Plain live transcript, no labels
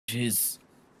bushes.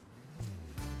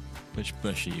 Which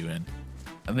bush are you in?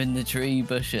 I'm in the tree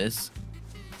bushes.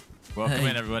 Welcome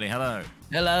in, everybody. Hello.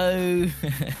 Hello.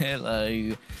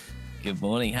 Hello. Good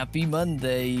morning. Happy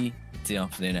Monday. It's the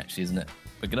afternoon, actually, isn't it?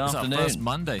 But good afternoon. It's our first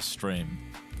Monday stream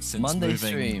since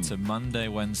moving to Monday,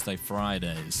 Wednesday,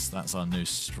 Fridays. That's our new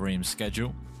stream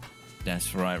schedule.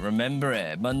 That's right. Remember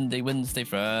it. Monday, Wednesday,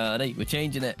 Friday. We're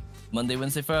changing it. Monday,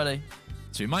 Wednesday, Friday.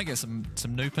 So we might get some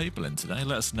new people in today.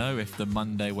 Let us know if the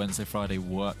Monday, Wednesday, Friday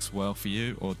works well for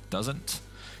you or doesn't.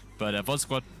 But VOD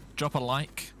Squad, drop a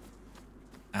like.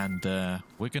 And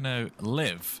we're going to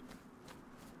live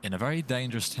in a very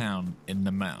dangerous town in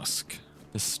Namalsk.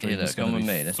 This stream is going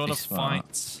to be full of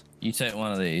fights. You take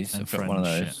one of these. And I've got one of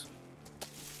those.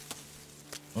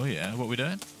 Oh, yeah. What are we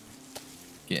doing?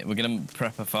 Yeah, we're going to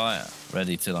prep a fire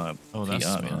ready to, like, that's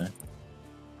up,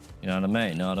 you know what I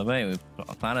mean? Know what I mean? We're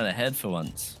planning ahead for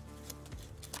once.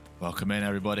 Welcome in,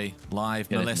 everybody.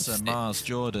 Live, Melissa, Mars,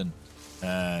 Jordan,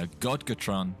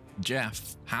 Godgatron,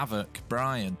 Jeff, Havoc,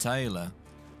 Brian, Taylor.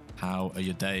 How are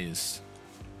your days?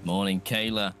 Morning,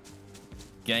 Kayla,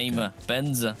 Gamer,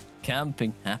 Benza,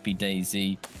 Camping, Happy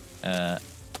DayZ,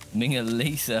 Minga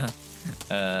Lisa,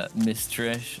 Miss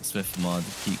Trish, Swift Mod,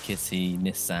 Cute Kitty,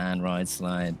 Nissan, Ride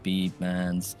Slide, Bead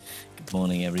Mans. Good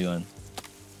morning, everyone.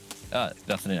 Good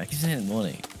afternoon. I keep saying in the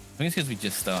morning. I think it's because we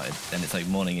just started and it's like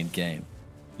morning in game.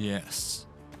 Yes.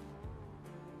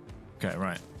 Okay,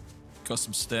 right. Got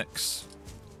some sticks.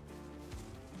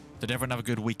 Did everyone have a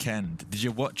good weekend? Did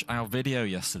you watch our video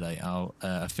yesterday, our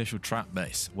official trap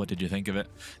base? What did you think of it?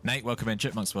 Nate, welcome in.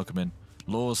 Chipmunks, welcome in.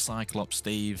 Laws, Cyclops,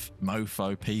 Steve,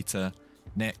 Mofo, Peter,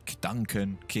 Nick,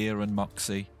 Duncan, Kieran,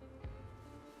 Moxie.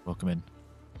 Welcome in.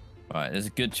 All right, there's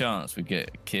a good chance we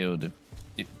get killed.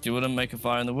 Do you want to make a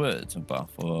fire in the woods and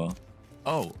buff, or?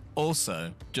 Oh,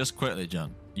 also, just quickly,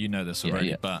 John, you know this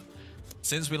already, but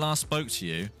since we last spoke to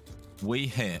you, we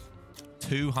hit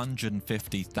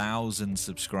 250,000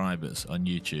 subscribers on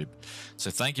YouTube.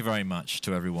 So thank you very much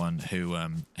to everyone who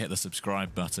hit the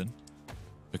subscribe button,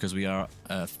 because we are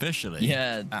officially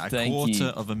at a quarter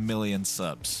of a million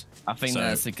subs. I think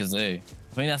that's a kazoo.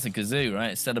 I think that's a kazoo,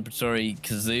 right? Celebratory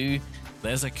kazoo.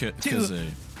 There's a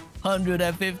kazoo.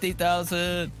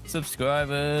 150,000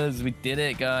 subscribers. We did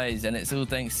it, guys, and it's all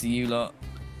thanks to you lot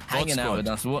hanging out with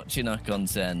us, watching our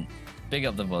content. Big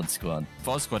up the VOD Squad.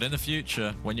 VOD Squad, in the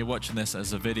future, when you're watching this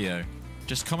as a video,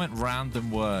 just comment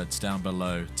random words down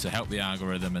below to help the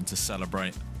algorithm and to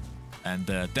celebrate. And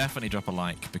definitely drop a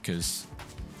like, because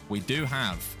we do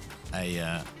have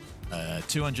a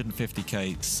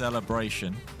 250k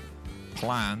celebration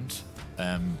planned.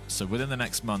 So within the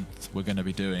next month, we're going to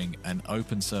be doing an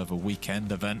open server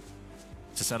weekend event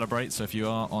to celebrate. So if you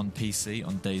are on PC,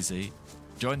 on DayZ,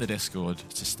 join the Discord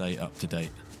to stay up to date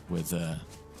with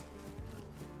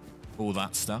all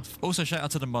that stuff. Also, shout out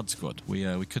to the Mod Squad. We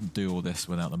couldn't do all this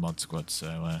without the Mod Squad.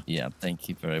 So yeah, thank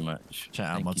you very much.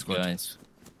 Shout out Mod Squad, guys.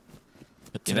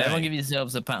 But today, everyone give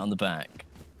yourselves a pat on the back.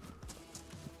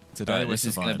 Today this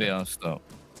is going to be our stop.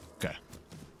 Okay.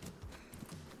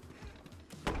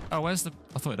 Oh, where's the...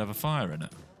 I thought it'd have a fire in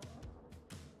it.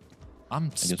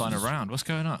 I'm spun around. What's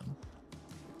going on?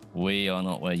 We are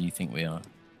not where you think we are.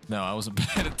 No, I wasn't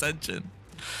paying attention.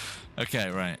 Okay,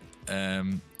 right.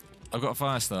 I've got a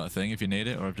fire starter thing if you need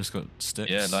it, or I've just got sticks.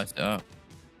 Yeah, light it up.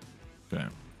 Okay.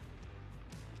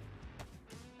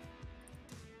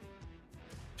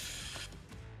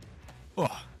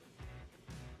 Oh.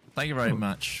 Thank you very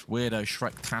much. Weirdo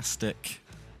Shrektastic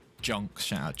Junks.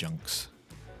 Shout out Junks.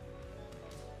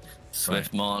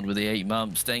 Swift Mod with the 8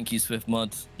 months. Thank you, Swift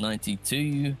Mod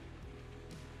 92.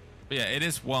 But yeah, it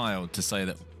is wild to say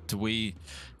that we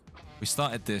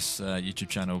started this YouTube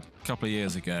channel a couple of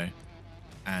years ago,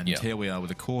 and here we are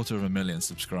with 250,000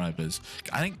 subscribers.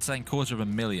 I think saying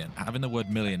 250,000, having the word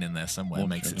million in there somewhere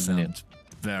makes it sound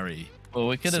very well.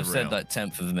 We could have said like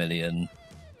 10th of a million.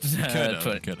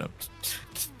 Could have.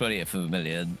 20th of a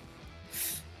million.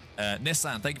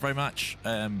 Nissan, thank you very much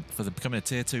for becoming a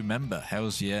tier 2 member.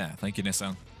 Hells yeah. Thank you,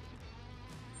 Nissan.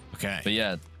 Okay. But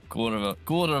yeah, quarter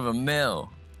of a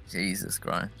mil. Jesus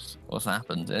Christ. What's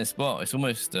happened? It's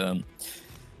almost we haven't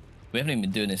even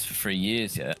been doing this for 3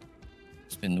 years yet.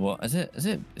 It's been what? Is it?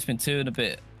 It's been 2 and a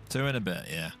bit. 2 and a bit,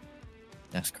 yeah.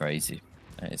 That's crazy.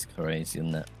 That is crazy,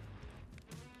 isn't it?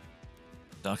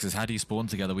 Dark says, how do you spawn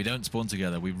together? We don't spawn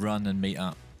together. We run and meet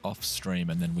up off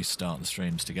stream, and then we start the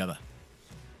streams together.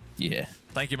 Yeah.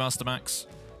 Thank you, Master Max.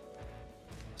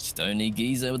 Stony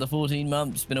Geezer with the 14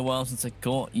 months. It's been a while since I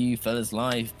caught you fellas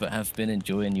live, but have been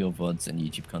enjoying your VODs and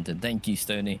YouTube content. Thank you,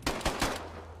 Stony.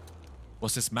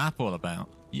 What's this map all about?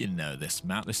 You know this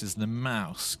map. This is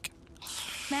Namalsk.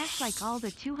 Smash like all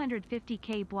the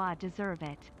 250k bois deserve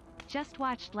it. Just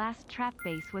watched last trap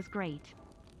base was great.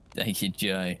 Thank you,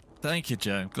 Joe. Thank you,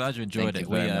 Joe. Glad you enjoyed it.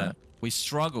 We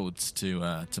struggled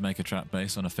to make a trap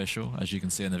base on official, as you can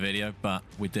see in the video, but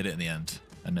we did it in the end,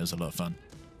 and it was a lot of fun.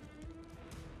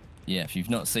 Yeah, if you've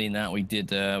not seen that, we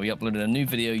uploaded a new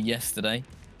video yesterday.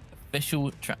 Official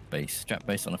trap base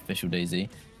on official DayZ.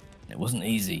 It wasn't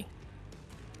easy.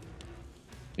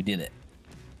 We did it.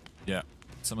 Yeah.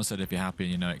 Someone said if you're happy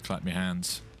and you know it, clap your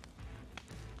hands.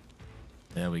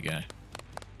 There we go.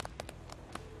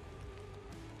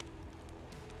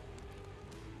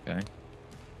 Okay.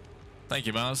 Thank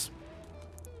you, Mars.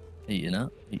 Heating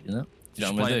up. Do you know what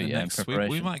I'm going to do? Yeah, in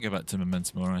preparation. We might go back to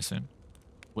Momentum Ori soon.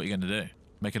 What are you going to do?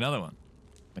 Make another one?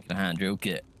 Making a hand drill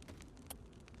kit.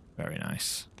 Very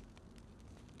nice.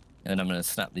 And I'm going to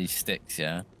snap these sticks,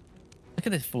 yeah? Look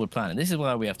at this forward planning. This is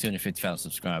why we have 250,000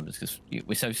 subscribers, because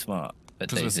we're so smart at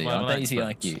DayZ. Our DayZ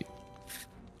IQ.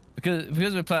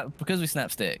 Because we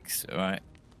snap sticks, right?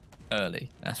 Early.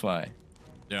 That's why.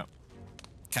 Yeah.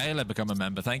 Caleb become a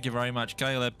member. Thank you very much,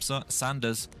 Caleb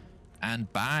Sanders.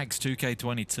 And Bags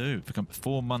 2K22 become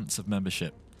 4 months of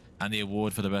membership. And the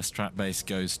award for the best trap base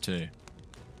goes to...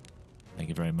 Thank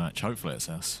you very much. Hopefully it's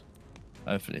us.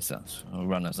 Hopefully it's us. Or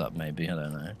runners up, maybe. I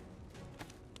don't know. Did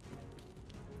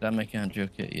that make a hand drill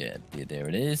kit? Yeah, there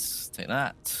it is. Take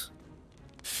that.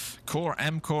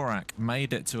 Korak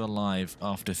made it to Alive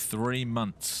after 3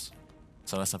 months.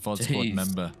 So that's a VOD Squad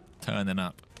member turning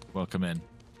up. Welcome in.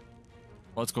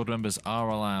 VOD Squad members are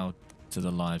allowed to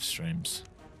the live streams.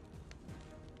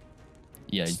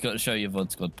 Yeah, you've got to show your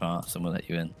VOD Squad pass and we'll let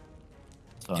you in.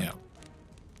 Fine. Yeah.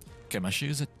 Okay, my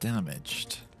shoes are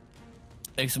damaged.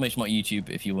 Exclamation mark YouTube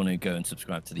if you want to go and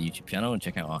subscribe to the YouTube channel and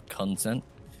check out our content.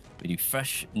 We do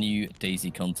fresh, new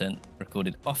DayZ content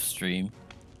recorded off stream,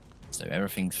 so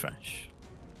everything's fresh.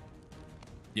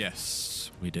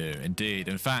 Yes, we do indeed.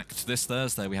 In fact, this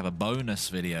Thursday we have a bonus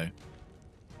video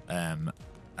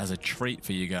as a treat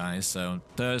for you guys. So on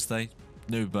Thursday,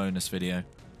 new bonus video,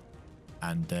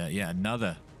 and yeah,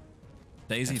 another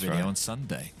DayZ video on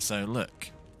Sunday. So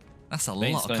look, that's a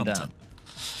lot of content. Down.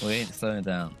 We ain't slowing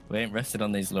down. We ain't rested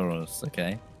on these laurels,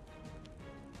 okay?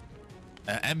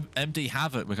 MD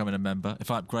Havoc becoming a member.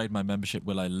 If I upgrade my membership,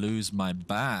 will I lose my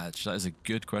badge? That is a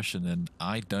good question, and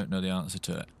I don't know the answer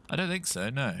to it. I don't think so,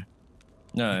 no.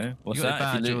 No? What's you got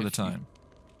that? a badge all the time.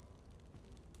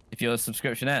 If your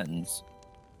subscription ends?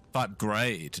 If I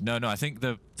upgrade. No, I think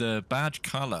the badge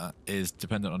color is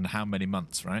dependent on how many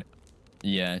months, right?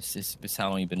 Yeah, it's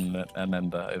how long you've been a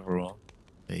member overall.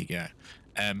 There you go.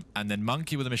 And then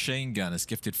Monkey with a machine gun has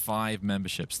gifted 5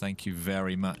 memberships. Thank you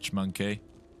very much, Monkey.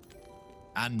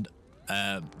 And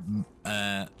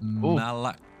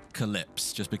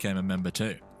Malacalypse just became a member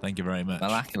too. Thank you very much.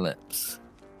 Malacalypse.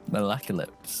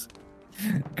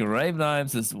 Grave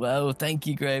Knives as well. Thank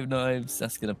you, Grave Knives.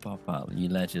 That's going to pop up. You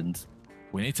legend.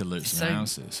 We need to loot some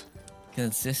houses.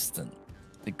 Consistent.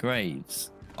 The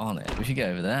graves on it. We should go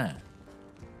over there.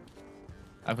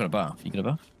 I've got a bath. You got a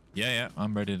bath? Yeah.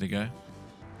 I'm ready to go.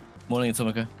 Morning,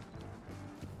 Atomica.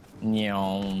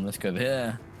 Let's go over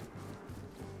here.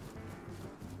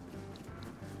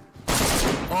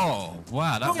 Oh,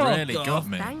 wow, that really got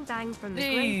me. Bang bang from the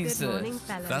great good morning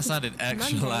fellas. That sounded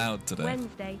extra Monday, loud today.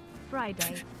 Wednesday,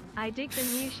 Friday. I dig the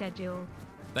new schedule.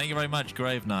 Thank you very much,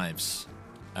 Grave Knives.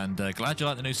 And glad you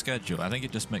like the new schedule. I think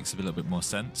it just makes a little bit more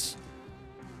sense.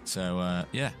 So,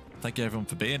 yeah, thank you everyone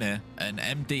for being here. And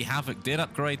MD Havoc did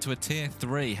upgrade to a tier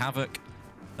 3. Havoc,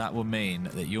 that will mean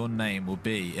that your name will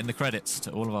be in the credits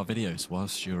to all of our videos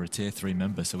whilst you're a tier 3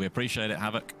 member. So we appreciate it,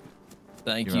 Havoc.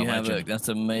 Thank you, Havoc. That's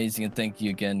amazing. And thank you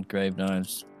again, Grave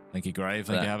Knives. Thank you, Grave.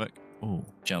 Thank you, Havoc. Ooh.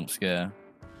 Jump scare.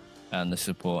 And the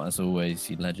support, as always,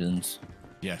 you legends.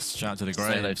 Yes, shout out to the Graves.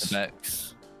 Say hello to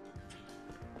Bex.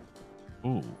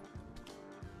 Ooh.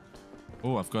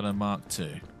 Oh, I've got a Mark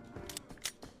II.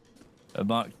 A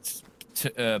Mark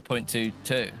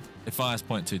 .22. It fires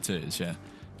 .22s, yeah.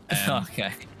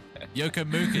 Okay. Yoko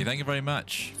Mookie, thank you very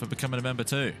much for becoming a member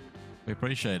too. We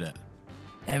appreciate it.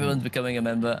 Everyone's becoming a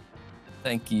member.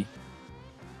 Thank you.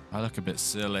 I look a bit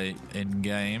silly in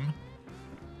game.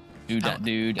 Dude, how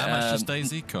much does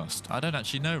DayZ cost? I don't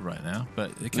actually know right now, but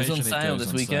occasionally it was on sale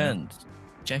this weekend.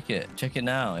 Sale. Check it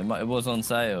now. It was on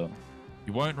sale.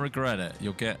 You won't regret it.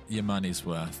 You'll get your money's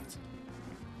worth.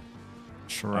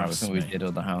 Trust me. We did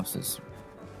all the houses.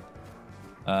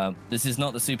 This is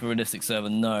not the super realistic server.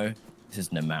 No, this is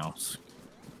Namalsk.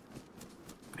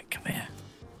 Wait, come here.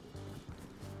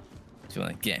 Do you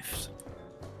want a gift?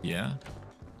 Yeah.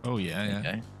 Oh yeah.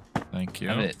 Okay. Thank you.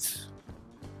 Have it.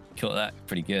 Caught that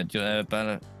pretty good. Do you want a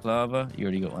balaclava? You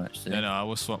already got one actually. No, I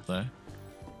will swap though.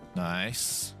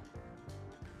 Nice.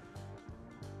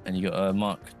 And you got a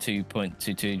Mark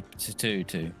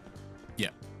 2.2222. Yeah.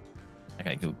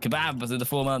 Okay, cool. Kebab was in the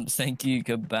 4 months. Thank you,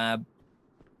 Kebab.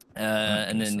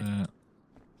 And then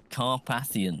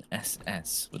Carpathian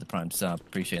SS with the Prime sub.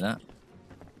 Appreciate that.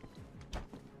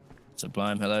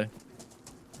 Sublime, hello.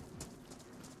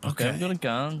 Okay, we got a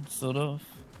gun, sort of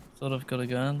got a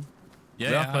gun.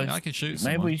 Yeah, I can shoot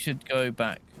Maybe someone. we should go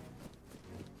back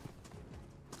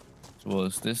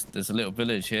towards this. There's a little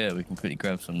village here we can quickly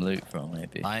grab some loot from,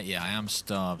 maybe. I am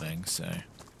starving, so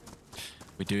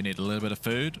we do need a little bit of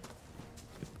food.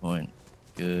 Good point.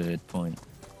 Good point.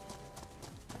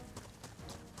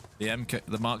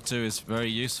 The Mark II is very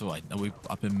useful. I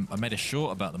made a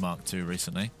short about the Mark II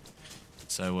recently,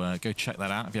 so go check that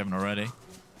out if you haven't already.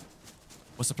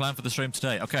 What's the plan for the stream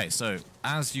today? Okay, so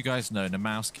as you guys know,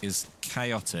 Namalsk is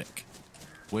chaotic.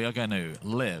 We are going to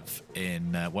live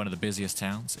in one of the busiest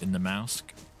towns in Namalsk,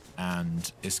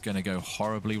 and it's going to go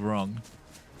horribly wrong.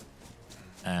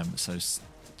 So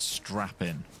strap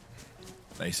in,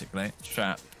 basically.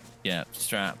 Strap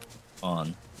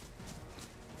on.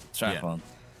 Strap on.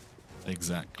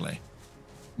 Exactly.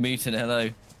 Mutant,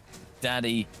 hello.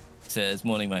 Daddy says,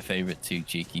 morning, my favorite two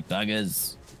cheeky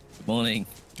buggers. Good morning.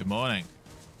 Good morning.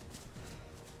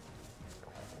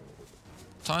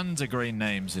 Tons of green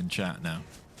names in chat now.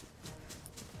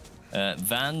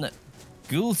 Van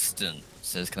Gulston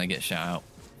says, can I get a shout out?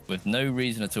 With no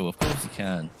reason at all. Of course you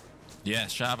can.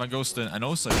 Yes, shout out Van Gulston, and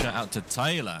also shout out to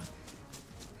Taylor.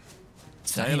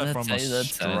 Taylor from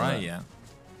Australia.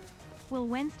 Will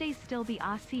Wednesdays still be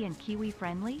Aussie and Kiwi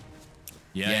friendly?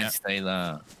 Yeah. Yes,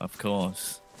 Taylor. Of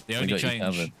course. The only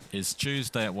change is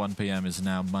Tuesday at 1 p.m. is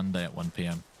now Monday at 1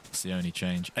 p.m. It's the only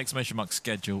change. Exclamation mark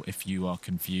schedule if you are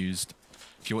confused.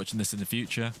 If you're watching this in the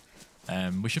future,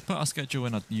 we should put our schedule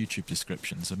in our YouTube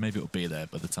description, so maybe it'll be there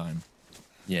by the time.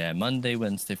 Yeah, Monday,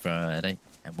 Wednesday, Friday,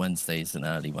 and Wednesday's an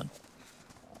early one.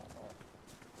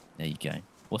 There you go.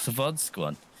 What's a VOD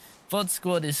squad? VOD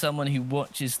squad is someone who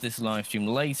watches this live stream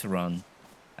later on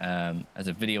as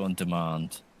a video on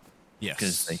demand. Yes.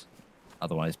 Because they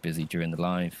otherwise busy during the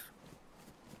live.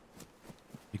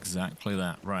 Exactly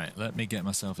that. Right, let me get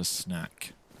myself a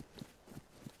snack.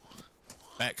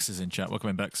 Bex is in chat. Welcome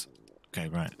in, Bex. Okay,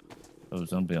 right. Oh,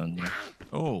 zombie on you.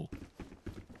 Oh.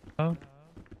 Oh.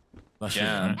 That's you,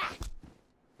 Jam. right?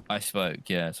 I spoke,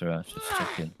 yeah, sorry, I was just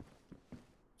checking.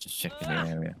 Just checking the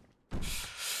area.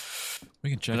 We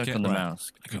can check Look it. on the Right.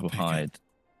 mouse. People hide.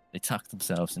 They tuck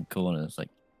themselves in corners like.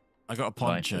 I got a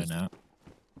poncho Vipers. now.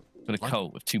 Got a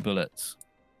Colt with 2 bullets.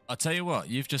 I'll tell you what,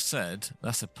 you've just said,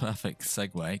 that's a perfect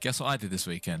segue. Guess what I did this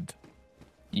weekend?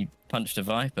 You punched a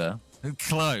viper.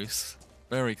 Close.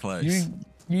 Very close.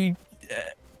 You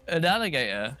an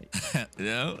alligator.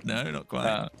 No, not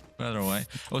quite. Further away.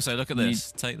 Also, look at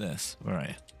this. Take this. Where are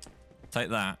you? Take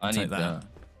that. I take need that.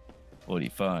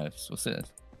 45s. What's this? Wait,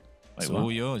 It's what?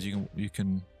 all yours. You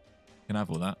can have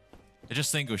all that. It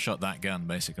just single shot that gun,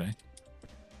 basically.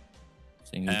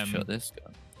 Single shot this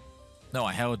gun. No,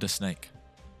 I held the snake.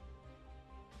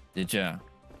 Did ya?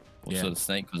 What Yeah. sort of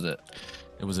snake was it?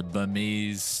 It was a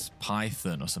Burmese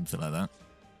python or something like that.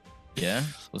 Yeah?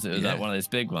 Was it Yeah. that one of those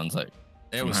big ones like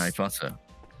It from was Harry Potter?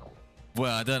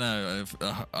 Well, I don't know.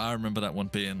 I remember that one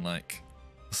being like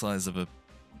the size of a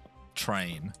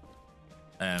train.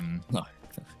 No.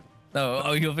 No,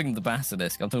 oh, you're thinking the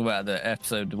basilisk. I'm talking about the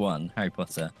episode 1, Harry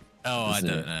Potter. Oh, I Was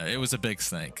don't it- know. It was a big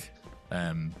snake.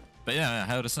 But yeah, I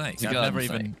held a snake. It's a I've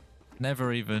garden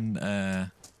never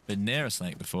even been near a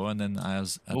snake before, and then I had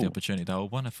the Ooh. opportunity to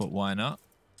hold one. I thought, why not?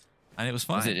 And it was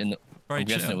fine. Was it in the, Very I'm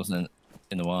guessing chill. it wasn't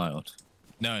in the wild.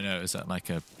 No, it was at like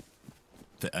an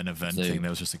event Zoo. thing. There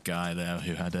was just a guy there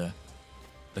who had a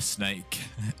snake.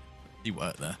 He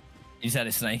worked there. You just had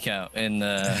a snake out in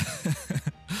around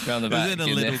the It back. was in a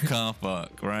didn't little it? car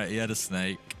park, right? He had a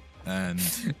snake, and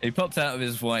He popped out of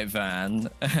his white van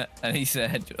and he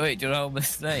said, wait, do you want to hold the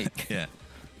snake? yeah.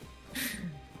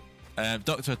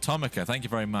 Dr. Atomica, thank you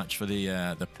very much for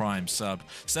the Prime sub.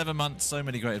 7 months, so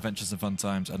many great adventures and fun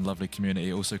times and lovely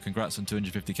community. Also, congrats on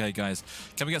 250k, guys.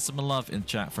 Can we get some love in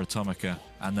chat for Atomica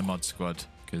and the mod squad?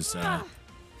 Because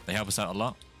they help us out a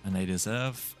lot and they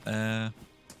deserve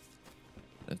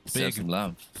Deserve some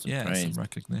love, some praise. some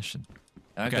recognition.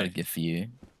 I got Okay. a gift for you.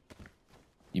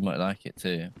 You might like it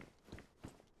too.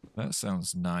 That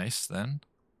sounds nice then.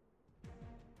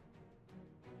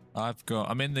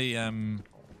 I'm in the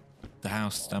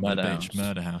house down by the Murder beach, house.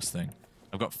 murder house thing.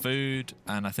 I've got food,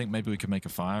 and I think maybe we can make a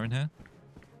fire in here.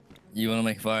 You want to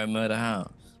make a fire in Murder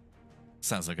House?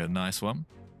 Sounds like a nice one.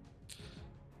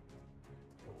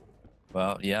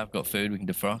 Well, yeah, I've got food we can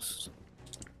defrost.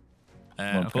 More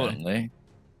Okay. importantly,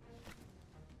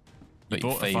 Got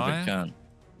your bought a favourite fire? gun?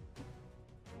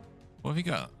 What have you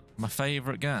got? My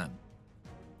favourite gun.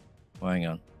 Well, hang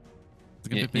on. It's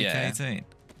gonna be BK-18.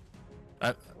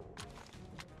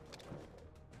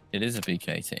 It is a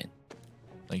PK-10.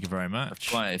 Thank you very much.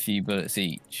 Quite a few bullets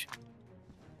each.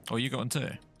 Oh, you got one too?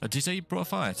 Did you say you brought a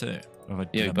fire too?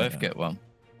 Yeah, we both get one.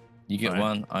 You get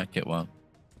one, I get one.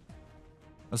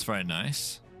 That's very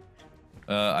nice.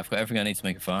 I've got everything I need to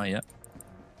make a fire, yeah.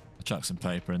 I'll chuck some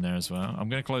paper in there as well. I'm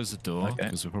going to close the door Okay.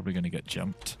 because we're probably going to get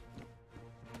jumped.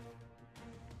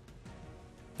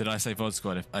 Did I say VOD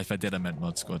Squad? If I did, I meant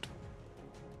Mod Squad.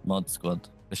 Mod Squad.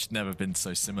 They should never have been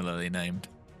so similarly named.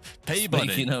 Peabody.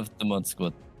 Speaking of the Mod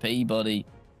Squad, Peabody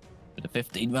for the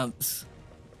 15 months.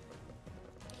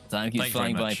 Time keeps Thank you very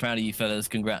flying by. much. Proud of you fellas.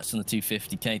 Congrats on the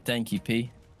 250k. Thank you,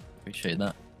 P. Appreciate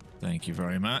that. Thank you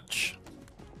very much.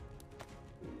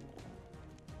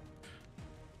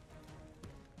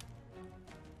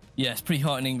 Yeah, it's pretty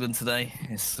hot in England today.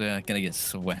 It's going to get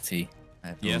sweaty,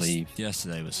 I believe.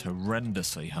 Yesterday was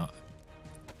horrendously hot.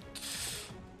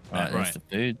 Right, Right. there's the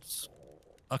foods.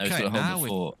 Okay, now we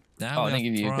we I didn't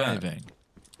give you a gun. thriving.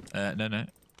 No.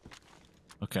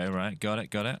 Okay, right. Got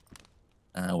it.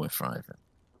 We're thriving.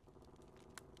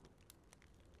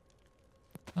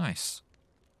 Nice.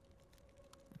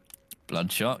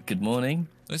 Bloodshot, good morning.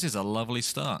 This is a lovely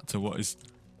start to what is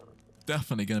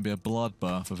definitely going to be a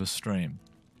bloodbath of a stream.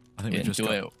 I think we just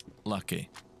Enjoy got it. lucky.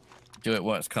 Do it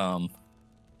while it's calm.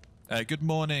 Good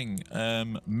morning,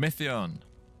 Mythion.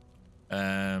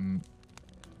 Enzo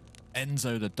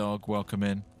the dog, welcome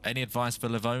in. Any advice for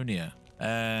Livonia?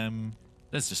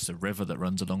 There's just a river that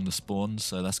runs along the spawns,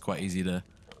 so that's quite easy to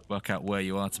work out where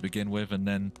you are to begin with, and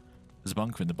then there's a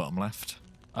bunker in the bottom left.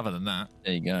 Other than that,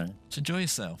 There you go. just enjoy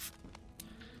yourself.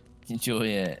 Enjoy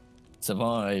it.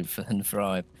 Survive and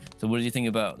thrive. So what did you think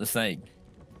about the snake?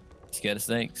 Scared of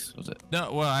snakes? Was it?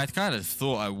 No, well, I kind of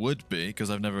thought I would be, because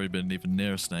I've never been even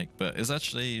near a snake, but it's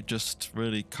actually just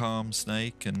really calm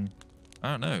snake, and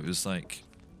I don't know, it was like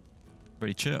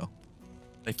pretty chill.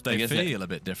 They feel a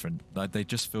bit different. Like they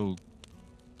just feel.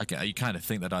 Okay, you kind of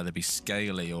think they'd either be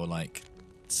scaly or like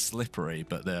slippery,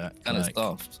 but they're Kind of like,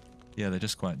 soft. yeah, they're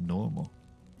just quite normal.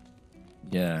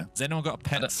 Yeah. Has anyone got a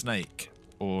pet snake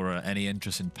or any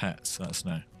interest in pets? Let us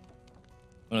know.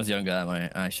 When I was younger,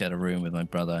 I shared a room with my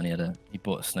brother, and he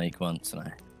bought a snake once, and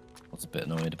I was a bit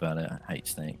annoyed about it. I hate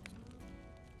snakes.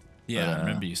 Yeah, But, I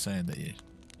remember you saying that you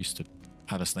used to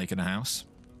have a snake in the house.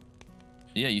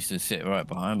 Yeah, I used to sit right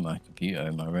behind my computer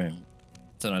in my room.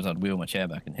 Sometimes I'd wheel my chair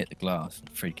back and hit the glass and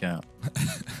freak out.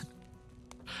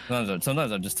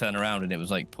 Sometimes I'd just turn around and it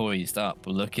was like poised up,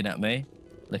 looking at me,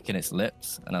 licking its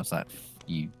lips, and I was like,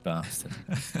 "You bastard!"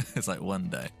 It's like one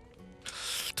day.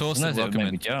 Torsten, Sometimes it would welcome make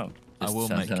in. me jump. I will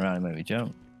make- turn around and make me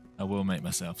jump. I will make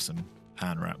myself some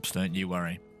hand wraps. Don't you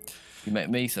worry. You make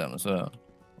me some as well.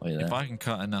 While you're If there. I can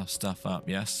cut enough stuff up,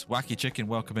 yes. Wacky Chicken,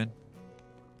 welcome in.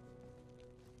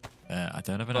 I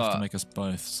don't have enough to But- make us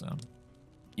both, so.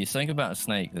 You think about a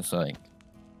snake that's like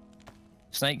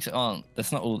snakes aren't.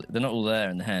 That's not all. They're not all there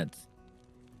in the head.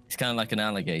 It's kind of like an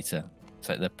alligator. It's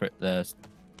like they're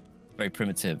very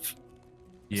primitive. So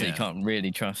Yeah. you can't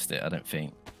really trust it. I don't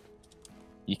think.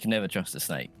 You can never trust a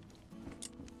snake.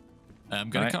 I'm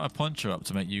going Right. to cut my poncho up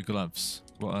to make you gloves.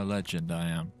 What a legend I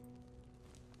am.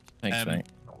 Thanks, mate.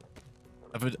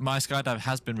 My skydive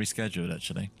has been rescheduled,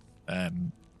 actually.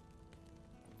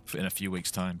 In a few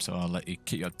weeks' time, so I'll let you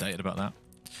keep you updated about that.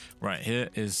 Right, here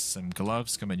is some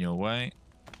gloves coming your way.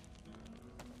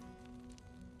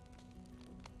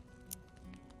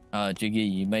 Jiggy,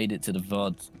 you made it to the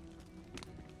VOD.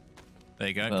 There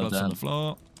you go, Well gloves on done. the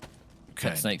floor. Okay,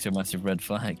 Pet snakes are a massive red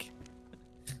flag.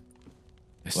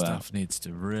 this Wow. stuff needs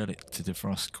to really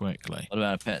defrost quickly. What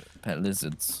about pet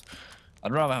lizards?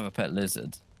 I'd rather have a pet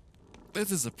lizard.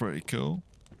 Lizards are pretty cool.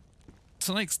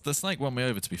 Snakes, the snake won me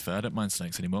over, to be fair. I don't mind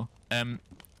snakes anymore.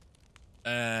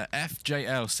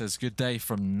 FJL says, good day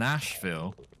from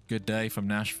Nashville. Good day from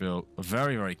Nashville.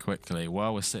 Very, very quickly,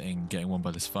 while we're sitting getting warmed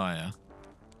by this fire,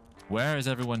 where is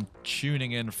everyone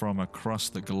tuning in from across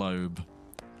the globe?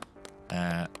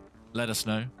 Let us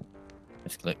know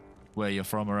Let's click. where you're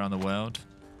from around the world.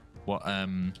 What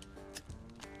time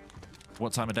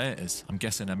of day it is. I'm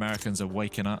guessing Americans are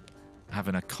waking up,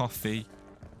 having a coffee,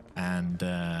 and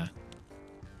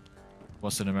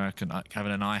what's an American?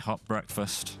 Having an IHOP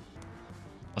breakfast.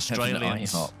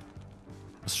 Australians IHOP.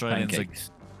 Australians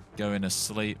Pancakes. are going to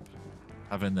sleep,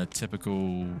 having the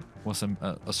typical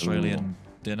Australian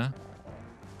dinner.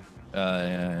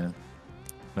 Yeah.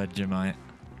 Vegemite.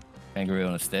 Kangaroo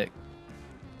on a stick.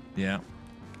 Yeah.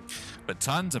 But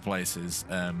tons of places,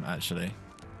 actually.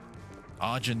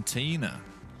 Argentina.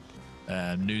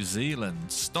 New Zealand,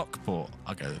 Stockport.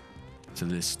 I'll go to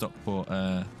this Stockport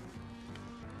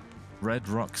Red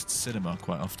Rocks Cinema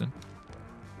quite often.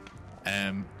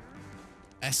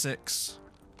 Essex.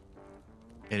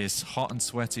 It is hot and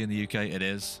sweaty in the UK. It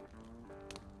is.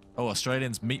 Oh,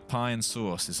 Australians, meat pie and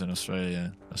sauce is an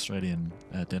Australian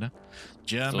dinner.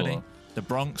 Germany, Sure. the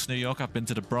Bronx, New York. I've been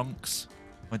to the Bronx.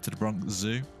 Went to the Bronx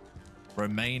Zoo.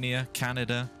 Romania,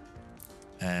 Canada.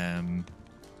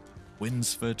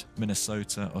 Winsford,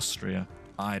 Minnesota, Austria,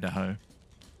 Idaho,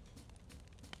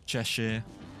 Cheshire.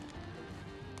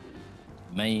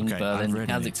 Maine, Okay, I Berlin, really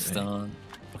need to Kazakhstan.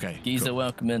 Okay, Giza cool.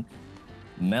 welcoming.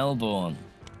 Melbourne.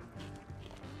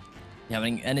 You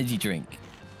having energy drink?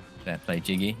 Fair play,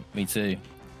 Jiggy. Me too.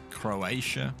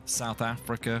 Croatia, South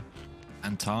Africa,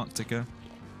 Antarctica,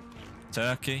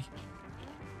 Turkey,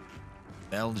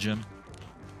 Belgium.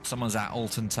 Someone's at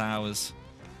Alton Towers.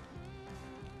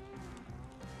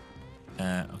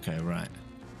 Okay, right.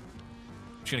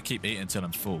 I'm just gonna keep eating until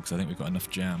I'm full because I think we've got enough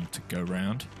jam to go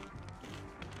round.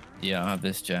 Yeah, I'll have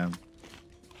this jam.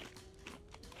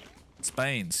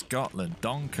 Spain, Scotland,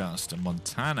 Doncaster,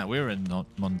 Montana. We were in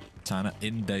Montana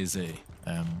in DayZ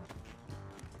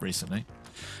recently.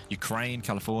 Ukraine,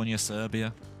 California,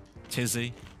 Serbia,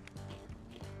 Tizzy.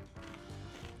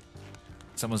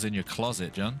 Someone's in your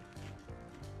closet, John.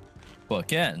 What,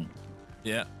 again?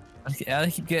 Yeah. How do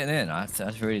they keep getting in? I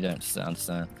really don't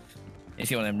understand.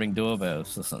 If you want them ring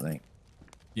doorbells or something.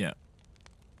 Yeah.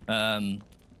 Got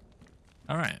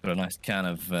All right. a nice can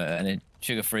of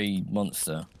sugar-free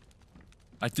Monster.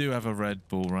 I do have a Red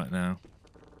Bull right now.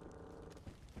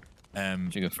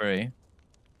 Sugar-free.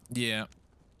 Yeah.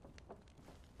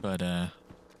 But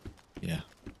yeah.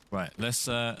 Right. Let's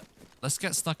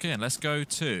get stuck in. Let's go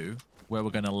to where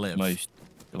we're gonna live.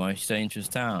 The most dangerous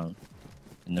town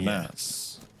in the map.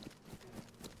 Yes.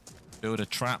 Build a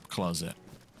trap closet.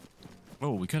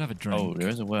 Oh, we could have a drink. Oh, there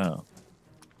is a well.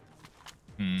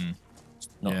 Hmm.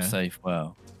 Not Yeah. a safe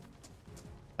well.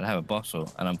 I'd have a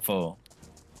bottle and I'm full.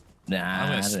 Nah, I'm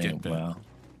gonna I don't skip think it. well.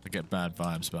 I get bad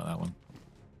vibes about that one.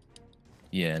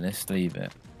 Yeah, let's leave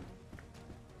it.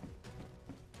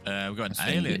 We've got an Let's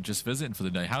leave alien it. just visiting for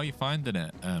the day. How are you finding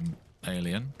it,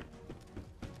 alien?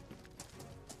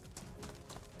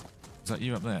 Is that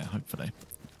you up there? Hopefully.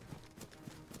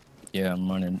 Yeah, I'm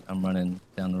running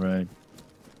down the road.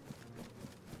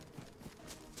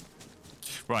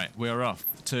 Right, we are off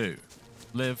to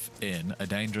live in a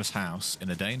dangerous house in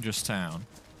a dangerous town.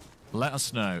 Let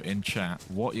us know in chat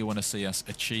what you want to see us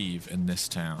achieve in this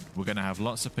town. We're going to have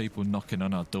lots of people knocking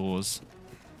on our doors.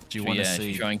 Do you want to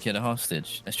see? Try and get a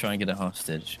hostage. Let's try and get a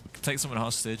hostage. Take someone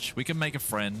hostage. We can make a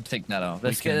friend. Take that off. We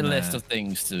Let's get can, a list of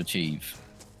things to achieve.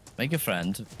 Make a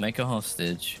friend. Make a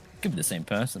hostage. Could be the same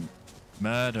person.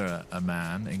 Murder a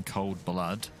man in cold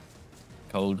blood.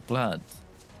 Cold blood.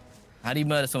 How do you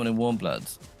murder someone in warm blood?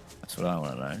 That's what I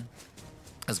want to know.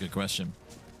 That's a good question.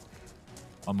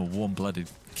 I'm a warm-blooded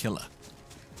killer.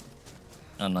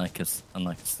 Unlike a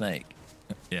snake.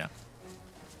 Yeah.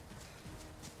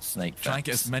 Snake. Try and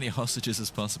get facts. as many hostages as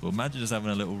possible. Imagine just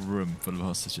having a little room full of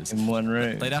hostages. In one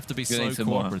room. They'd have to be Good so thing to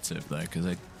what? cooperative, though, because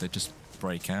they just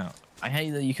break out. I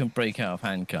hate that you can break out of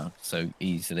handcuffs so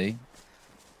easily.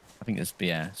 I think that's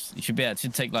BS. You should be able to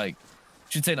take like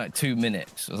 2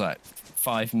 minutes or like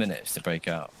 5 minutes to break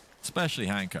out. Especially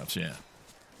handcuffs, yeah.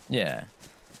 Yeah.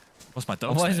 What's my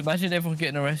dog Otherwise, saying? imagine everyone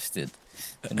getting arrested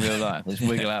in real life. Just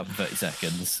wiggle out for 30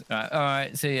 seconds. All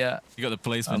right, see ya. You got the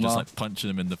policeman I'm just off. like punching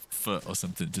them in the foot or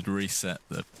something to reset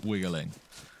the wiggling.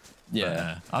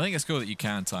 Yeah. But, I think it's cool that you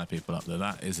can tie people up, though.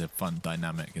 That is a fun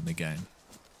dynamic in the game.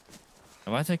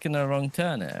 Have I taken a wrong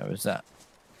turn here, or is that?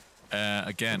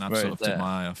 Again, I've Road sort of took there.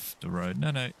 my eye off the road. No,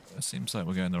 it seems like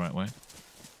we're going the right way.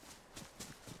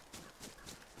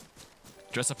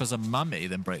 Dress up as a mummy,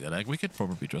 then break the leg. We could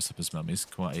probably dress up as mummies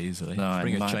quite easily. No,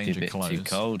 Bring it a might change be a of bit clothes. too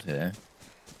cold here.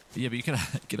 Yeah, but you could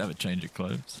have a change of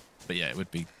clothes. But yeah, it would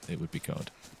be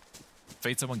cold.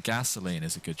 Feed someone gasoline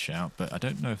is a good shout, but I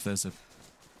don't know if there's a.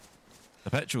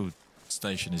 The petrol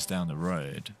station is down the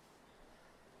road.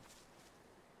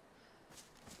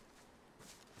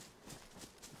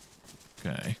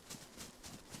 Okay.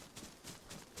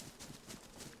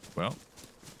 Well,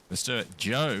 let's do it.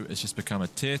 Joe has just become a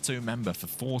tier 2 member for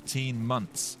 14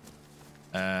 months.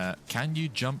 Can you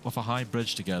jump off a high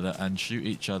bridge together and shoot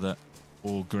each other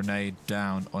or grenade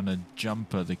down on a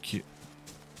jumper? Be kind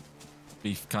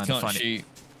You of can't funny. shoot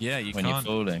Yeah, you when can't.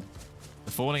 you're falling.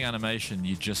 The falling animation,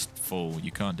 you just fall.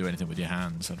 You can't do anything with your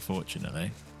hands, unfortunately.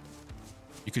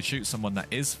 You could shoot someone that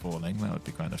is falling. That would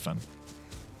be kind of fun.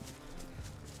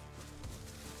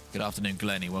 Good afternoon,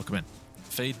 Glennie. Welcome in.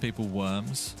 Feed people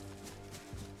worms.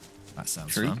 That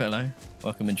sounds Troop, fun. hello.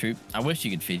 Welcome in, Troop. I wish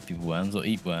you could feed people worms or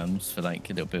eat worms for like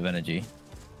a little bit of energy.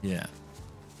 Yeah.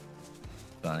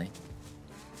 Funny.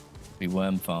 Be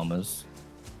worm farmers.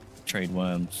 Trade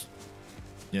worms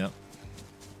Yep.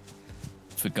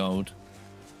 for gold.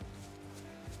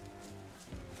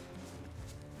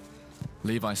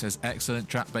 Levi says, excellent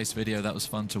trap-based video. That was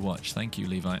fun to watch. Thank you,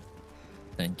 Levi.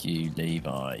 Thank you,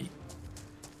 Levi.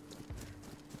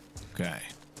 Okay.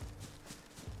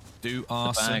 Do The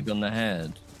arson. bag on the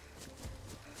head.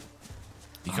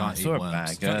 You Oh, can't I eat saw a worms. bag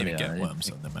You can't even earlier. get I worms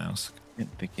didn't on the mouse.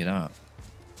 Didn't pick it up.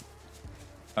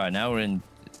 All right, now we're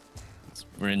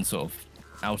in sort of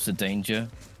outer danger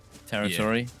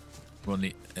territory. We're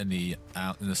on in the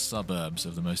suburbs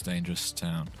of the most dangerous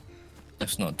town.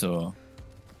 Let's not door.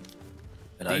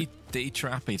 D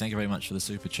Trappy, thank you very much for the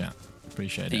super chat.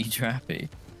 Appreciate it. Trappy.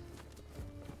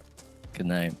 Good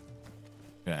name.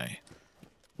 Okay.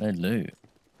 No loot.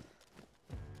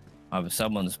 Either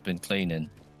someone's been cleaning,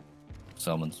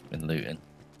 someone's been looting.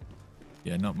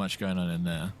 Yeah, not much going on in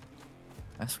there.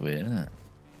 That's weird, isn't it?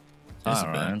 It's a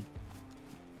All bit. right.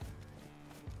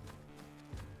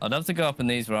 I'd love to go up in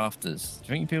these rafters.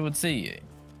 Do you think people would see you?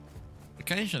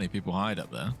 Occasionally people hide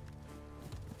up there.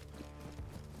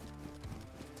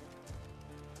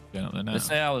 Going up there now. Let's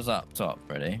say I was up top,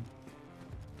 ready?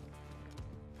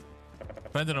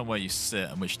 Depending on where you sit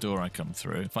and which door I come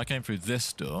through. If I came through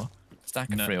this door,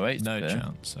 Stack of free weights. no there.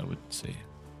 chance I would see.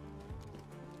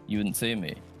 You wouldn't see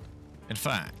me. In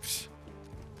fact,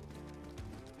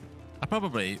 I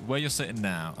probably, where you're sitting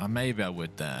now, maybe I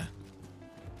would there.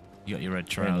 You got your red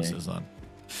trousers on.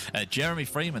 Jeremy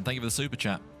Freeman, thank you for the super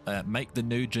chat. Make the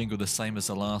new jingle the same as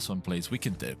the last one, please. We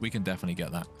can definitely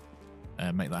get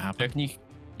that. Make that happen. Do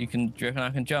you reckon I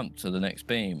can jump to the next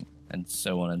beam and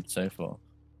so on and so forth?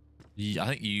 Yeah, I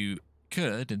think you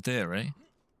could, in theory.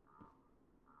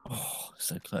 Oh,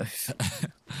 so close.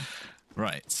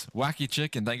 Right. Wacky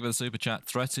Chicken, thank you for the super chat.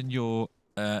 Threaten your...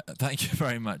 thank you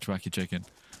very much, Wacky Chicken.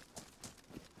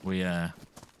 We'll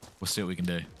see what we can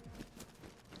do.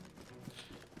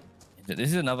 This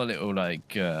is another little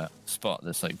like spot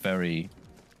that's like very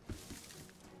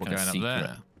We're kinda going up secret.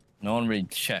 there. No one really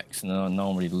checks and no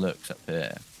one really looks up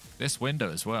here. This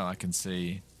window as well, I can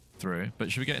see through.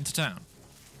 But should we get into town?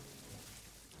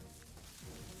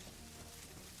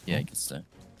 Yeah, I guess so.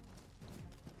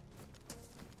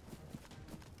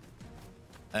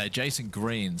 Jason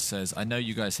Green says, I know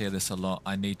you guys hear this a lot.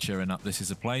 I need cheering up. This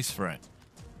is a place for it.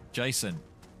 Jason,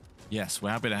 yes, we're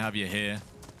happy to have you here.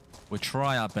 We'll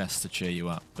try our best to cheer you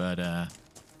up, but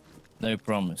No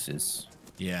promises.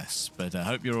 yes, but I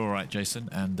hope you're all right, Jason,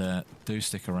 and do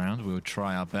stick around. We'll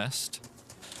try our best.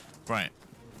 Right,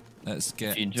 let's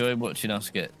get... If you enjoy watching us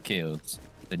get killed,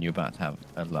 then you're about to have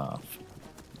a laugh.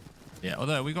 Yeah,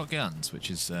 although we got guns, which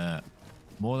is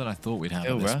more than I thought we'd have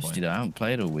Still at this rusty point. though. I haven't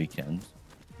played all weekend.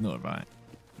 Not right.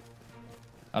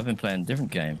 I've been playing a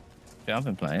different game. Yeah, I've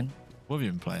been playing. What have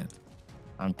you been playing?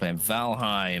 I'm playing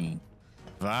Valheim.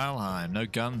 Valheim. No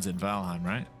guns in Valheim,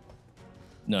 right?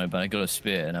 No, but I got a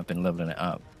spear and I've been leveling it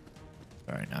up.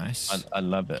 Very nice. I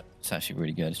love it. It's actually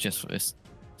really good. It's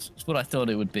what I thought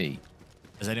it would be.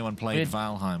 Has anyone played Weird.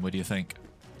 Valheim? What do you think?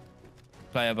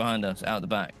 Player behind us, out the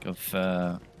back of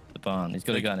the barn. He's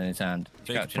got a gun in his hand. He's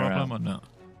Big crouching problem around. or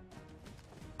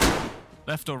not?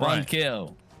 Left or right? One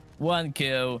kill. One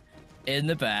kill in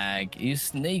the bag. He's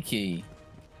sneaky.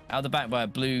 Out the back by a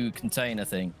blue container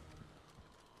thing.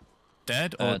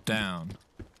 Dead or down?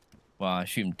 Well, I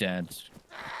assume dead.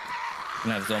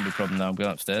 Gonna have a zombie problem now. I'm going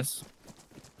upstairs.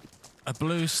 A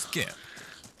blue skip.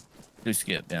 Blue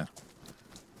skip, yeah.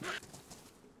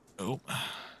 Oh.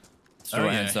 It's the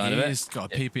right hand side of it. He's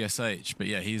got a PPSH, but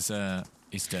yeah, he's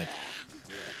dead.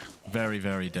 Very,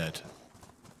 very dead.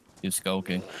 He's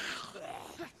skulking.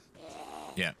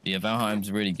 Yeah. Yeah,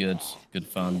 Valheim's really good. Good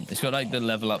fun. It's got like the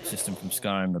level up system from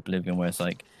Skyrim, Oblivion, where it's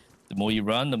like the more you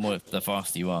run, the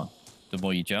faster you are. The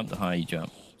more you jump, the higher you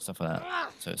jump. Stuff like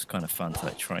that. So it's kind of fun to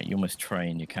like train. You almost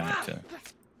train your character.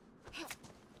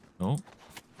 Oh.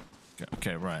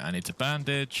 Okay, right. I need to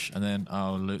bandage, and then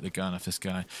I'll loot the gun off this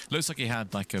guy. Looks like he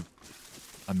had like a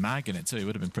mag in it too. It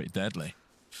would have been pretty deadly.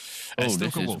 Oh, this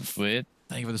Stalker is Wolf, weird.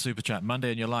 thank you for the super chat.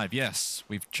 Monday in your live. Yes,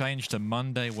 we've changed to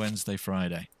Monday, Wednesday,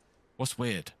 Friday. What's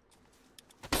weird?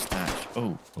 Stash.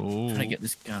 Oh, Oh. trying to get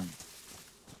this gun.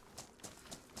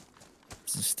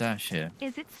 There's a stash here.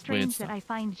 Is it strange stuff. that I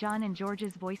find John and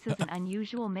George's voices an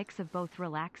unusual mix of both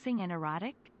relaxing and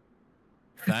erotic?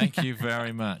 Thank you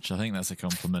very much. I think that's a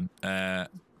compliment.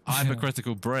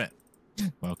 Hypercritical Brit,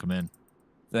 welcome in.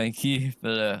 Thank you for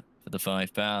the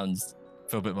 £5.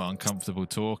 Feel a bit more uncomfortable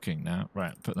talking now.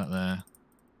 Right, put that there.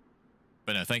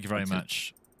 But no, thank you very That's it.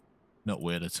 much. Not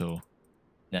weird at all.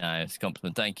 No, it's a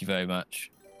compliment. Thank you very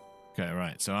much. Okay,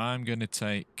 right. So I'm going to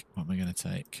take... What am I going to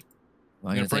take? I'm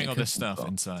I'm going gonna to bring take all a this cooking stuff pot.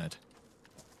 inside.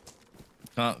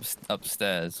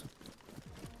 Upstairs.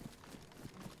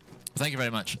 Thank you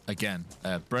very much again,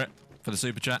 Britt for the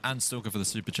super chat, and Stalker for the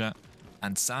super chat,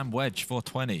 and Sam Wedge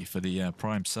 420 for the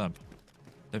Prime sub.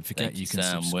 Don't forget Thank you you, can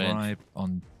Sam subscribe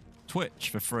on Twitch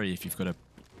for free if you've got a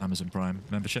Amazon Prime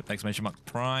membership. /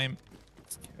 Prime.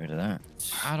 Let's get rid of that.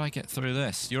 How do I get through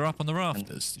this? You're up on the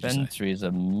rafters. Did you say? Inventory is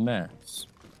a mess.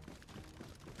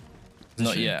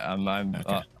 Not you? yet. I'm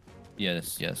Okay.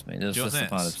 yes, mate. There's Do you want just a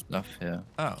pile of this? stuff here.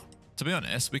 Oh, to be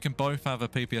honest, we can both have a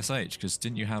PPSH because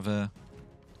didn't you have a?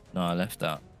 No, I left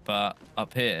that. But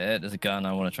up here, there's a gun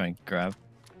I want to try and grab.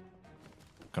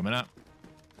 Coming up.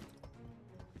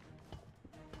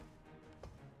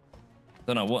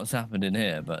 Don't know what's happened in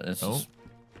here, but there's Oh. just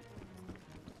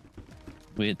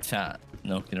weird chat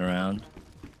knocking around.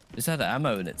 This had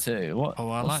ammo in it too. What? Oh,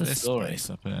 I what's like the this story? place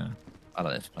up here. I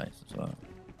like this place as well. Do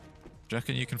you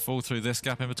reckon you can fall through this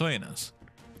gap in between us?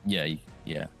 Yeah,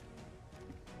 yeah.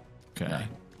 Okay.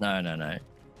 No.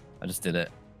 I just did it.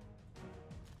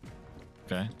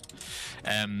 Okay.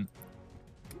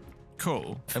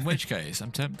 Cool. In which case,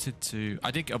 I'm tempted to.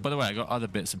 I did. Oh, by the way, I got other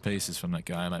bits and pieces from that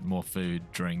guy, like more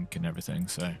food, drink, and everything.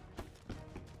 So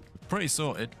pretty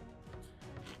sorted.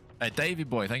 Davey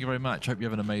boy, thank you very much. Hope you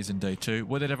have an amazing day too.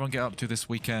 What did everyone get up to this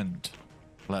weekend?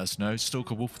 Let us know.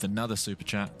 Stalker Wolf with another super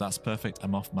chat. That's perfect.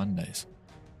 I'm off Mondays.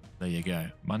 There you go.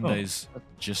 Mondays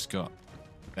just got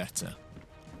better.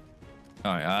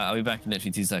 All right, I'll be back in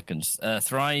literally 2 seconds.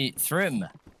 Thrim.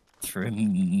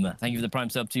 Thank you for the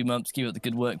Prime sub, 2 months. Keep up the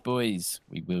good work, boys.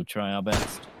 We will try our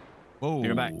best. Oh,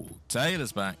 You're back.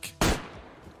 Taylor's back.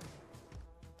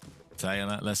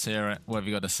 Taylor, let's hear it. What have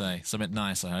you got to say? Something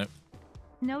nice, I hope.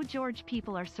 No, George,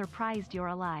 people are surprised you're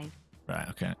alive. Right,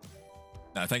 okay.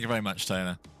 No, thank you very much,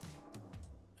 Taylor.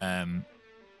 I'm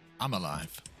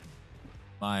alive.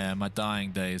 My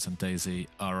dying days on DayZ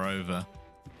are over.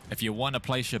 If you want to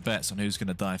place your bets on who's going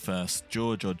to die first,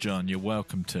 George or John, you're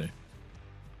welcome to.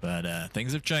 But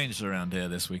things have changed around here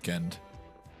this weekend.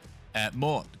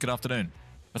 Mort, good afternoon.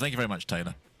 Well, thank you very much,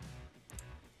 Taylor.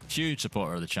 Huge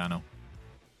supporter of the channel.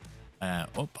 I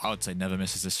would say never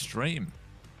misses a stream.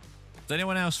 Does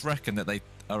anyone else reckon that they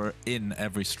are in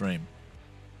every stream?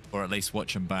 Or at least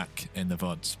watch them back in the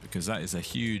VODs? Because that is a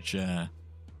huge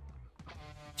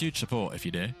support if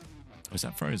you do. Oh, is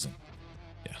that frozen?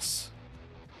 Yes.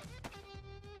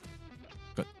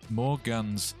 Got more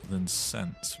guns than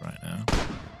sense right now.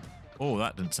 Oh,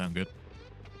 that didn't sound good.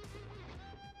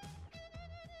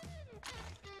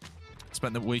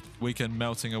 Spent the weekend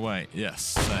melting away. Yes,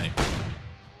 same.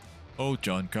 Oh,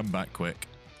 John, come back quick.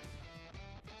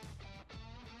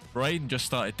 Braden just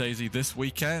started DayZ this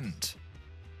weekend.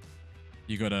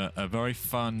 You got a very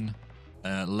fun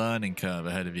learning curve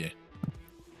ahead of you.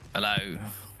 Hello.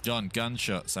 John,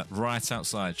 gunshots right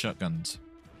outside, shotguns.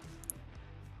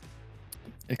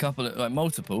 A couple of, like,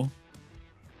 multiple.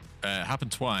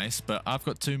 Happened twice, but I've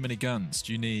got too many guns.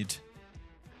 Do you need...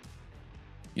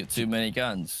 You got too many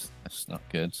guns. That's not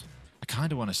good. I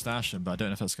kind of want to stash them, but I don't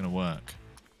know if that's going to work.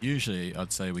 Usually,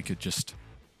 I'd say we could just...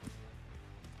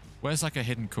 Where's like a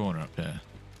hidden corner up here?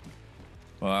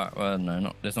 Well,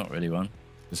 no, there's not really one.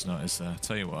 It's not, is there?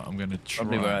 Tell you what, I'm going to try.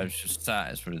 Probably where I was just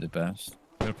sat is probably the best.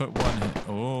 I'm going to put one here.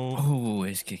 Oh. Oh,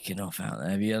 it's kicking off out there.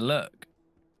 Have you a look?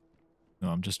 No,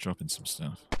 I'm just dropping some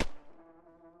stuff.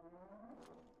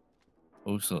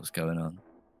 All sorts going on.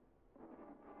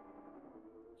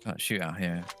 Can't shoot out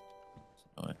here.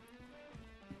 Right.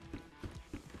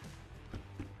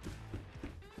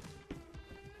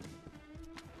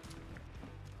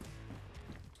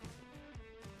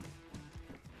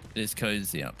 It is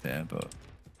cozy up here, but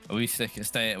are we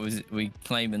we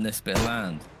claiming this bit of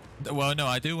land? Well, no,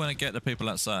 I do want to get the people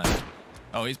outside.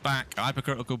 Oh, he's back.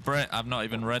 Hypercritical Brit. I've not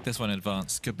even read this one in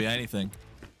advance. Could be anything.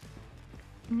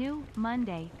 New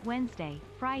Monday, Wednesday,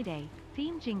 Friday.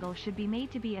 Theme jingle should be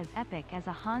made to be as epic as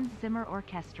a Hans Zimmer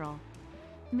orchestral.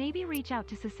 Maybe reach out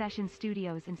to Secession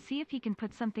Studios and see if he can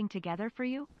put something together for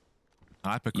you.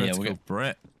 Hypercritical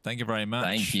Brit. Thank you very much.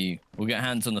 Thank you. We'll get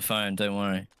hands on the phone. Don't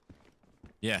worry.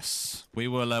 Yes, we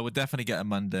will. We'll definitely get a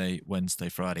Monday, Wednesday,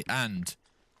 Friday, and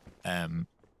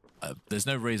there's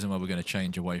no reason why we're going to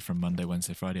change away from Monday,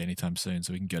 Wednesday, Friday anytime soon,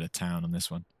 so we can go to town on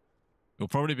this one. It'll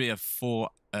probably be a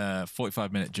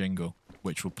 45-minute jingle,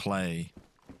 which will play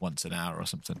once an hour or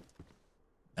something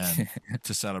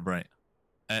to celebrate.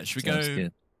 Should we Sounds go?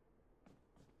 good.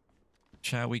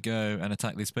 Shall we go and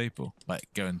attack these people? Like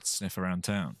go and sniff around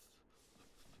town?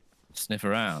 Sniff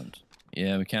around.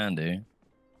 Yeah, we can do.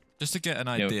 Just to get an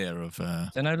idea of...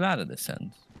 Is there no ladder this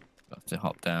end? I have to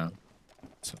hop down.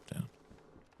 Let's hop down.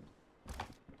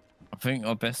 I think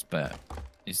our best bet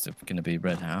is going to be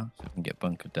red house. So we can get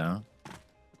bunkered down.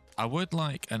 I would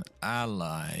like an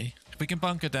ally. If we can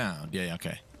bunker down. Yeah,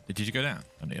 okay. Did you go down?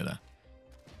 I knew you were there.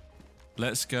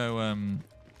 Let's go...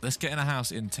 let's get in a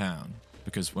house in town.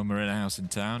 Because when we're in a house in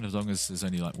town, as long as there's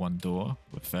only like one door,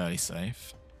 we're fairly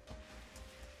safe.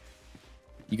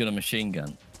 You got a machine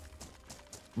gun?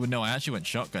 Well, no, I actually went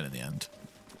shotgun in the end.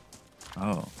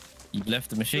 Oh. You left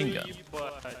the machine gun?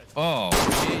 Oh,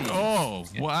 geez. Oh,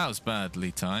 well, that was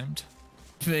badly timed.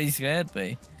 He scared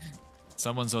me.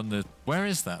 Someone's on the... Where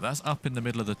is that? That's up in the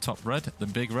middle of the top red, the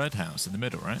big red house in the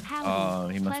middle, right?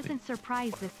 Howdy. Pleasant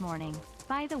surprise this morning.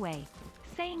 By the way,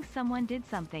 saying someone did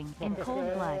something in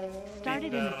cold blood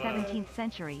started in the 17th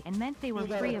century and meant they were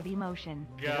free of emotion.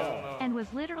 And was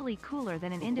literally cooler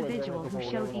than an individual who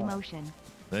showed emotion.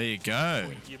 There you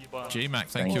go. GMAC,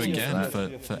 thank you again for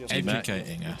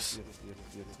educating us.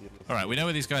 All right, we know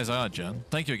where these guys are, John.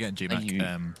 Thank you again, GMAC.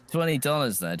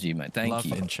 $20 there, GMAC. Thank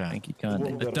you. In chat. Thank you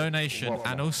kindly. A donation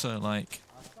and also like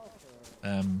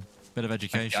bit of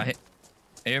education. I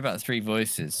hear about 3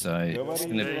 voices, so it's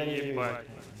gonna be...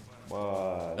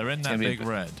 They're in that big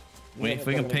red. If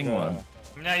we can ping one.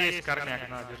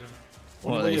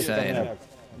 What are they saying?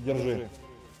 They're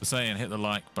saying hit the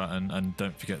like button and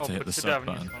don't forget to hit the sub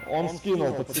button.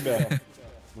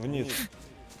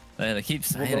 They keep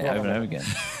saying it over and over again.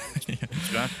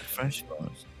 Fresh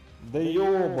bars.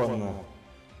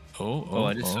 Oh,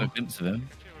 I just saw a glimpse of him.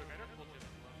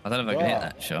 I don't know if I can hit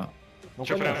that shot.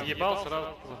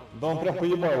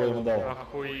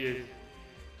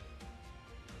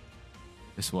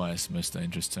 This is why it's the most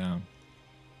dangerous town.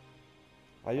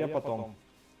 Gonna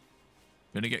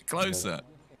get closer.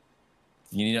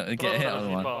 You need to get a hit on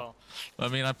one. I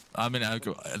mean,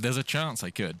 there's a chance I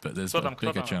could, but there's a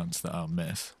bigger chance that I'll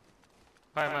miss.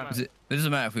 It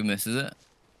doesn't matter if we miss, is it?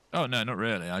 Oh no, not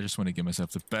really. I just want to give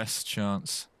myself the best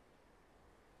chance.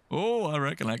 Oh, I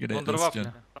reckon I could hit this,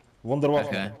 John.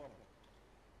 Okay.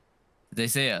 Did they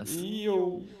see us?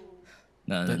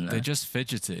 No, they're just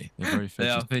fidgety. They're very fidgety. They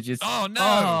are fidgety. Oh no!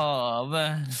 Oh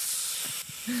man.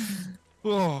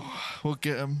 Oh, we'll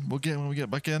get them. We'll get them when we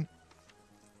get back in.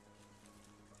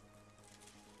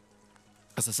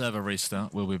 As the server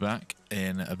restart, we'll be back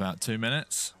in about 2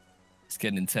 minutes. It's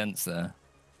getting intense there.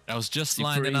 I was just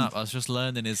lining up. I was just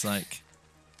learning his like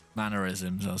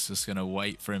mannerisms. I was just gonna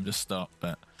wait for him to stop,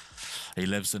 but he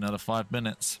lives another 5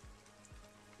 minutes.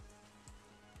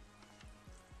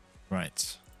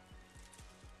 Right.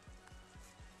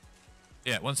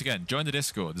 Yeah, once again, join the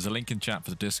Discord. There's a link in chat for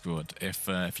the Discord.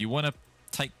 If you want to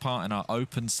take part in our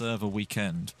open server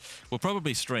weekend, we'll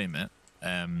probably stream it.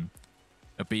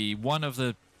 It'll be one of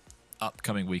the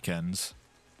upcoming weekends.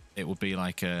 It will be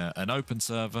like an open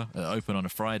server, open on a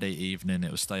Friday evening. It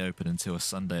will stay open until a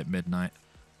Sunday at midnight,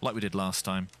 like we did last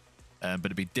time. But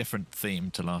it'll be different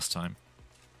theme to last time.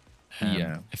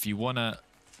 Yeah. If you want to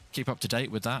keep up to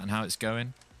date with that and how it's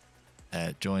going,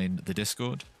 join the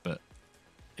Discord. But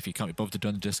if you can't be bothered to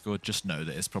join the Discord, just know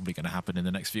that it's probably going to happen in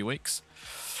the next few weeks.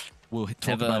 We'll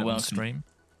talk about it on stream.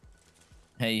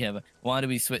 Hey, Heather. Why do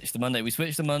we switch to Monday? We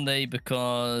switched to Monday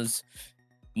because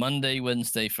Monday,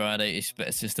 Wednesday, Friday,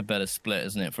 it's just a better split,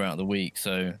 isn't it, throughout the week?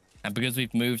 So, and because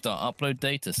we've moved our upload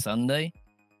day to Sunday,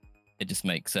 it just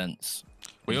makes sense.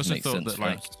 We also thought that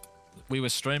like we were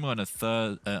streaming on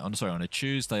on a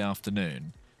Tuesday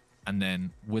afternoon, and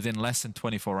then within less than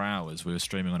 24 hours, we were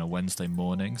streaming on a Wednesday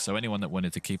morning. So anyone that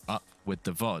wanted to keep up with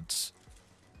the VODs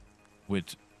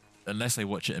would, unless they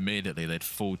watch it immediately, they'd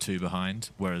fall 2 behind.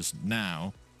 Whereas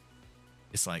now,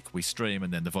 it's like we stream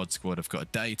and then the VOD squad have got a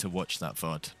day to watch that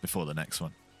VOD before the next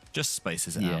one. Just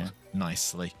spaces it out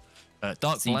nicely.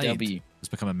 Dark Blade has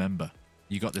become a member.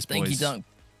 You got this, boys. Thank you, Dark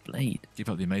Blade. Keep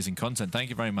up the amazing content. Thank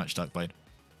you very much, Dark Blade.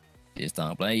 Cheers,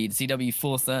 Dark Blade.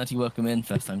 CW430, welcome in.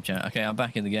 First time chat. Okay, I'm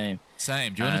back in the game.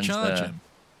 Same. Do you want to charge him?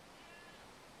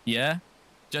 Yeah.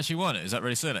 Do you actually want it? Is that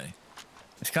really silly?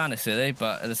 It's kind of silly,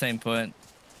 but at the same point,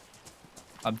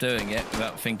 I'm doing it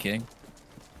without thinking.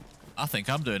 I think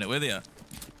I'm doing it with you.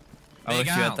 I wish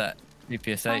you had that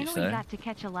UPSH, Finally though. got to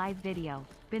catch a live video.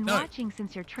 Been watching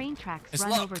since your train tracks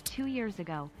run over 2 years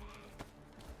ago.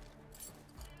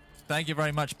 Thank you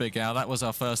very much, Big Al. That was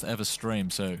our first ever stream,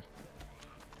 so...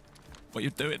 What you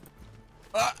doing?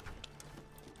 Ah!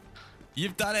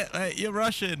 You've done it, mate. You're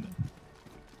rushing.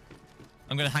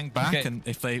 I'm going to hang back and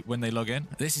when they log in.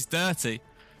 This is dirty,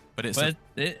 but it's... Well,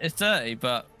 it's dirty,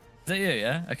 but... Is it you,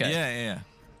 yeah? Okay. Yeah.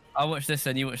 I'll watch this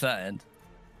and you watch that end.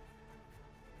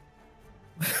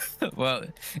 Well,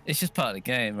 it's just part of the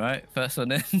game, right? First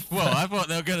one in. Well, I thought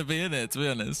they were going to be in it, to be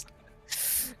honest.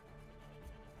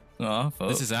 Not our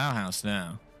fault. This is our house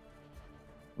now.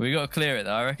 We got to clear it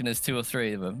though. I reckon there's 2 or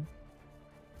 3 of them.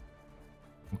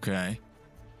 Okay.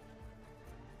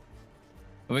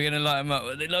 Are we going to light them up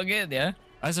when they log in, yeah?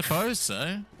 I suppose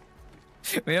so.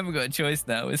 We haven't got a choice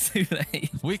now. It's too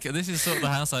late. This is sort of the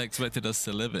house I expected us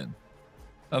to live in.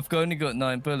 I've only got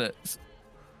 9 bullets.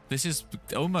 This is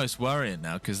almost worrying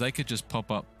now because they could just pop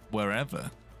up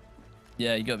wherever.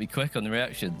 Yeah, you got to be quick on the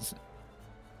reactions.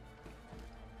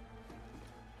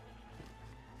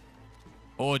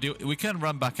 Or we can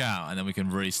run back out and then we can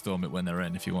re-storm it when they're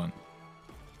in if you want.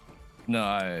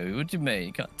 No, what do you mean?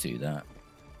 You can't do that.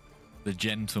 The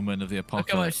gentleman of the Look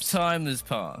apocalypse. how much time has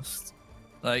passed.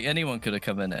 Like, anyone could have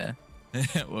come in here.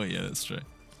 Well, yeah, that's true.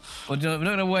 Well, we're not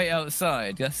going to wait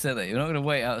outside. That's silly. We're not going to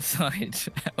wait outside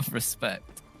out of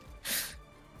respect.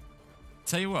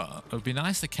 Tell you what, it would be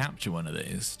nice to capture one of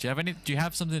these. Do you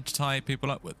have something to tie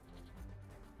people up with?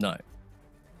 No.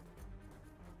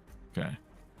 Okay.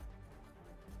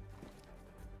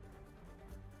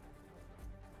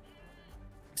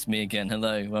 It's me again.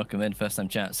 Hello. Welcome in. First time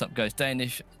chat. Sup, guys?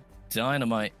 Danish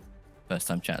Dynamite. First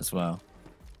time chat as well.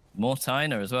 More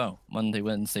Tyner as well. Monday,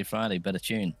 Wednesday, Friday. Better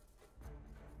tune.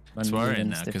 It's Monday, worrying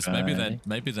now Wednesday, because Friday.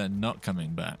 maybe they're not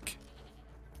coming back.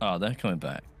 Oh, they're coming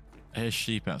back. Here's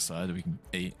sheep outside that we can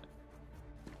eat.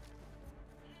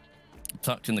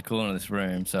 Tucked in the corner of this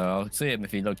room, so I'll see him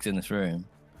if he logs in this room.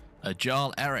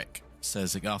 Jarl Eric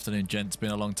says, "Good afternoon, gents.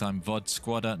 Been a long time. VOD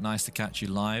squadder. Nice to catch you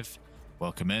live.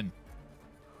 Welcome in.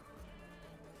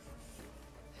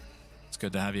 It's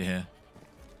good to have you here."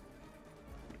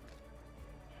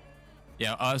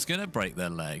 Yeah, I was going to break their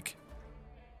leg.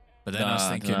 But then I was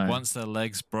thinking, once their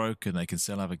leg's broken, they can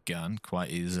still have a gun quite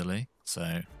easily.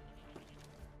 So,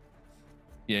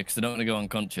 Yeah, because they're not going to go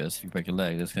unconscious if you break a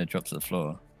leg. They're just going to drop to the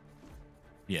floor.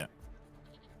 yeah.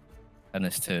 And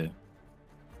there's 2.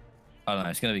 I don't know.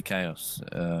 It's going to be chaos.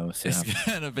 We'll see. It's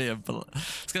going to be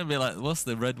it's going to be like, what's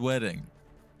the Red Wedding?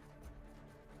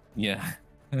 Yeah.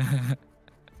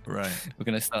 Right. We're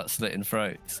going to start slitting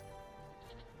throats.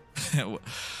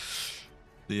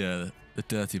 The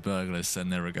dirty burglars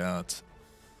send their regards.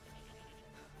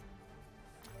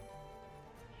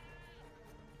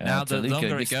 Now, the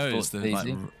longer it goes,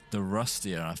 the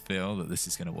rustier I feel that this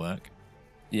is going to work.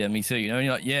 Yeah, me too. You know,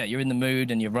 you're like, yeah, you're in the mood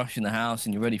and you're rushing the house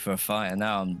and you're ready for a fight. And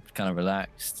now I'm kind of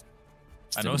relaxed.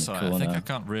 And also, I think I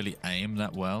can't really aim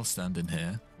that well standing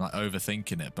here. Like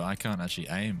overthinking it, but I can't actually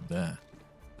aim there.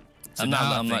 So and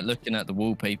now I'm like looking at the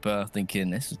wallpaper, thinking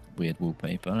this is weird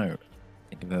wallpaper. I don't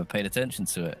think I've ever paid attention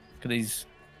to it. Look at these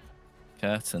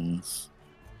curtains.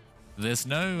 There's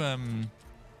no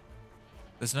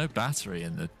battery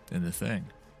in the thing.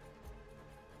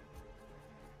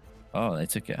 Oh, they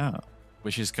took it out.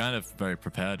 Which is kind of very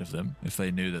prepared of them if they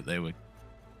knew that they would.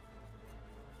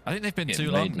 I think they've been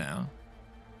too ready. long now.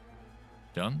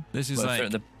 John, this is What if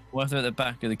they're at the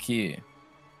back of the queue?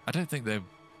 I don't think there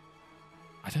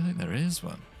is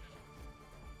one.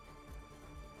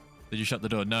 Did you shut the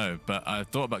door? No, but I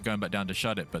thought about going back down to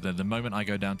shut it, but then the moment I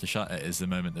go down to shut it is the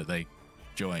moment that they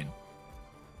join.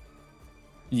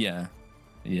 Yeah.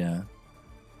 Yeah.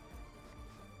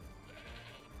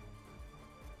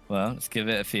 Well, let's give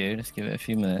it a few. Let's give it a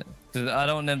few minutes. 'Cause I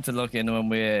don't want them to log in when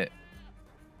we're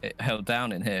held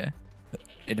down in here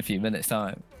in a few minutes'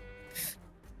 time.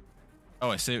 Oh,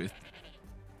 I see.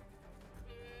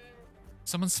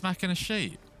 Someone's smacking a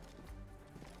sheep.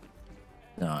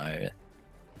 No.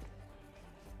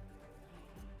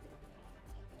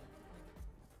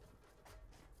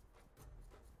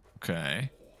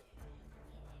 Okay.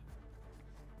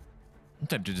 I'm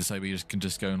tempted to say we can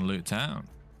just go and loot town.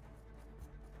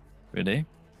 Really?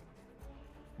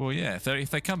 Well, yeah. If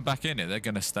they come back in it, they're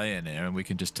going to stay in here, and we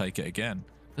can just take it again.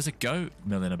 There's a goat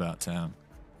milling about town.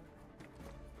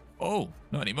 Oh,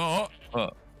 not anymore.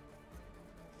 What?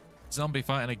 Zombie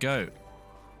fighting a goat.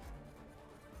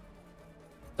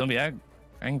 Don't be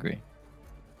angry.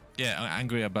 Yeah, I'm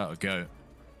angry about a goat.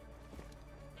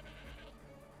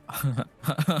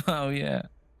 Oh, yeah.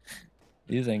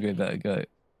 He is angry about a goat.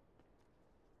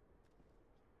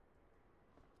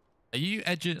 Are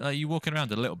you walking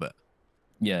around a little bit?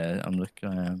 Yeah, I'm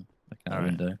looking out the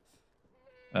window.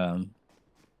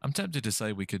 I'm tempted to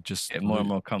say we could just get more and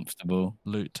more comfortable.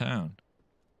 Loot town.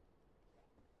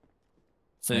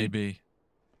 So maybe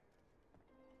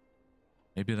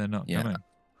they're not coming.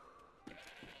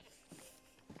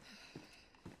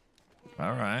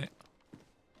 All right.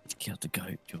 Let's kill the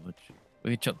goat, George.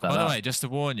 We could chop that By up. the way, just to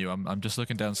warn you, I'm just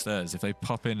looking downstairs. If they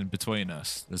pop in between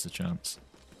us, there's a chance.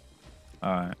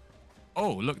 All right.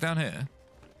 Oh, look down here.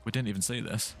 We didn't even see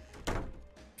this.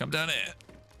 Come down here.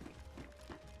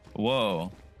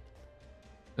 Whoa.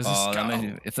 There's a skull. That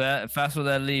means if that's what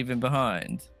they're leaving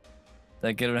behind,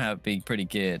 they're gonna have to be pretty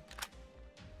geared.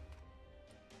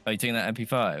 Are you taking that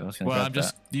MP5? I was gonna grab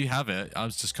that. You have it. I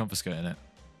was just confiscating it.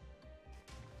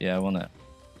 Yeah, I want it.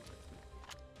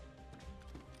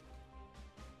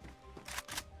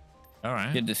 All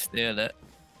right. Good to steal it.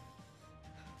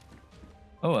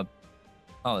 Oh,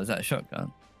 is that a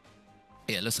shotgun?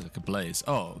 Yeah, it looks like a blaze.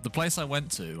 Oh, the place I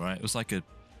went to, right? It was like a,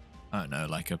 I don't know,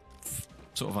 like a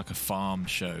sort of like a farm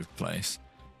show place.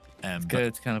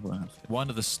 Good kind of house. One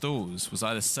of the stalls was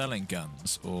either selling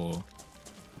guns or,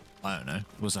 I don't know,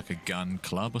 it was like a gun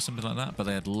club or something like that. But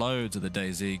they had loads of the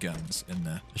DayZ guns in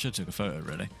there. I should have took a photo,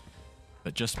 really.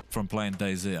 But just from playing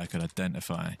DayZ, I could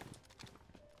identify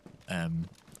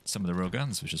some of the real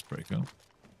guns, which is pretty cool.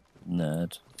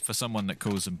 Nerd. For someone that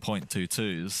calls them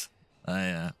 .22s,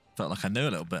 I felt like I knew a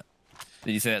little bit.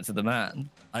 Did you say that to the man?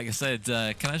 Like I said,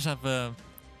 can I just have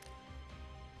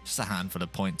just a handful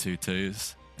of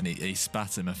 .22s? And he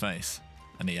spat in my face.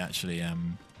 And he actually,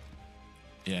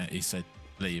 yeah, he said,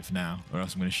 leave now or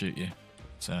else I'm going to shoot you.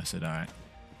 So I said, all right.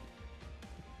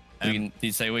 Did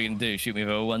you say what you can do? Shoot me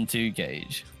with a 1-2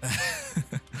 gauge?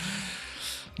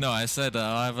 No, I said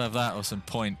I'll either have that or some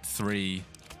 .380s.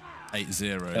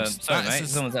 Sorry, mate.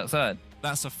 Someone's outside.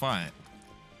 That's a fight.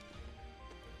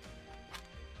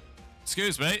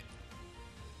 Excuse me.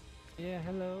 Yeah,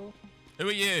 hello. Who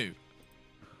are you?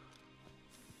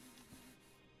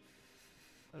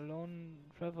 A lone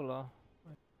traveler.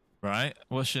 Right.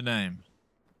 What's your name?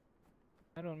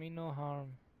 I don't mean no harm.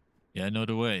 Yeah, nor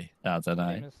do we. I don't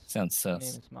My know. name Sounds My name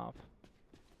sus. is Marv.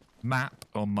 Map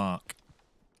or Mark?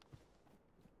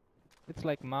 It's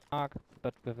like Mark,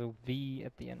 but with a V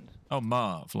at the end. Oh,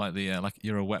 Marv, like the like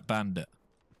you're a wet bandit.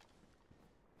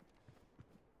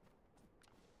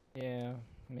 Yeah,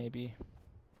 maybe.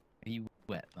 Are you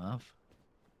wet, Marv?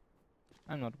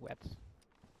 I'm not wet.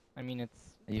 I mean, it's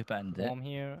Are you a bandit? warm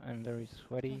here. I'm very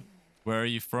sweaty. Where are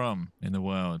you from in the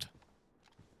world?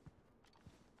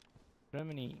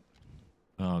 Germany.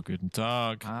 Oh, guten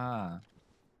Tag. Ah.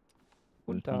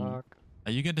 Guten Mhm. Tag.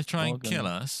 Are you going to try and Morgen. kill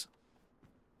us?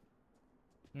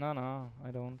 No,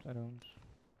 I don't.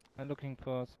 I'm looking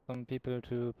for some people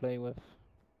to play with.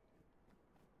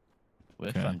 We're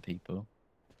Okay. fun people.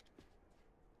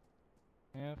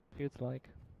 Yeah, feels like.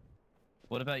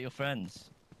 What about your friends?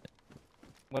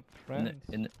 What friends?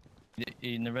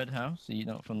 In the red house? Are you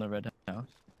not from the red house?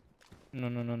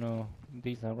 No.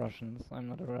 These are Russians. I'm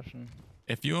not a Russian.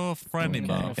 If you're friendly, Okay.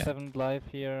 Marv, My 7th life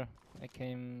here. I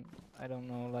came, I don't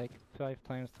know, like 5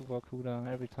 times to Vorkuta.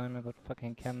 Every time I got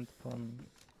fucking camped from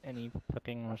any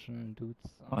fucking Russian dudes.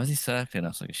 Why is he circling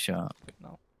us like a shark?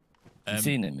 No. Have you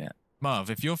seen him yet? Marv,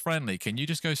 if you're friendly, can you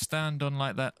just go stand on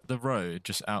like the road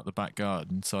just out the back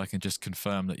garden so I can just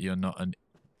confirm that you're not an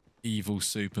evil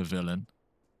supervillain?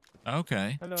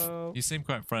 Okay. Hello. You seem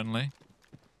quite friendly.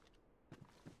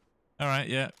 All right,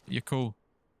 yeah, you're cool.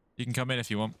 You can come in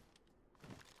if you want.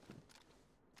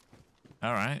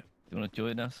 All right. Do you want to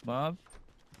join us, Marv?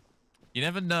 You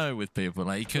never know with people.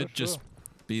 Like, he Sure, could just sure.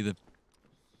 be the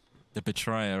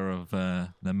betrayer of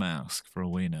Namalsk, for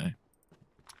all we know.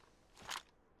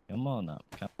 Come on up.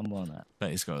 Come on up.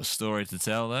 Bet he's got a story to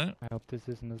tell, though. I hope this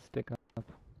isn't a stick up.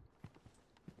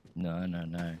 No. We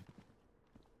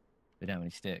don't have any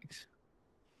sticks.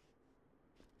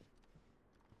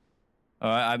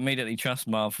 Alright, I immediately trust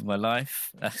Marv for my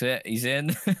life. That's it. He's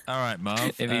in. All right,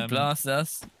 Marv. If he blasts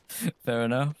us, fair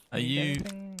enough. Are Need you?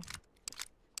 anything?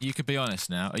 You could be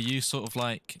honest now. Are you sort of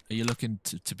like? Are you looking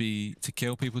to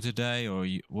kill people today, or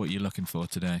what are you looking for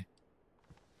today?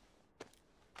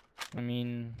 I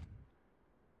mean,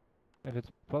 if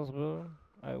it's possible,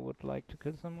 I would like to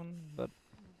kill someone, but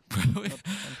we not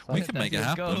on we sight. can make it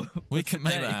That's your happen. goal We for can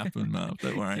make that today. happen, Marv.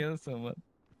 Don't worry. Kill someone.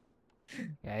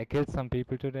 Yeah, I killed some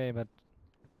people today, but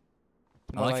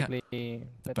it's I more like how likely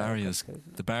that barriers- I got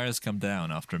killed. The barriers come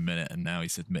down after a minute, and now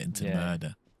he's admitting to Yeah.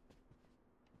 murder.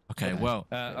 Okay, Okay. well,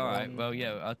 Alright, well,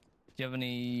 yeah. Do you have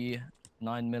any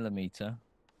 9mm?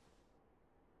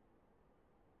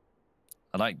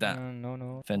 I like that.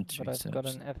 No. Infantry But I've got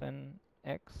service. an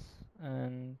FNX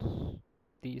and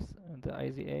these, the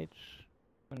IZH,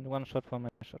 and 1 shot for my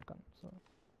shotgun. So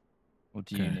What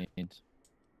do you Okay. need?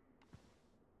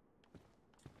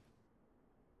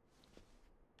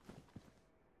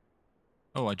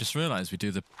 oh, I just realised we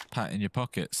do the pat in your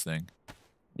pockets thing.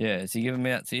 Yeah, is he giving me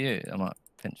that to you? I might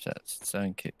pinch that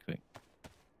stone kick quick.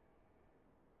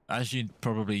 As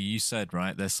you said,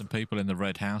 right? There's some people in the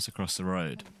red house across the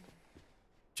road.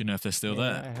 Do you know if they're still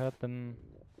yeah, there? I heard them.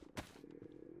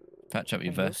 Patch up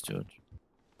your Can do. vest, George.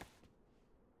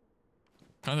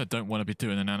 Kind of don't want to be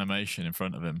doing an animation in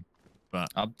front of him, but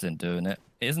I've been doing it.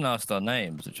 He hasn't asked our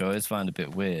names, which I always find a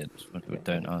bit weird when people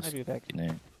don't I ask do that. your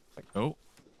name. oh,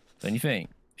 Don't you think?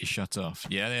 he shut off.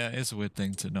 Yeah, yeah, it is a weird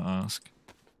thing to not ask.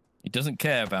 He doesn't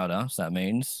care about us, that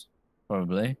means.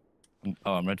 Probably.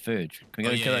 Oh, I'm red food. Can we go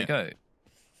Oh, yeah, kill yeah. that goat?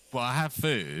 Well, I have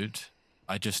food.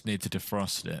 I just need to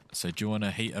defrost it. So do you want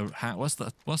to heat a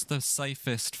what's the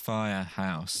safest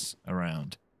firehouse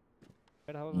around?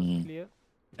 Red house is clear.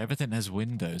 Everything has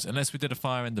windows, unless we did a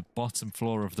fire in the bottom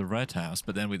floor of the red house,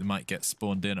 but then we might get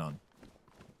spawned in on.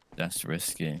 That's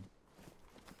risky.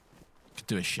 Could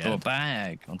do a shed. Oh, a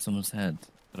bag on someone's head.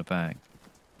 Got a bag.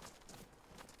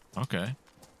 Okay.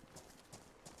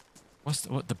 What's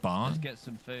the barn? Let's get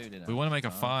some food in. We want to make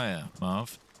a fire,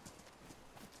 Marv.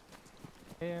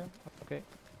 Yeah, okay.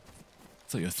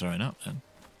 Thought you were throwing up then.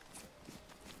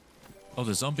 Oh,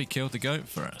 the zombie killed the goat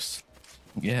for us.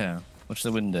 Yeah. Watch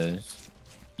the windows.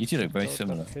 You two look very So,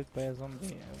 similar. got killed by a zombie,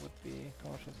 I would be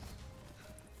cautious.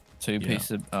 Two Yeah.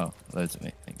 pieces of... Oh, loads of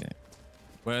meat. Okay.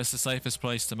 Where's the safest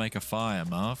place to make a fire,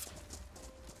 Marv?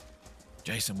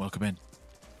 Jason, welcome in.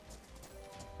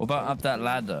 What about up that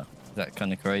ladder? Is that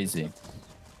kind of crazy?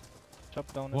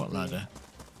 Chop down What the tree, ladder?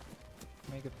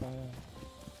 Make a fire.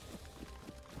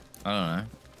 I don't know.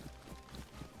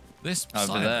 This Over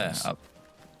side there. is-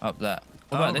 Up that.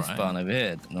 What about this right. barn over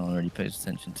here that no one really pays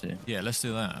attention to? Yeah, let's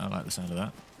do that. I like the sound of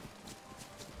that.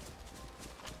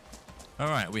 All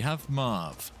right, we have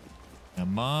Marv. Now,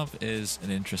 Marv is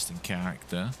an interesting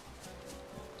character.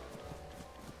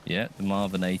 Yeah, the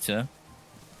Marvinator.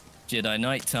 Jedi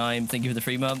Nighttime, thank you for the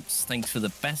 3 months. Thanks for the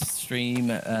best stream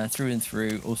through and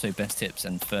through. Also, best tips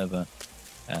and further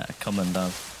common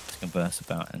love to converse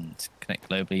about and connect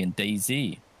globally in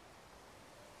DayZ.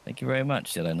 Thank you very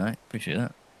much, Jedi Knight. Appreciate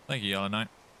that. Thank you, Yellow Knight.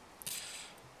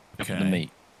 Okay. The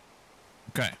meat.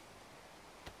 Okay.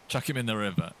 Chuck him in the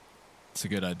river. It's a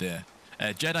good idea.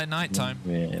 Jedi Nighttime.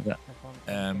 Yeah,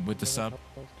 that. With the sub.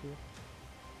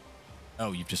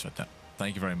 Oh, you've just read that.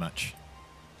 Thank you very much.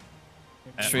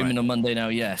 Streaming right. on Monday now,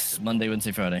 yes. Monday,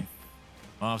 Wednesday, Friday.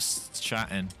 Marv's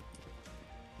chatting.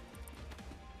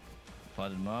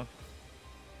 Pardon, Marv.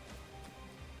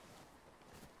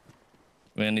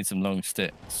 We're gonna need some long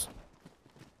sticks.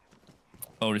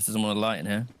 Oh, this doesn't want to light in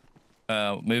here.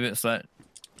 Move it slightly.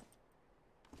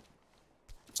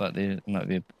 It might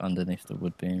be underneath the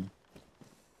wood beam.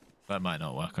 That might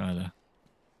not work either.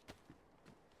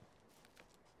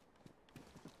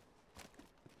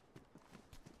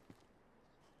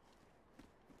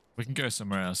 We can go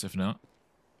somewhere else if not.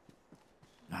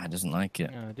 Ah, it doesn't like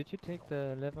it. Did you take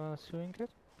the leather sewing kit?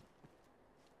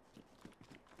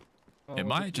 Or It was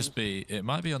might just used? be. It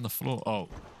might be on the floor. Oh,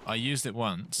 I used it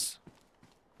once.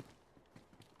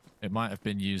 It might have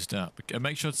been used up.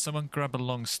 Make sure someone grab a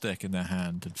long stick in their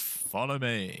hand and follow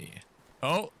me.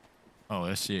 Oh,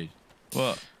 that's you.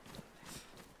 What?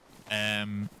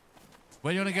 Where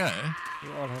do you want to go?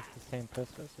 You all have the same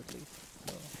passwords at least.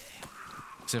 So.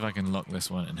 See if I can lock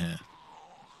this one in here.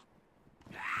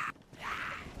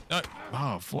 No,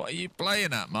 Marv, what are you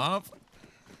playing at, Marv?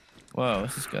 Whoa,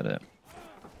 this has got it.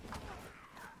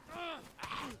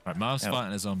 Right, Marv's Ow.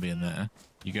 fighting a zombie in there.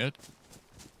 You good?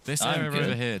 This I'm area good.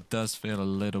 over here does feel a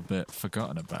little bit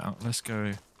forgotten about. Let's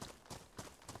go.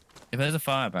 If there's a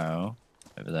fire barrel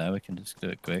over there, we can just do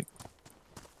it quick.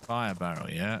 Fire barrel,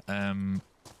 yeah.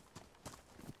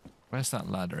 Where's that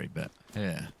laddery bit?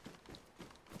 Here.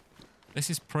 This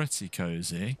is pretty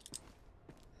cozy.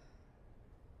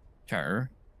 Sure.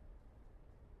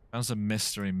 How's a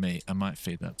mystery meat? I might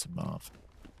feed that to Marv.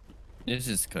 This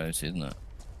is close, isn't it?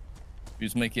 You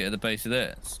just make it at the base of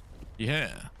this.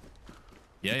 Yeah.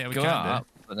 Yeah, we Go can up,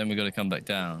 do. but then we got to come back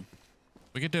down.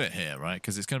 We could do it here, right?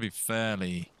 Because it's going to be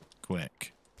fairly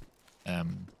quick. Should I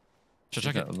Is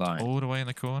chuck that it a line? all the way in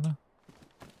the corner?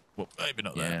 Well, maybe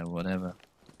not Yeah, there. whatever.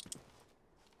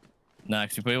 No,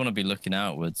 because we probably want to be looking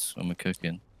outwards when we're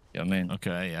cooking. You know what I mean?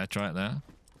 Okay, yeah, try it there.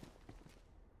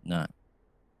 No.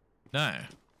 No.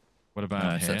 What about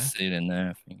No, it's here? that ceiling there,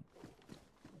 I think.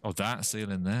 Oh, that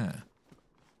ceiling there.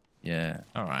 Yeah.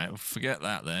 All right, well, forget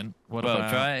that then. What Well, about...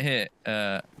 try it here.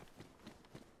 I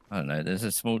don't know. There's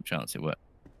a small chance it works.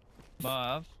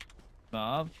 Marv.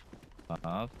 Marv?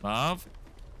 Marv. Marv?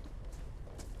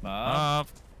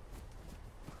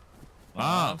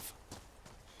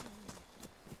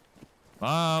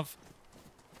 Marv?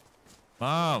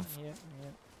 Marv? Yeah.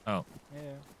 Oh. Yeah.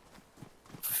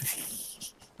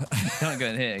 Can't go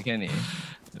in here, can you?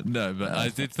 No, but I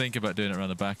did think about doing it around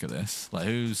the back of this. Like,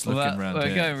 who's looking around we're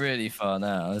here? going really far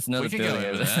now. There's another We can go building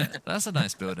over there. That's a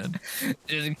nice building.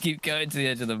 Just keep going to the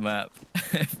edge of the map.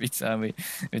 Every time we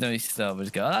don't stop, we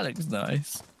just go, oh, that looks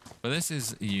nice. But this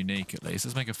is unique at least.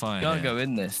 Let's make a fire. You can't here. go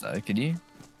in this though, can you?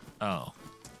 Oh.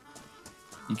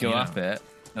 You go Yeah. up it,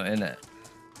 not in it.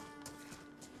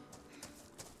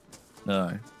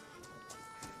 No.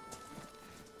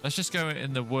 Let's just go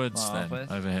in the woods then,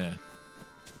 Marvellous. over here.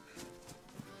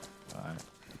 Right.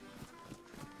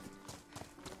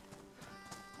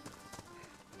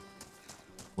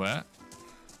 Where?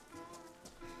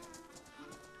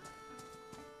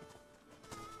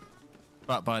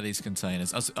 Right by these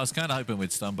containers. I was kind of hoping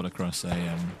we'd stumble across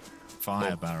a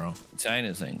fire barrel.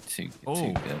 Containers ain't too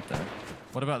Oh. good though.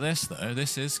 What about this though?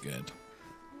 This is good.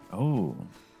 Oh.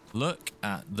 Look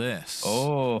at this.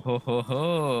 Oh, ho, ho,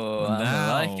 ho.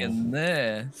 Now. I'm liking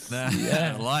this. Nah,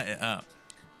 Yeah, light it up.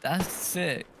 that's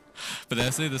sick. But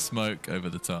there's the smoke over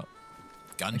the top.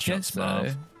 I Gunshots, guess so.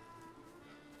 Marv.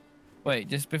 Wait,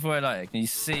 just before I light it, can you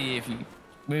see if you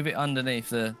move it underneath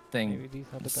the thing? Maybe these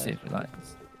are the See guys if it from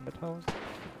lights. the house.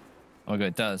 Oh my god,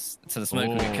 it does. So the smoke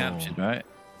will get Oh. captured, right?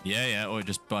 Yeah, yeah, or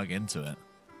just bug into it.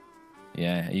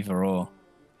 Yeah, either or.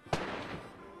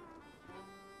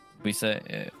 We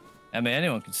say, I mean,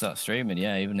 anyone can start streaming,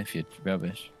 yeah, even if you're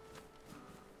rubbish.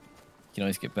 You can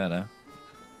always get better.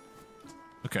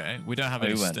 Okay, we don't have Oh,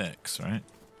 any we went. sticks, right?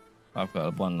 I've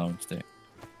got one long stick.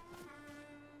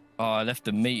 Oh, I left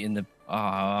the meat in the.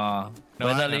 Ah,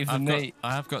 where'd I leave the meat?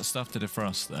 I have got stuff to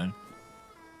defrost though.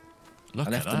 Look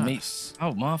I left at the meat. us.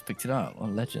 Oh, Marv picked it up. What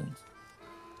a legend.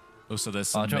 Also,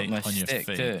 there's Oh, I some dropped meat my on your stick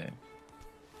feet. too.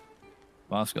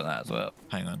 Marv's got that as well.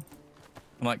 Hang on.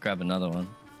 I might grab another one.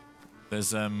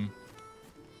 There's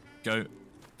goat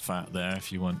fat there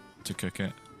if you want to cook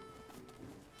it.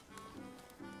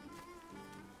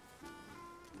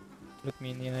 Look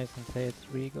me in the eyes and say it's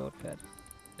really goat fat.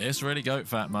 It's really goat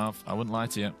fat, Marv. I wouldn't lie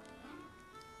to you.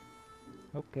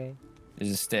 Okay.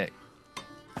 There's a stick.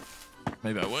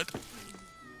 Maybe I would.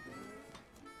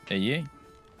 Are you?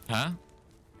 Huh?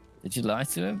 Did you lie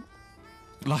to him?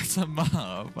 Like to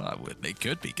Marv? I wouldn't. It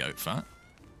could be goat fat.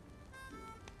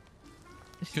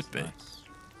 Could be.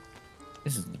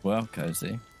 This is well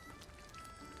cozy.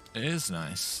 It is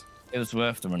nice. It was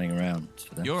worth the running around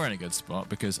for this. You're in a good spot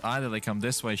because either they come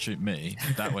this way, shoot me,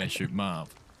 that way, shoot Marv.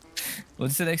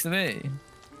 What's it next to me?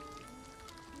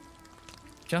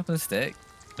 Jump on the stick.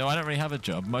 No, I don't really have a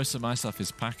job. Most of my stuff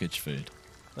is packaged food.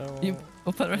 So,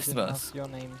 What about the rest of didn't us? ask your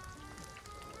name.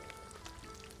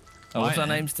 Oh, what's My our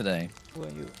name? names today? Who are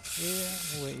you? Yeah,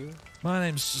 who are you? My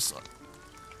name's just a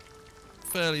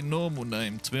fairly normal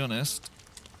name, to be honest.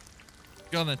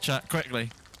 Go on then, chat, quickly.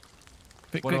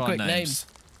 Quick, What are our quick, names? names.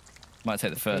 Might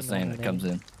take the first normal name that comes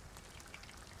in.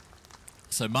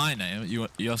 So my name,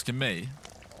 you asking me?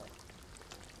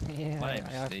 Yeah, My I name's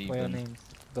asked for your Steven. names.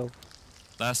 Both.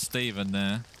 That's Stephen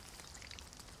there.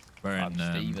 Wearing I'm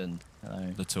Stephen.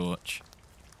 Hello. the torch.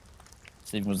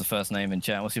 Stephen was the first name in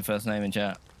chat. What's your first name in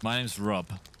chat? My name's Rob.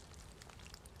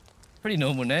 Pretty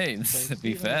normal names, So to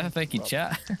be Stephen fair. and Thank you, Rob.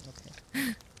 chat.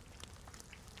 Okay.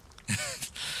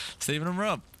 Stephen and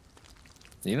Rob.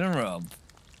 Stephen and Rob.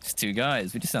 Just two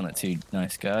guys. We just sound like two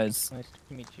nice guys. Nice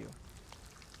to meet you.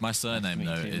 My surname, meet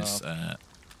though, you, is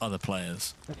other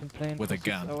players. I've been playing With for a 6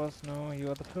 gun. hours now.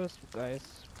 You are the first guys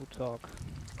who talk.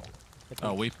 At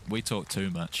Oh, least. we talk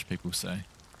too much, people say.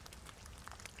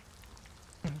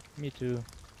 Me too.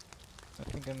 I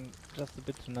think I'm just a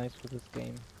bit too nice for this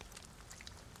game.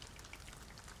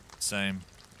 Same.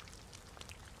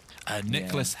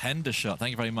 Nicholas Hendershot,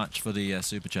 thank you very much for the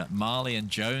super chat. Marley and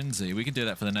Jonesy, we can do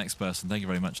that for the next person. Thank you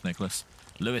very much, Nicholas.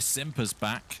 Lewis Simper's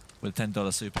back with a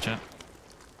 $10 super chat.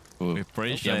 Ooh. We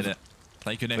appreciate Yeah, it.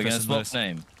 Thank you, We're going Nicholas to and swap Lewis.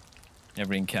 name.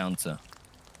 Every encounter.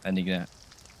 And you're going to...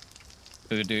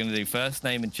 We're going to do first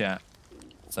name in chat.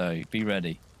 So be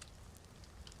ready.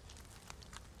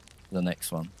 For the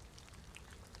next one.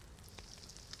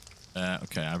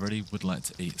 Okay, I really would like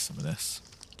to eat some of this.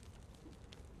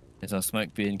 Is our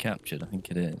smoke being captured? I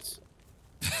think it is.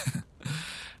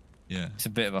 Yeah. It's a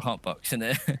bit of a hot box, isn't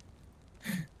it?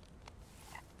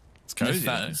 It's cozy,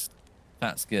 though.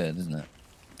 Fat's good, isn't it?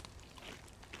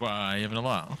 Why, are you having a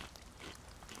laugh?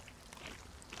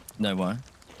 No, why?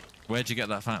 Where'd you get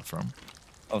that fat from?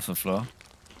 Off the floor.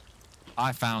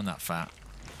 I found that fat.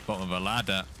 Bottom of a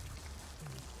ladder.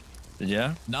 Did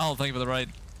you? No, thank you for the raid.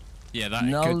 Yeah, that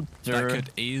Nolter. could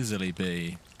easily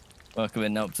be Welcome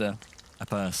in, Nopter. a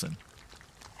person.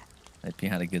 Hope you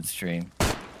had a good stream.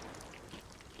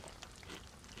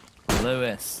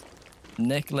 Lewis.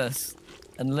 Nicholas.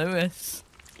 And Lewis.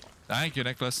 Thank you,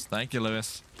 Nicholas. Thank you,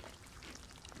 Lewis.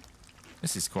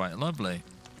 This is quite lovely.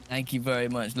 Thank you very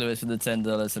much, Lewis, for the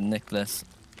 $10 and Nicholas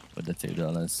with the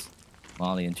 $2.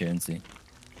 Marley and Jonesy.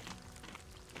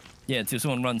 Yeah, until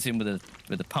someone runs in with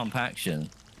a pump action.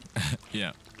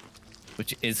 Yeah.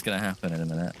 Which is going to happen in a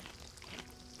minute.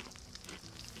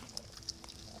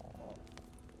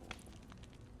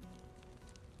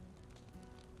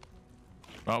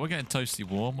 Right, we're getting toasty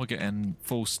warm. We're getting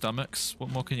full stomachs.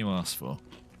 What more can you ask for?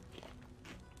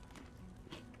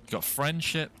 We've got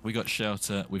friendship. We got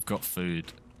shelter. We've got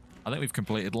food. I think we've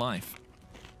completed life.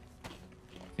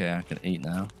 Okay, I can eat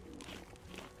now.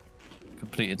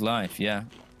 Completed life, yeah.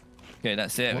 Okay,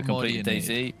 that's it. What We more do you completed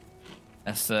need? DayZ.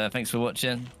 That's thanks for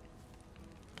watching.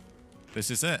 This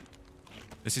is it.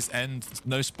 This is end.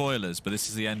 No spoilers, but this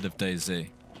is the end of DayZ.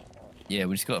 Yeah,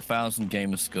 we just got 1,000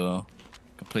 gamer score.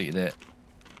 Completed it.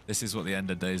 This is what the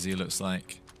end of DayZ looks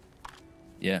like.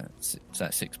 Yeah, it's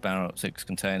that 6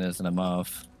 containers and a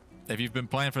Marv. If you've been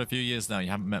playing for a few years now, you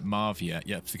haven't met Marv yet.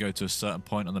 You have to go to a certain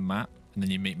point on the map, and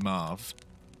then you meet Marv.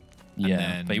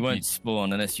 Yeah, but you won't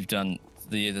spawn unless you've done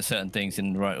the certain things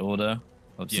in the right order.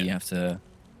 Obviously, you have to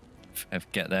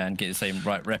get there and get the same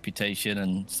right reputation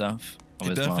and stuff.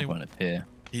 Otherwise, Marv won't appear.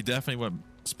 He definitely won't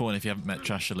spawn if you haven't met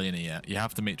Trashalina yet. You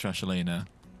have to meet Trashalina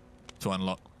to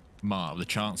unlock Marv, the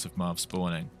chance of Marv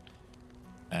spawning.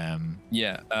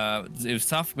 Yeah, it was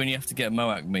tough when you have to get a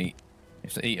Moak meat. You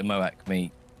have to eat a Moak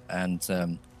meat and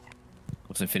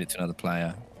also feed it to another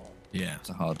player. Yeah. It's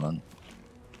a hard one.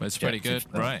 But it's pretty good,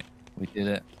 right? We did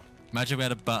it. Imagine we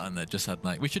had a button that just had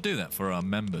like, we should do that for our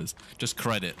members. Just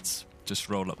credits. Just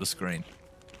roll up the screen.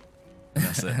 And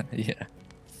that's it. Yeah.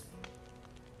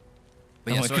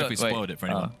 But yeah, sorry if we spoiled it for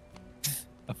anyone.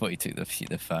 I thought you took the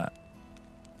fat.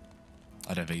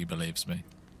 I don't think he believes me,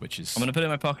 which is... I'm going to put it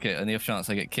in my pocket and the off chance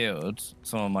I get killed,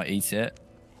 someone might eat it.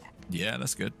 Yeah,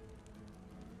 that's good.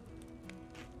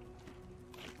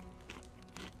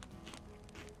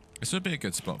 This would be a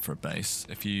good spot for a base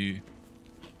if you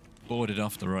boarded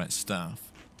off the right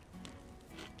stuff.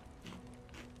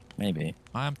 Maybe.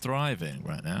 I am thriving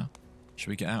right now. Should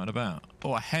we get out and about?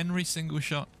 Oh, a Henry single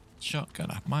shot shotgun.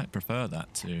 I might prefer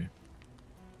that too.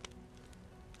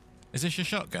 Is this your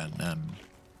shotgun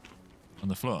on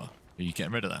the floor? Are you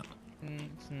getting rid of that?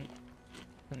 It's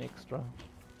an extra.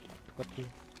 Got to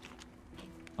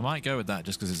I might go with that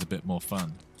just because it's a bit more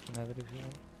fun. have it if you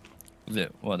want. Is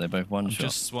it? What, they're both one I'm shot?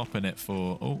 just swapping it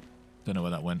for... Oh, don't know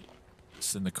where that went.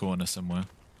 It's in the corner somewhere.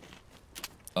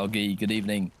 Oggy, good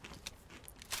evening.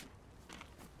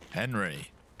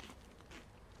 Henry.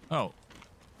 Oh.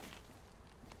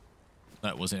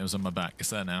 That wasn't. It was on my back. It's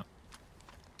there now.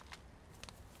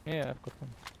 Yeah, I've got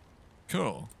one.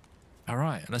 Cool. All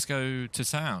right. Let's go to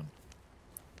town.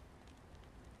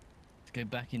 Let's go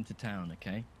back into town,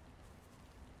 okay?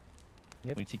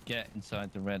 Yep. We need to get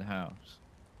inside the red house.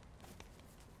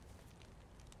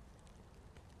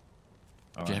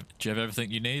 All Do right. you have everything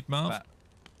you need, Marv?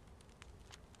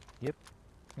 Yep,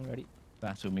 I'm ready.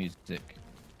 Battle music.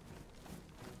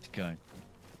 Let's go.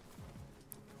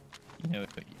 You know,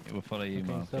 it will follow you, Okay,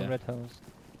 Marv. so Yeah? red house.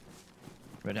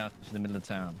 Red house in the middle of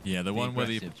town. Yeah, the Be one where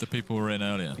the aggressive. people were in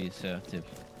earlier. Be assertive.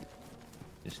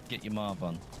 Just get your Marv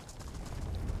on.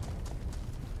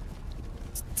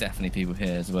 There's definitely people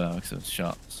here as well because of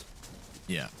shots.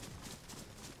 Yeah.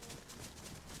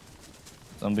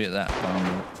 Zombie at that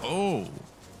barn. Oh,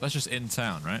 that's just in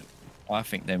town, right? I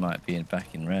think they might be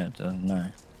back in red. I don't know.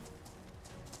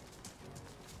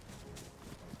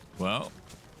 Well,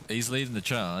 he's leading the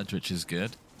charge, which is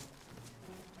good.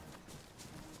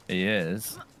 He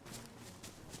is.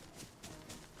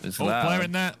 It's Oh, loud. player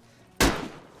in that.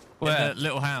 Where? In the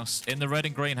little house, in the red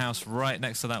and green house, right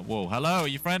next to that wall. Hello, are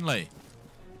you friendly?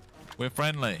 We're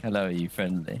friendly. Hello, are you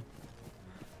friendly?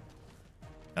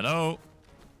 Hello.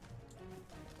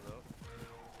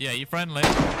 Yeah, you friendly?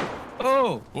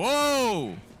 Oh!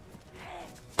 Whoa!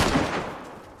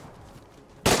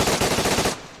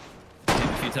 Hit him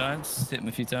a few times. Hit him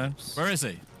a few times. Where is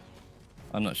he?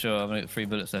 I'm not sure. I've only got 3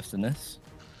 bullets left in this.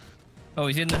 Oh,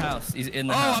 he's in the house. He's in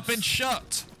the Oh, house. I've been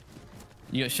shot.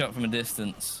 You got shot from a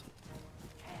distance.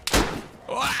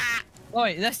 Wah! Oh,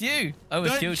 wait, that's you. I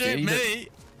almost Don't killed you. shoot You look me.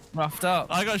 roughed up.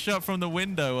 I got shot from the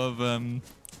window of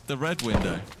the red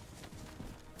window.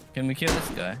 Can we kill this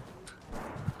guy?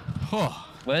 Oh,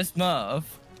 Where's Marv?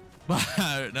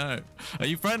 I don't know. Are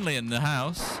you friendly in the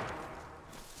house?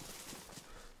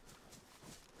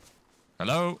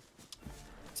 Hello?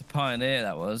 It's a pioneer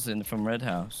that was from Red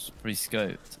House. Pretty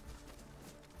scoped.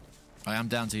 I am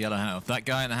down to yellow health. That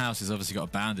guy in the house has obviously got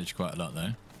a bandage quite a lot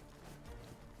though.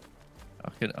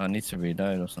 I need to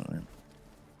reload or something.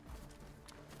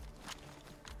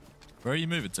 Where are you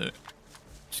moving to?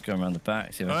 Just go around the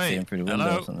back, see if I can Oi, see him through the window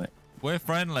hello? or something. We're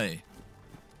friendly.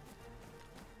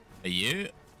 Are you?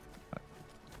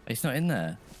 He's not in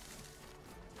there.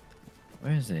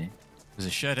 Where is he? There's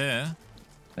a shed here.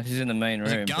 He's in the main room.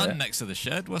 There's a gun but- next to the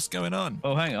shed. What's going on?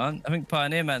 Oh, hang on. I think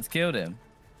Pioneer Man's killed him.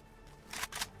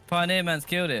 Pioneer Man's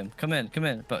killed him. Come in, come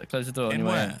in. But close the door. on In your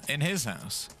way where? In his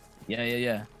house. Yeah, yeah,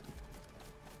 yeah.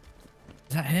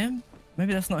 Is that him?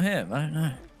 Maybe that's not him. I don't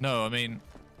know. No, I mean,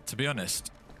 to be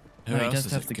honest, who No, he else does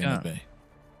is have it the gonna gun. be?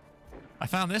 I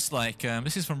found this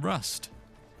this is from Rust.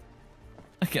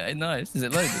 Okay, nice. Is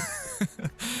it loaded?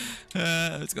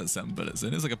 It's got 7 bullets in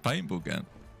it. It's like a paintball gun.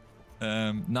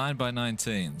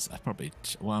 9x19s.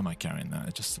 Why am I carrying that?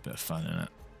 It's just a bit of fun, isn't it?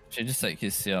 Should just take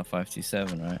his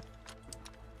CR527, right?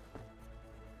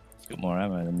 He's got more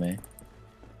ammo than me.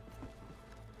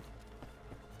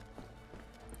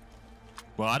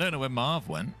 Well, I don't know where Marv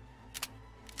went.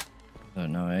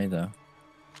 Don't know either.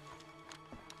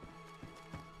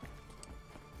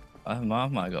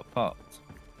 Marv might have got popped.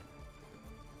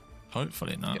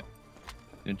 Hopefully not. Yeah.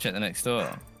 You can check the next door.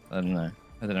 I don't know.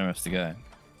 I don't know where else to go.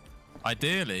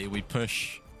 Ideally, we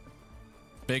push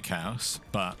big house,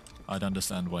 but I'd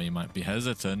understand why you might be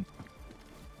hesitant.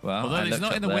 Well, Although I he's looked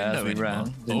not up in the there window as we anymore. ran.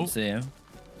 Didn't Oh. see him.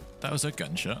 That was a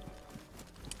gunshot.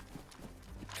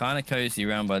 Kind of cozy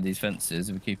around by these fences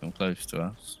if we keep them close to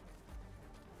us.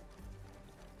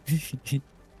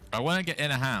 I want to get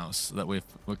in a house that we're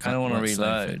I don't want to we're safe in.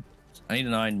 reload. I need a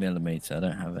 9mm. I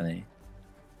don't have any.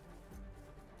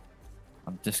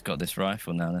 I've just got this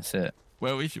rifle now. That's it.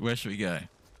 Where should we go?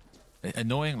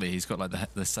 Annoyingly, he's got like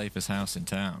the safest house in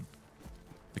town.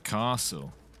 The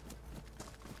castle.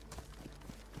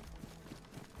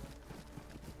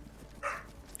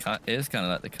 It is kind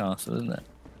of like the castle, isn't it?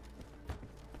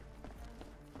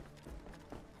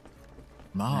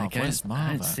 Marv, where's I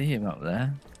Marv didn't at? see him up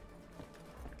there.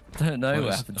 I don't know Well, what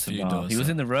there's happened a to few Marv. doors He was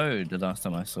there. in the road the last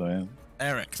time I saw him.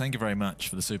 Eric, thank you very much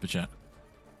for the super chat.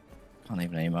 Can't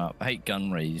even name up. I hate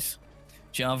gun rays.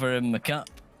 Java and McCup,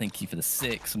 thank you for the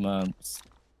 6 months.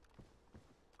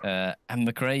 And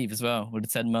McCrave as well with the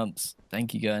 10 months.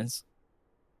 Thank you guys.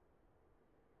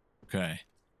 Okay.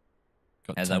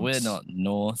 Got As we're temps. not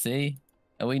naughty.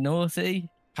 Are we naughty?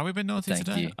 Have we been naughty Thank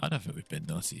today? you. I don't think we've been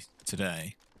naughty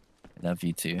today. Love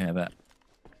you too. How about?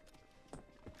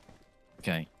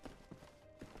 Okay.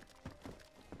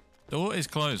 Door is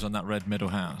closed on that red middle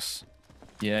house.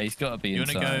 Yeah, he's got to be You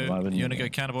wanna inside. Why go? wouldn't You wanna he? go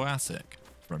Cannibal Attic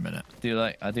for a minute?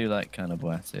 I do like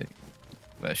Cannibal Attic.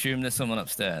 But assume there's someone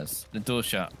upstairs. The door's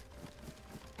shut.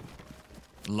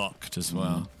 Locked as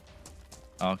well.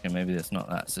 Oh, okay, maybe that's not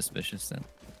that suspicious then.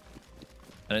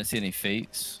 I don't see any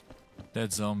feet.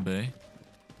 Dead zombie.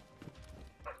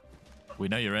 We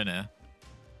know you're in here.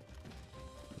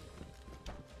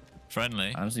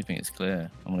 Friendly. I honestly think it's clear.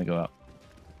 I'm gonna go up.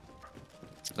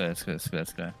 It's clear, it's clear, it's clear,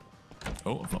 it's clear.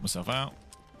 Oh, I've locked myself out.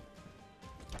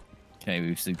 Okay,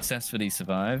 we've successfully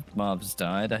survived. Marv's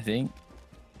died, I think.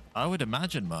 I would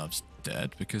imagine Marv's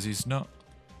dead because he's not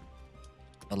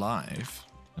alive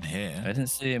and I here. didn't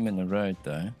see him in the road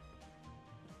though.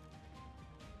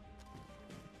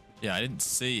 Yeah, I didn't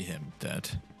see him dead.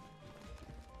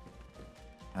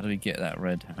 How do we get that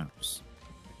red house?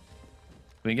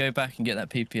 Can we go back and get that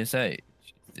PPSH?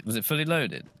 Was it fully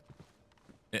loaded?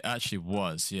 It actually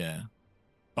was, yeah.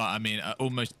 But I mean,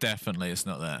 almost definitely it's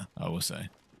not there, I will say.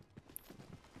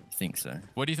 I think so.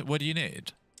 What do you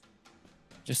need?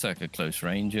 Just like a close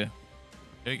ranger.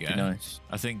 Here you Be go. nice.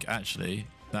 I think actually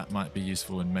that might be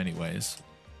useful in many ways.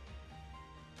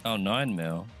 Oh,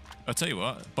 9mm. I'll tell you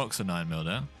what, box of 9mm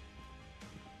there.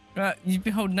 Right, you've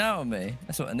been holding out on me.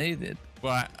 That's what I needed.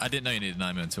 Well, I didn't know you needed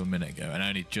 9mm until a minute ago, and I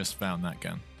only just found that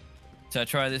gun. So I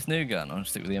try this new gun. I'll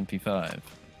stick with the MP5.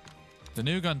 The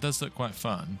new gun does look quite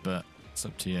fun, but it's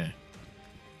up to you.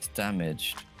 It's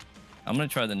damaged. I'm gonna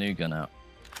try the new gun out.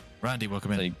 Randy,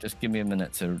 welcome in. So just give me a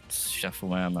minute to shuffle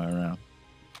my ammo around.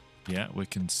 Yeah, we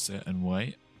can sit and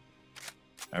wait.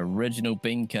 Original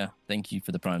Binker, thank you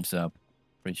for the Prime sub.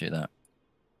 Appreciate that.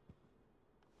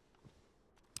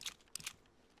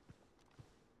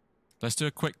 Let's do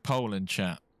a quick poll in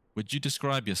chat. Would you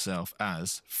describe yourself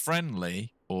as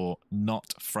friendly or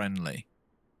not friendly?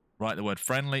 Write the word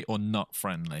friendly or not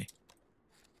friendly.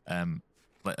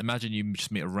 Like imagine you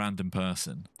just meet a random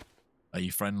person. Are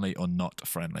you friendly or not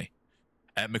friendly?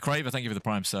 McCraver, thank you for the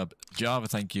Prime sub. Java,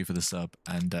 thank you for the sub.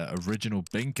 And Original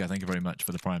Binker, thank you very much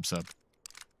for the Prime sub.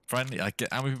 Friendly,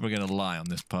 how many people are going to lie on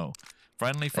this poll?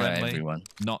 Friendly, friendly, everyone.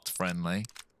 not friendly.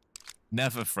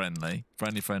 Never friendly.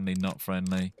 Friendly, friendly, not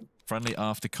friendly. Friendly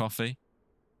after coffee.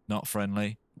 Not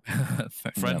friendly.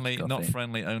 Friendly, not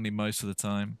friendly only most of the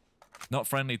time. Not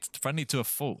friendly. Friendly to a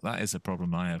fault. That is a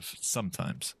problem I have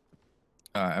sometimes.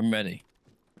 All right, I'm ready.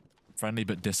 Friendly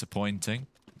but disappointing.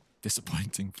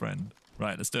 Disappointing friend.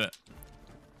 Right, let's do it.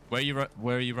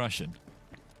 Where are you rushing?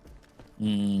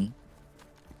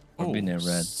 Probably near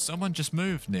red. Someone just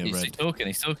moved near He's red. talking.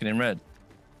 He's talking in red.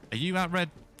 Are you at red?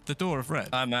 The door of red?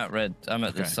 I'm at red. I'm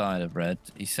at the side of red.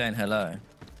 He's saying hello.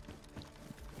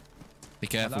 Be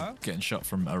careful Hello? getting shot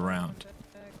from around.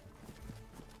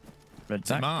 Red It's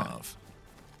a backpack. Marv.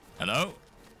 Hello?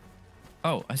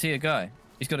 Oh, I see a guy.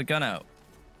 He's got a gun out.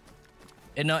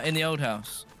 In the old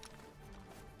house.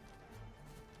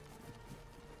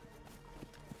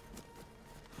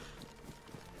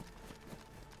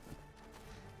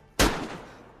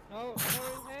 No, sorry,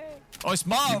 hey. Oh, it's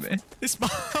Marv! man. It's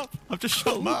Marv! I've just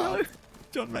shot Marv! no.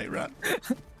 John, mate, run.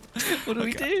 What do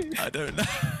we do? I don't know.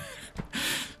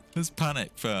 Let's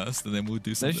panic first, and then we'll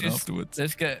do something afterwards.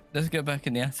 Let's get back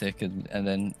in the attic and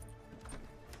then.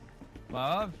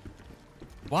 Marv?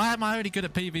 Why am I only good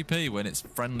at PvP when it's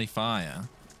friendly fire?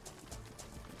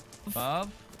 Marv?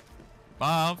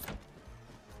 Marv!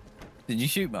 Did you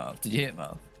shoot Marv? Did you hit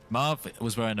Marv? Marv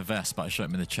was wearing a vest, but I shot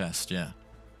him in the chest, yeah.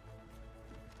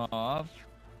 Marv?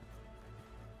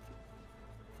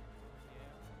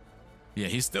 Yeah,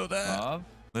 he's still there. Marv?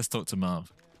 Let's talk to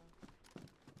Marv.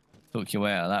 Talk your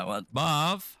way out of that one.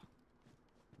 Marv!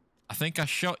 I think I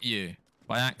shot you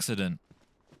by accident.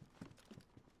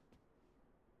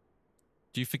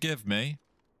 Do you forgive me?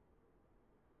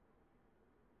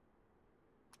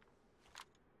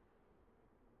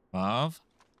 Marv?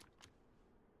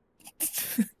 I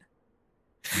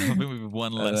think we've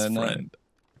one less don't know. friend.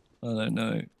 I don't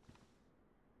know.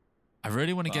 I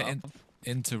really want to get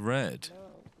into red.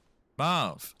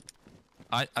 Marv!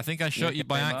 I think I shot you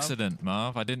by okay, Marv? accident,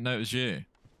 Marv. I didn't know it was you.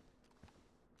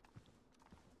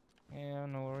 Yeah,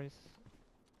 no worries.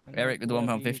 And Eric with the who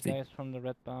are £1.50. Guys from the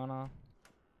red banner.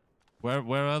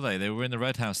 Where are they? They were in the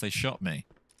red house. They shot me.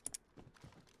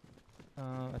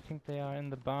 I think they are in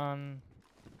the barn.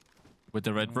 With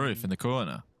the red roof in the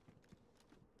corner.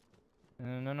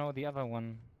 No, the other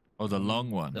one. Oh, the long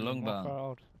one. The long More barn. far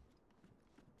out.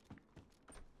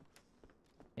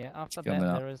 Yeah, after Coming that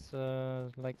up. there is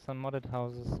like some modded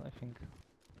houses, I think.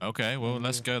 Okay, well,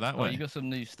 let's go that Oh, way. you got some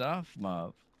new stuff,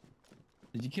 Marv.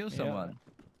 Did you kill Yeah. someone?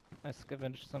 I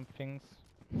scavenged some things.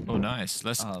 Oh, nice.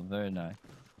 Oh, very nice.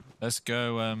 Let's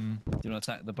go. Do you want to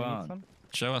attack the You need barn? some?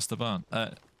 Show us the barn.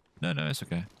 No, it's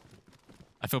okay.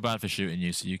 I feel bad for shooting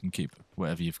you, so you can keep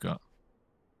whatever you've got.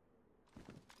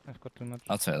 I've got too much.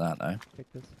 I'll take that though.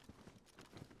 Take this.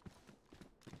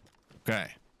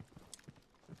 Okay.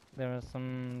 There are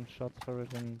some shots for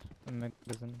it and a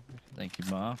magazine. I think. Thank you,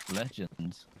 Marv.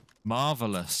 Legends.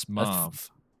 Marvelous, Marv.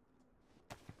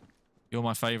 You're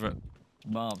my favorite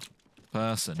Marv.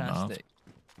 person, Marv. Fantastic.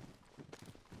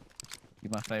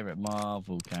 You're my favorite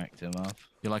Marvel character, Marv.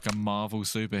 You're like a Marvel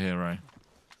superhero.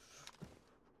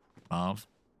 Marv.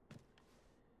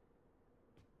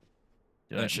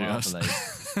 You Don't like shoot us. Marmalade?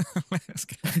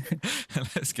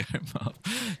 Let's go, Marv.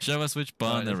 Show us which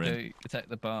barn Right, they're in. let's go attack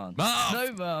the barn. Marv!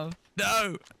 No, Marv.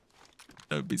 No!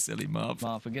 Don't be silly, Marv.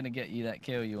 Marv, we're gonna get you that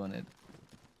kill you wanted.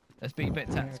 Let's be a bit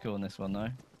tactical on this one, though.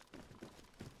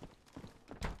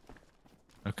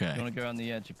 Okay. You want to go around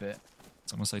the edge a bit?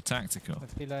 Someone say tactical. I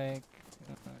feel like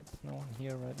it's no one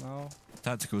here right now.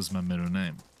 Tactical is my middle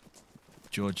name.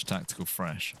 George Tactical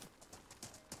Fresh.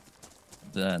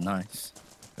 There, nice.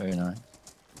 Very nice.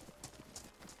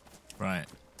 Right.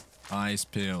 Eyes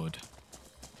peeled.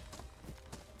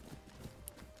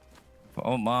 I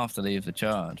want Marv to leave the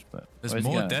charge, but There's where's he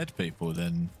more going? dead people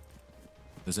than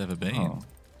there's ever been. Oh.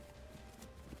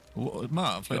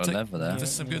 Marv, Got a lever there.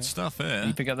 there's some Yeah. good stuff Can here.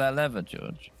 you pick up that lever,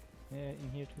 George? Yeah,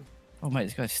 in here too. Oh, mate,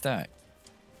 this guy's stacked.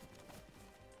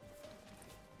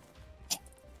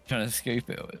 Trying to scoop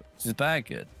it. Is his bag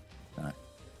good? No.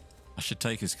 I should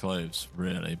take his clothes,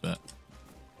 really, but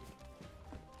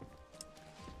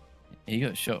He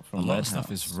got shot a from lot red of stuff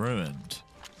house. is ruined.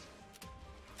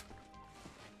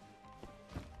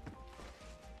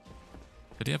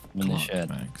 Did he have In the Glock shed.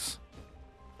 mags?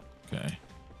 Okay.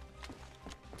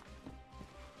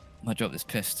 I dropped this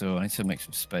pistol. I need to make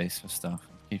some space for stuff.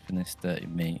 Keeping this dirty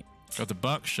meat. Got the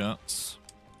buckshots.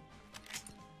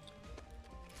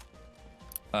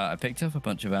 I picked up a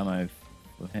bunch of ammo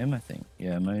for him, I think.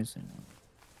 Yeah, amazing.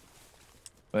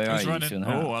 Where are Who's you? running? Still in the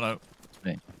Oh, house? hello.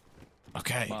 Me.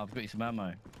 Okay. Well, I've got you some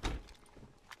ammo.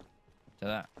 To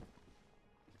that.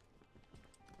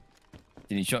 Do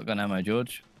you need shotgun ammo,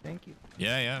 George? Thank you.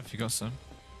 Yeah, if you got some.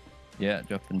 Yeah,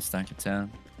 drop in stack of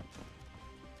 10.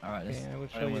 Alright, let's Okay, I will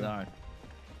try show with you. our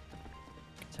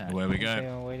attack. Where we They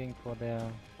go. are waiting for their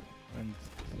And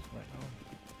right now.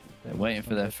 They're waiting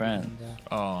for their friend.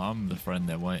 Oh, I'm the friend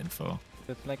they're waiting for.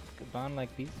 It's like a barn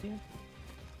like these here,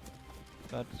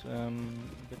 but a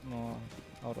bit more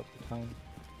out of the town.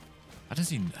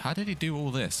 How did he do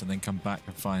all this and then come back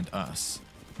and find us?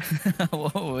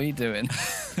 What were we doing?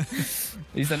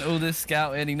 He's done all this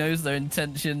scouting. He knows their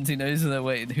intentions. He knows who they're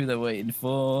waiting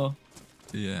for.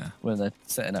 Yeah. When they're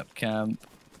setting up camp.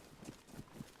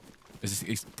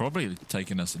 He's probably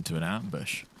taking us into an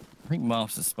ambush. I think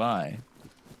Marv's a spy.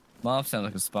 Marv sounds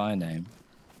like a spy name.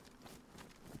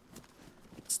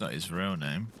 It's not his real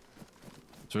name.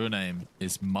 His real name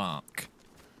is Mark.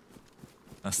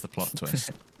 That's the plot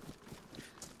twist.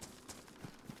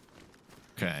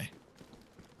 Okay.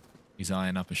 He's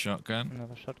eyeing up a shotgun.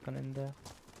 Another shotgun in there.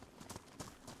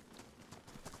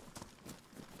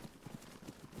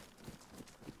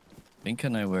 I think I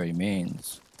know where he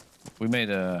means. We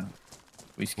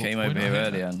came over here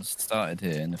earlier and started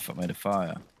here and made a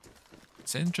fire.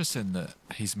 It's interesting that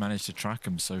he's managed to track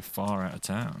them so far out of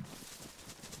town.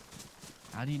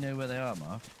 How do you know where they are,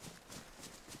 Marv?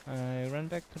 I ran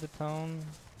back to the town,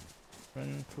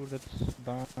 ran through that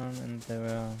barn, and there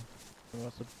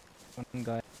was one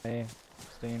guy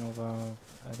staying over,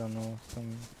 I don't know,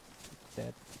 some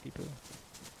dead people.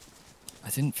 I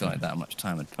didn't feel like that much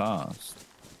time had passed.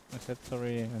 I said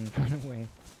sorry and ran away.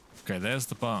 Okay, there's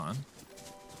the barn.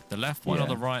 The left one or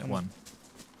the right one?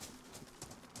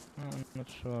 I'm not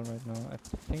sure right now. I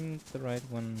think the right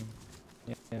one.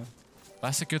 Yeah.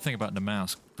 That's a good thing about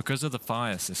Namalsk. Because of the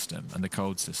fire system and the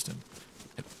cold system,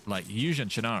 like usually in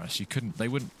Chernarus, they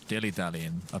wouldn't dilly-dally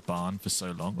in a barn for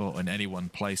so long or in any one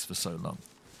place for so long.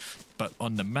 But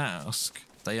on Namalsk,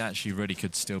 they actually really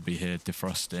could still be here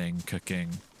defrosting,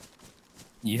 cooking.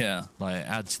 Yeah. Like it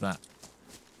adds that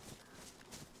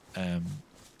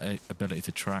ability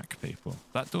to track people.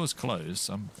 That door's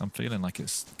closed. I'm feeling like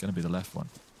it's going to be the left one.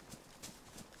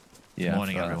 Yeah. Good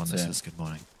morning, everyone. This is good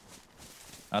morning.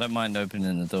 I don't mind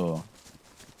opening the door.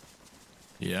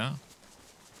 Yeah.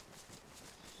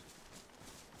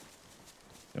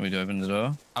 Can we open the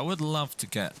door? I would love to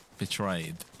get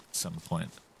betrayed at some point.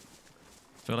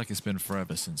 I feel like it's been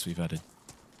forever since we've had a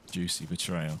juicy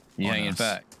betrayal. You hanging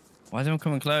back? Why is everyone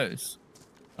coming close?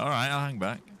 All right, I'll hang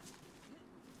back.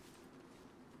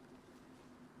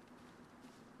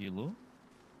 Hello?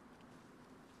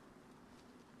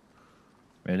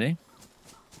 Ready?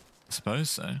 I suppose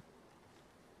so.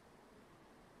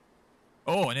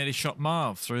 Oh, I nearly shot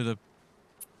Marv through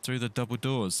the double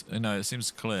doors. No, it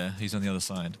seems clear. He's on the other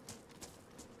side.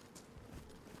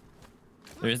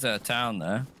 There is a town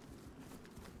there.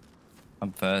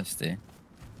 I'm thirsty.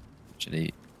 Should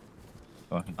eat.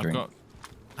 Oh, I can drink.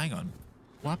 Hang on.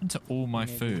 What happened to all my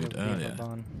food earlier?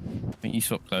 I think you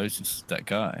swapped clothes with that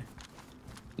guy.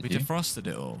 We defrosted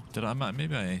it all.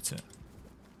 Maybe I ate it.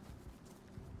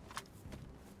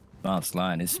 Marv's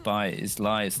lying. His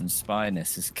lies and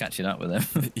spyness is catching up with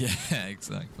him. Yeah,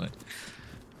 exactly.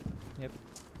 Yep.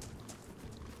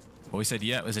 Well, we said,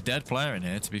 yeah, there's a dead player in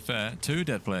here, to be fair. 2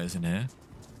 dead players in here.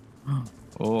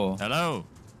 Oh. Hello.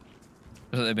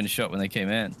 I thought they'd been shot when they came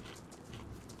in.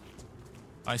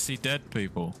 I see dead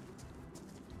people.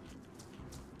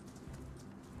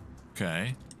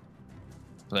 Okay.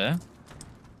 Clear?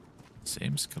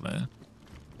 Seems clear.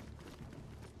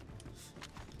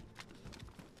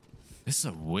 This is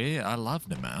a weird... I love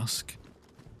Namalsk.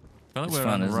 I feel like we're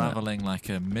unraveling like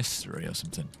a mystery or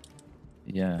something.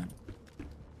 Yeah.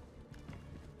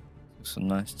 Some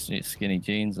nice skinny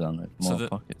jeans on with more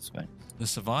pocket space. The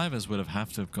survivors would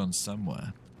have to have gone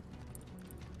somewhere.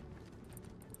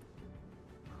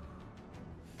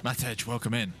 Matej,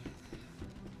 welcome in.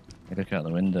 You look out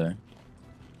the window.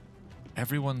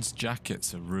 Everyone's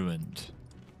jackets are ruined.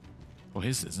 Well,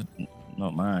 his isn't.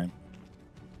 Not mine.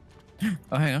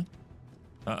 Oh, hang on.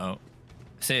 Uh-oh. I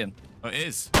see him. Oh, it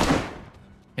is.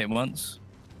 Hit him once.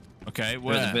 Okay,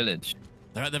 We're where? at the village.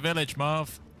 They're at the village,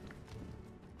 Marv.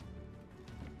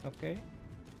 Okay.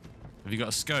 Have you got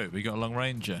a scope? You got a long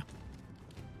ranger?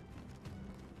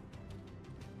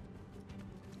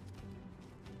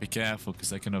 Be careful,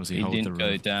 because they can obviously hold the roof. He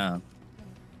didn't go down.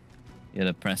 He had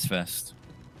a press vest.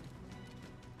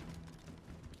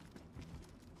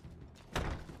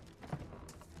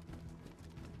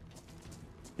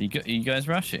 Are you guys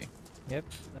rushing? Yep.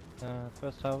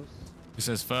 First house. He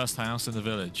says first house in the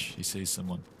village. He sees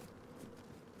someone.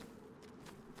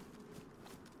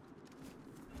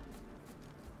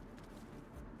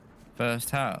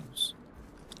 First house?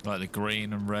 Like the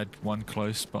green and red one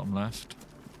close, bottom left.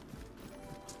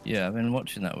 Yeah, I've been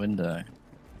watching that window.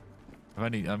 I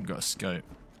haven't got a scope.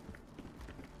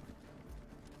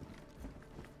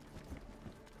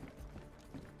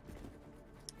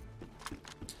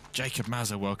 Jacob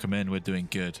Mazza, welcome in. We're doing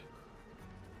good.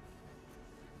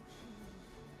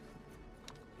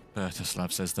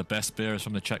 Bertislav says the best beer is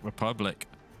from the Czech Republic.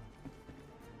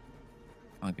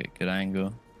 I'll get good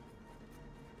angle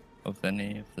of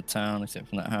any of the town except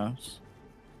from that house.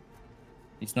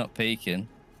 He's not peeking.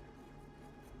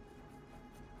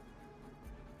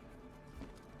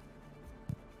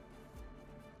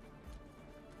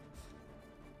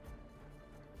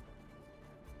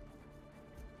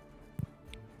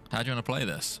 How do you want to play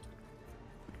this?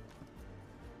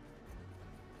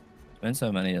 Depends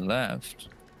how many are left.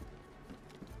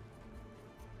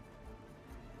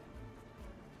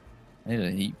 I need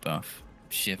a heat buff. I'm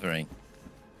shivering.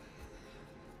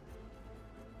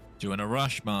 Do you want to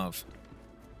rush, Marv?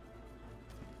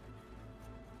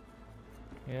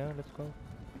 Yeah, let's go.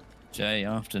 Jay,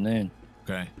 afternoon.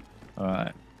 Okay.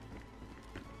 Alright.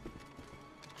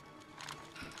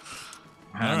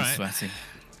 Hands Alright. sweating.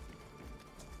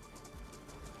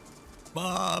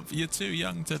 Marv, you're too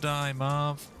young to die,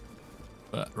 Marv.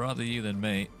 But rather you than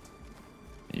me.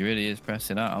 He really is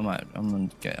pressing out. I'm gonna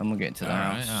get into the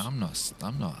Alright, house.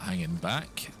 I'm not hanging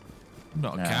back. I'm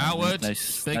not a No, coward. no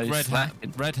Big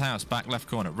no red house, back left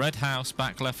corner. Red house,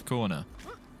 back left corner.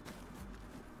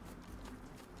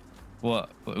 What?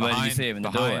 Where did you see him? In the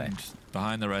doorway?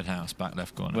 Behind the red house, back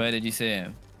left corner. Where did you see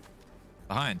him?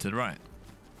 Behind, to the right.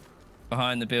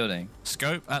 Behind the building.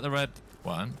 Scope at the red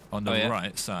one on the Oh, yeah?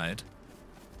 right side,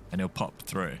 and he'll pop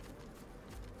through.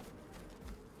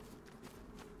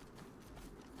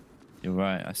 You're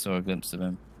right. I saw a glimpse of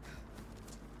him.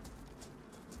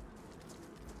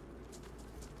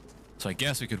 So I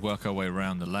guess we could work our way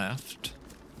around the left.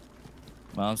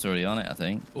 Marv's already on it, I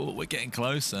think. Oh, we're getting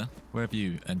closer. Where have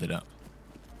you ended up?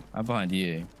 I'm behind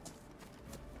you.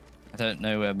 I don't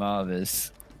know where Marv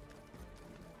is.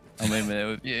 I'm in there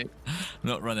with you. I'm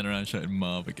not running around shouting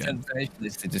Marv again. Temptation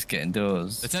is to just get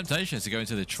indoors. The temptation is to go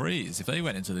into the trees. If they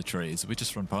went into the trees, we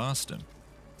just run past them.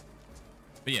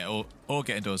 But yeah, or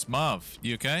get indoors. Marv,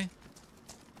 you okay?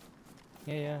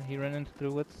 Yeah, he ran into the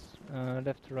woods,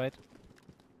 left to right.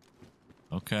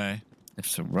 Okay.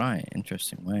 Left to right.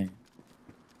 Interesting way.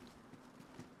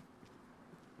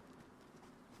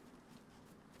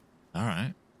 All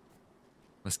right.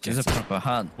 Let's get It's a proper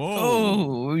hunt. Whoa.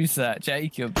 Oh, who's that?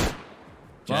 Jacob.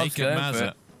 Marv's Jacob going for Mazza.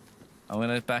 it. I'm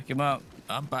going to back him up.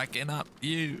 I'm backing up.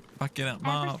 You backing up, Ever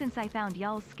Marv. since I found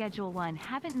y'all's schedule one,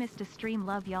 haven't missed a stream.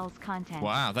 Love y'all's content.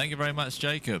 Wow, thank you very much,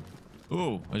 Jacob.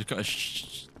 Ooh, I just got a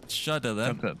shudder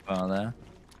there. Chocolate bar there.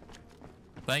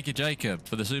 Thank you, Jacob,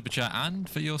 for the super chat and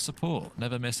for your support.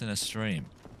 Never missing a stream.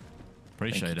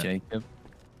 Appreciate Thank you, it. Jacob.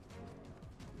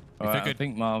 We Alright, I figured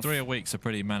think Marv. 3 a week's a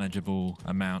pretty manageable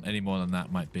amount. Any more than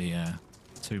that might be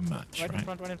too much, Right in right?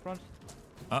 front, right in front.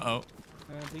 Uh-oh.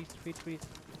 These three trees.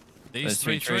 These Those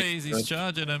three three trees, trees, he's good.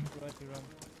 charging them. Right, you run.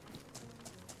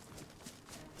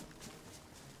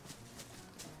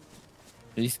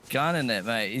 He's gunning it,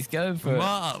 mate. He's going for it.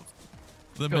 Marv,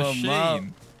 the Go on,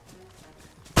 machine.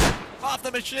 Marv,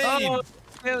 the machine. Oh,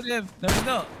 killed him. No, he's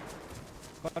not.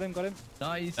 Got him, got him.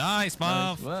 Nice. Nice,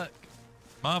 Marv. Nice work.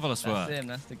 Marvelous That's work. him.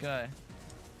 That's the guy.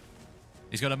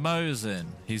 He's got a Mosin.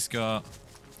 He's got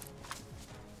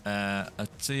a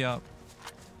tee up.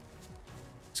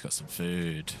 He's got some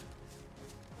food.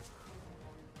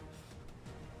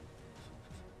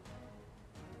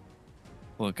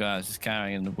 Poor guy was just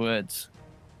carrying in the woods.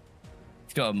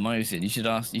 He's got a Mosin. You should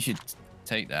ask. You should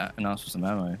take that and ask for some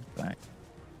ammo back.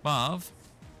 Marv,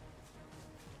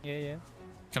 Yeah.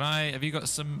 can I? Have you got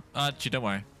some? Don't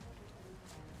worry.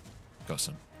 Got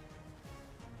some.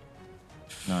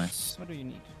 Nice. What do you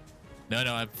need? No,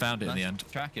 I found it in the Nice end.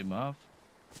 Tracking, Marv.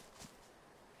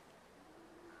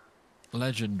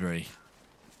 Legendary.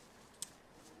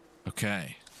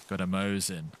 Okay, got a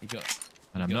Mosin, You got.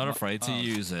 and I'm got not my- afraid to oh.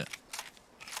 use it.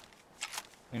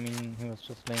 I mean, he was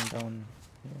just laying down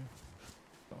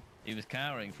here. He was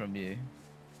cowering from you. You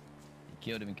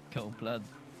killed him in cold blood.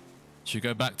 Should we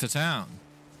go back to town?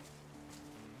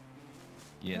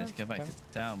 Yeah, let's go back okay.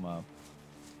 to town, Marv.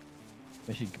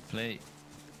 Mission complete.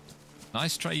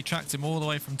 Nice try. You tracked him all the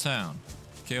way from town.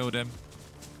 Killed him.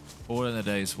 All in a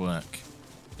day's work.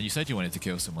 And you said you wanted to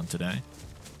kill someone today.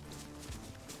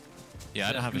 Yeah,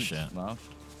 I don't have a Sehr share. gut, Marv.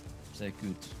 Sehr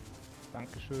gut.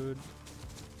 Dankeschön.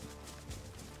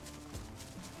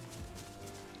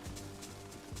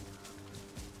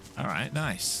 All right,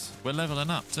 nice. We're leveling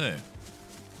up too.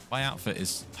 My outfit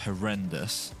is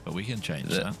horrendous, but we can change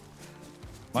Is it? that.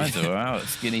 Mine's alright.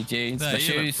 Skinny jeans. No, My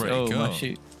you look shoes. pretty Oh, my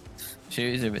cool.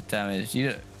 shoes are a bit damaged.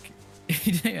 You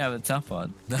don't have a top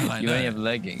on. No, I you know. only have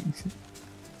leggings.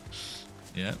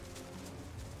 Yep.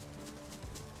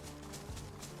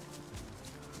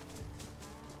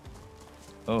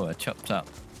 Oh, I chopped up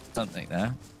something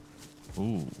there.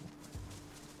 Ooh.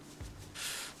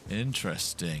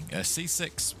 Interesting.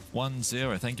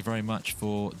 C610, thank you very much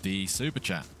for the super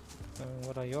chat.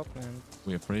 What are your plans?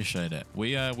 We appreciate it.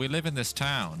 We live in this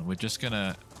town. We're just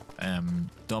gonna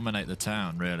dominate the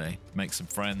town, really. Make some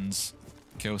friends,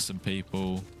 kill some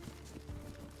people,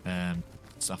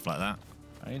 stuff like that.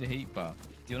 I need a heat bar.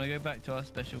 Do you want to go back to our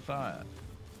special fire?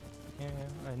 Yeah,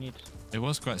 I need. It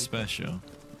was quite special.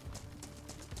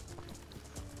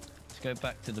 Let's go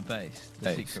back to the base,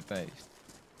 the secret base.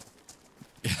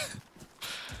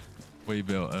 We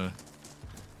built a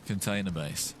container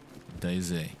base.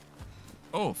 DayZ.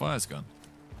 Oh, fire's gone.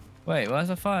 Wait, where's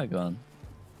the fire gone?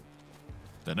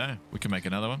 Don't know. We can make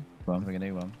another one. Well, I'm making a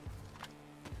new one.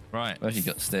 Right. I've actually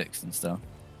got sticks and stuff.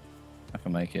 I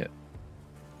can make it.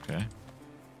 Okay.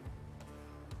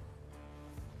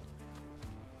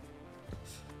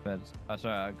 That's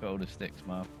right, I got all the sticks,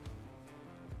 Marv.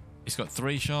 He's got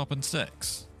 3 sharpened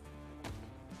sticks.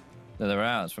 They're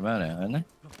ours from earlier, aren't they?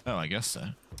 Oh, I guess so.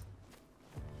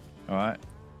 Alright.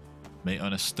 Meat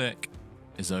on a stick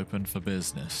is open for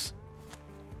business.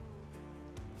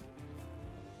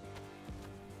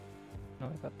 No,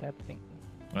 I got that thing.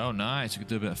 Oh, nice. You could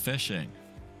do a bit of fishing.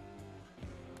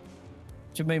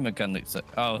 What do you mean my gun looks like...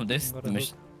 Oh, this Got a hook.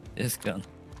 this gun.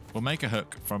 We'll make a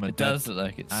hook from a It dead does look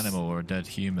like it's animal or a dead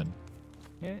human.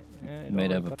 Yeah, it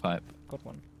made already of a pipe. got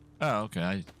one. Oh, okay.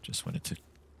 I just wanted to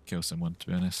kill someone, to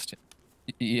be honest.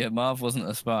 Yeah, Marv wasn't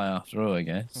a spy after all, I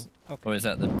guess. Okay. Or is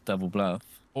that the double bluff?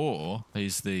 Or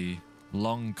he's the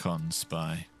long con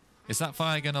spy. Is that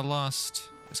fire going to last?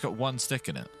 It's got 1 stick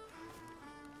in it.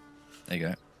 There you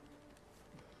go.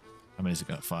 How many's it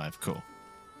got? 5. Cool.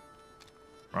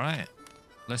 Right.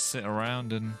 Let's sit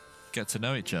around and get to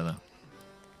know each other.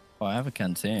 Oh, I have a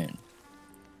canteen.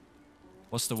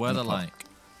 What's the weather Okay. like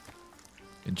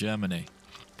in Germany?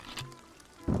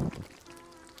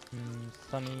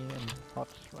 Sunny and hot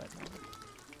right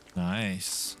now.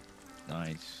 Nice.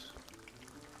 Nice.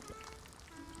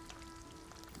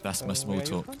 That's my Where small are you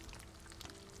talk. from?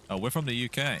 Oh, we're from the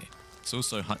UK. It's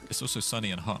also it's also sunny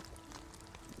and hot.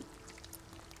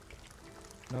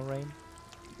 No rain.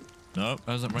 Nope,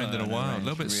 hasn't rained in a No while. A rain.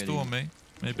 little bit It's really- stormy,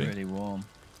 maybe. Really warm.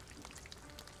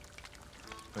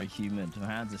 Very humid. My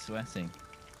hands are sweating.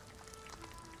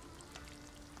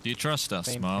 Do you trust us,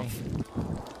 Same Marv? thing.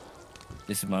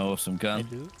 This is my awesome I gun.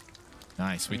 do.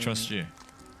 Nice, we trust you.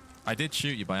 I did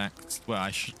shoot you by accident. Well,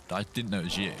 I didn't know it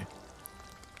was you.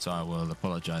 So I will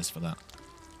apologize for that.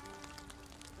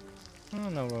 Oh,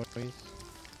 no worries.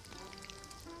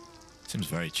 Seems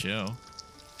very chill.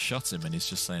 Shot him and he's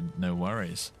just saying no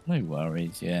worries. No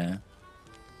worries, yeah.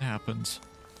 It happens.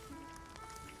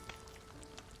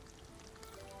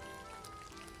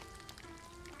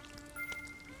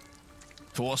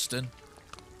 Thorsten,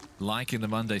 liking the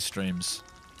Monday streams.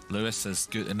 Lewis says,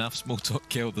 good enough small talk,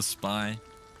 kill the spy.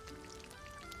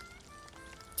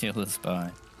 Kill the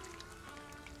spy.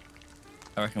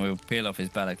 I reckon we'll peel off his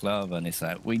balaclava and it's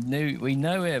like, we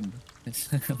know him. It's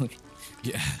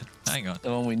Yeah, hang on.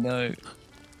 the one we know.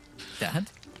 Dad?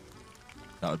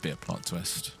 That would be a plot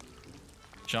twist.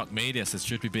 Shark Media says,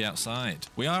 should we be outside?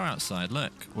 We are outside,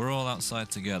 look. We're all outside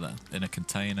together in a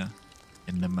container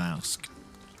in Namalsk.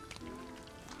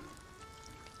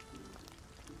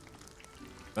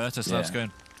 Bertus loves Yeah.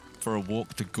 going for a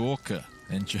walk to Gorka.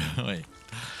 Enjoy.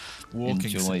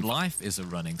 Walking Enjoy. life is a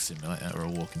running simulator or a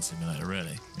walking simulator,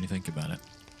 really, when you think about it.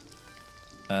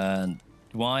 And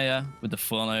Dwyer with the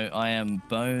follow. I am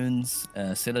Bones,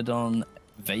 Celadon,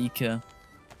 Vaker,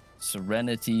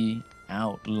 Serenity,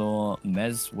 Outlaw,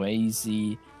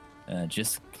 Mezwazy,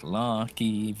 Just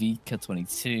Clarky,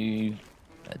 Vika22,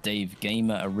 Dave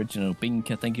Gamer, Original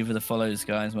Binker. Thank you for the follows,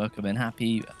 guys. Welcome in.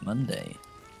 Happy Monday.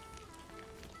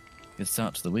 Good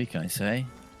start to the week, I say.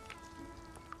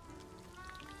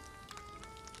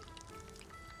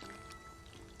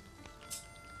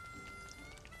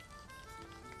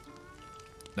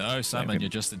 No, Salmon, Okay. you're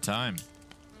just in time.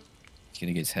 He's going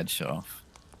to get his head shot off.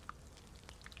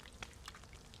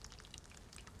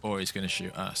 Or he's going to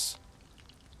shoot us.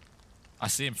 I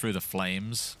see him through the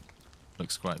flames.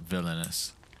 Looks quite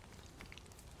villainous.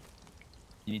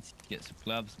 You need to get some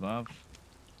gloves, Marv.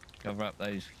 Cover up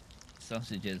those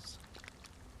sausages.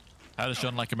 How does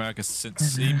John like America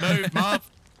since he moved? Marv!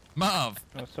 Marv!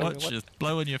 Oh, sorry, Watch what? you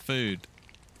blowing your food.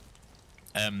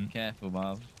 Careful,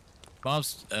 Marv.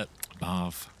 Marv's...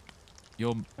 Marv.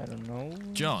 You're... I don't know.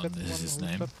 John That is one his who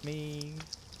name. shot me.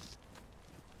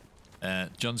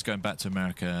 John's going back to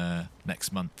America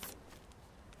next month.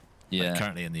 Yeah. Like,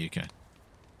 currently in the UK.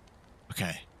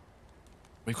 Okay.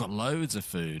 We've got loads of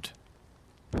food.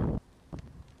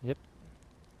 Yep.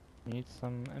 Need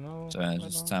some ammo. So I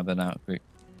was just tabbing out quick.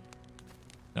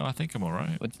 No, I think I'm all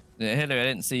right. Hillary, I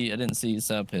didn't see you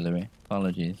sub, Hillary.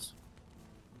 Apologies.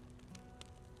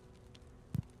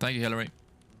 Thank you, Hillary.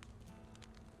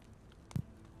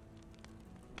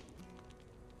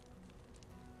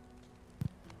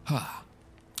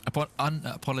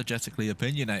 Unapologetically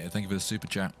opinionated. Thank you for the super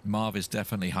chat. Marv is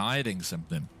definitely hiding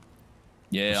something.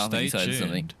 Yeah, I think he's hiding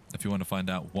something. If you want to find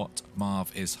out what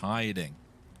Marv is hiding.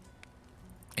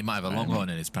 He might have a longhorn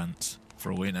in his pants,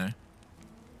 for all we know.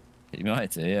 He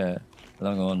might do, yeah.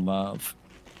 Longhorn Marv.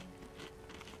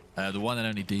 The one and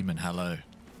only Demon, hello.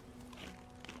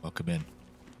 Welcome in.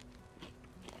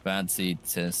 Bad Seed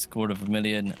says,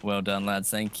 250,000. Well done, lads.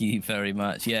 Thank you very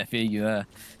much. Yeah, if you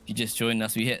just joined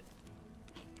us, we hit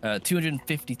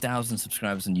 250,000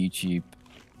 subscribers on YouTube.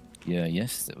 Yeah,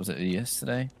 was it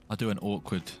yesterday? I'll do an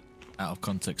awkward, out of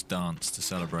context dance to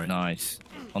celebrate. Nice.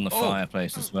 On the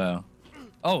fireplace as well.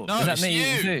 Oh, no, is that me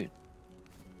eating food?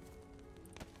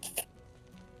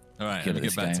 All right, let me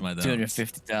get back to my dance.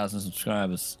 250,000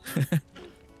 subscribers. Am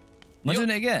I doing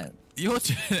it again? You're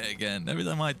doing it again every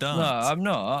time I dance. No, I'm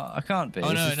not. I can't be.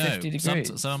 Oh, no, 50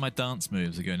 degrees. Some of my dance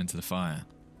moves are going into the fire.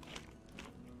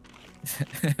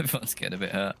 Everyone's getting a bit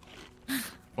hurt.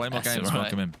 Play more games,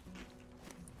 welcome in.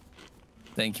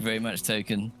 Thank you very much,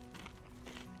 Token.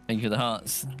 Thank you for the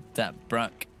hearts. That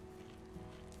Bruck.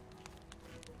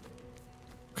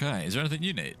 Okay, is there anything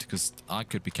you need? Because I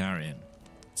could be carrying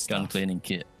stuff. Gun cleaning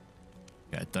kit.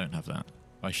 Yeah, I don't have that.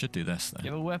 I should do this, though.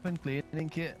 You have a weapon cleaning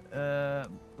kit,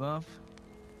 Marv?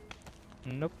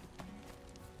 Nope.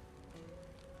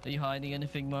 Are you hiding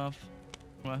anything, Marv?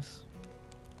 From us?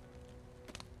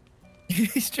 He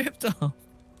stripped off.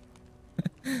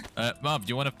 Marv, do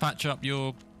you want to patch up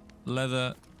your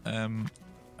leather? Do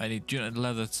you know,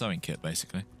 leather sewing kit,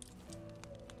 basically.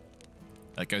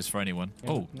 That goes for anyone.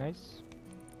 Yeah, oh, nice.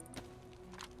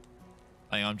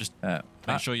 Hang on, just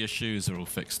make sure your shoes are all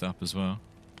fixed up as well.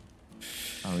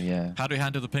 Oh yeah. How do we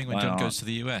handle the ping when John goes to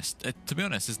the US? To be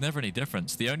honest, there's never any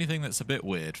difference. The only thing that's a bit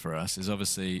weird for us is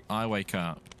obviously I wake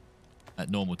up at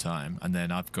normal time and then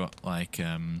I've got like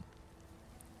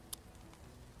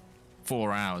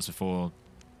 4 hours before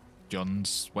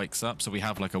John's wakes up, so we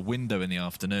have like a window in the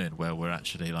afternoon where we're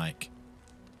actually like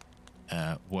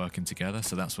working together,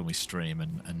 so that's when we stream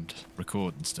and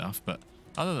record and stuff. But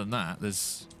other than that,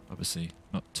 there's obviously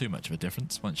not too much of a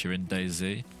difference. Once you're in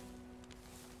DayZ,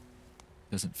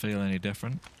 doesn't feel any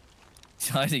different. He's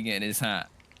hiding it in his hat.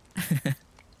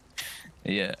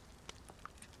 Yeah.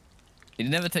 He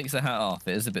never takes the hat off.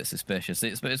 It is a bit suspicious.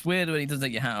 But it's weird when he doesn't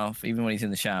take your hat off, even when he's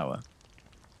in the shower.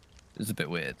 It's a bit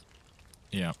weird.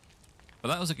 Yeah. But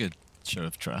that was a good show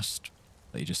of trust.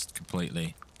 That he just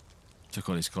completely took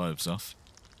all his clothes off.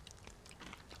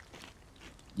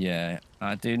 Yeah,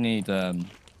 I do need I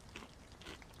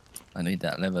need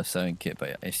that leather sewing kit,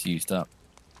 but it's used up.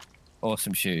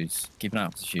 Awesome shoes. Keep an eye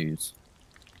out for the shoes.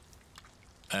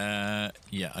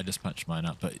 Yeah, I just patched mine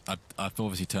up, but I've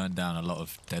obviously turned down a lot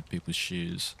of dead people's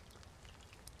shoes,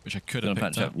 which I could have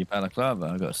picked patch up your balaclava.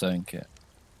 I've got a sewing kit.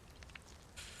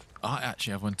 I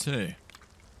actually have one too.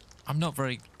 I'm not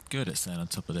very good at staying on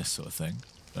top of this sort of thing,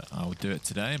 but I will do it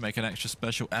today. Make an extra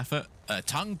special effort.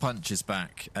 Tongue Punch is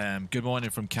back. Good morning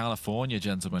from California,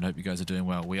 gentlemen. Hope you guys are doing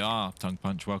well. We are. Tongue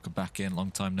Punch, welcome back in. Long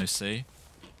time no see.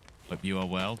 Hope you are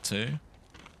well too.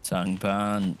 Tongue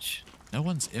Punch. No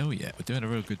one's ill yet. We're doing a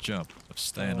real good job of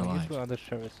staying alive. You are the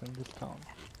sheriffs in this town.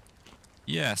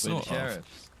 Yeah, sort of.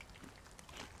 Sheriffs.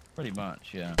 Pretty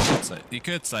much, yeah. You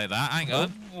could say that. Hang on.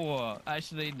 What?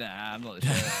 Actually, nah, I'm not the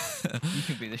sheriff. You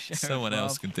can be the sheriff. Someone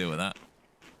else can deal with that.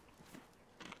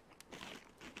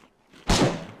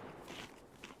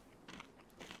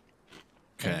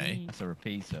 Okay. That's a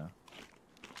repeater.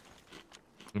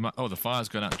 We might, the fire's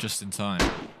gone out just in time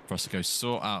for us to go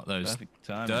sort out those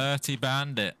dirty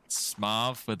bandits,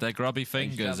 Marv, with their grubby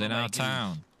fingers in our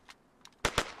town.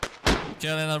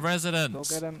 Killing the residents.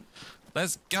 Go get him.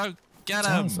 Let's go get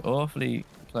him. Sounds awfully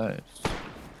close.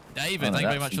 David, thank you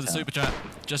very much for the super chat.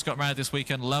 Just got married this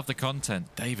weekend. Love the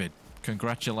content. David,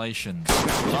 congratulations.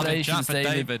 Love it, chat for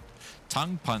David.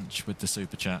 Tongue Punch with the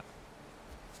super chat.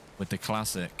 With the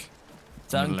classic.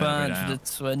 Tongue Punch for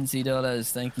the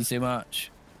 $20. Thank you so much.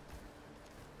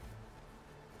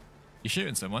 You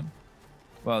shooting someone?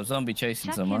 Well, zombie chasing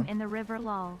Chuck someone. him in the river,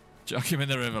 lol. Chuck him in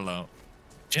the river, lol.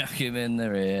 Chuck him in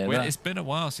the river. Well, it's been a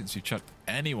while since we chucked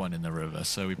anyone in the river,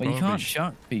 so we probably... you can't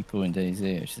chuck people in DayZ.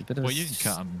 It's a bit of you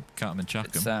can cut them and chuck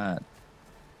them. Sad.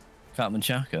 Cut them and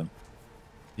chuck them.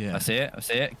 Yeah. I see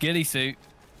it. Ghillie suit.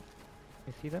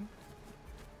 You see them?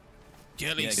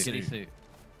 Ghillie suit. Ghillie suit.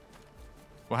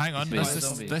 Well, hang on. Let's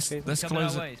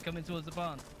close it. He's coming towards the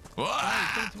barn. Oh, Wah!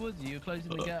 he's coming towards you. You're closing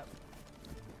the gap.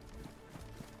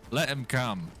 Let him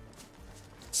come.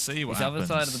 See what He's happens.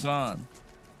 other side of the barn.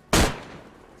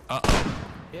 Uh-oh.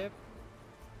 Yep.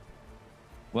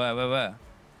 Where?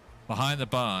 Behind the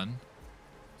barn.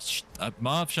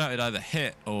 Marv shouted either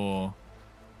hit or...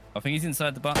 I think he's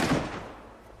inside the barn. I think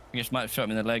I just might have shot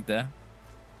him in the leg there.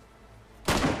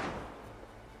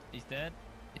 He's dead.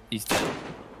 He's dead.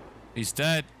 He's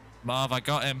dead. Marv, I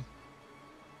got him.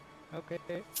 Okay.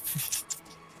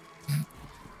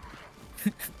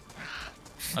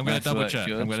 I'm going Nice to double work, check.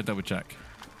 George. I'm going to double check.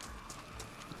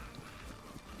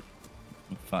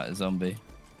 Fight a zombie.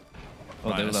 Oh,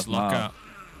 Right, they will let's have lock Marv. up.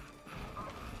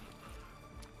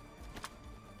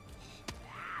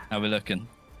 How we looking?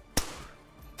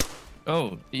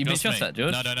 Oh, you That was missed me. that,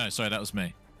 George? No. Sorry, that was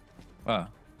me. Wow.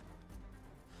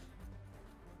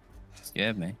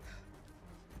 Scared me.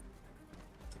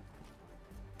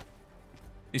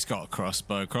 He's got a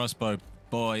crossbow. Crossbow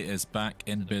boy is back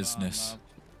in business.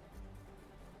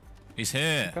 He's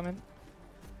here. Come in.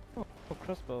 Oh,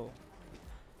 crossbow.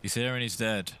 He's here and he's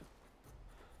dead.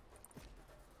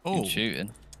 Good Oh,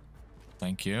 shooting.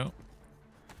 thank you.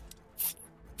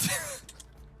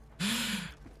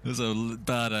 There's a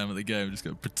bad aim at the game. I'm just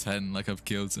gonna pretend like I've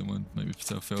killed someone. Maybe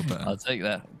so I feel better. I'll take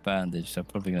that bandage. I'm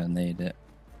probably gonna need it.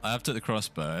 I have took the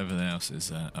crossbow. Everything else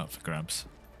is up for grabs.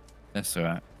 That's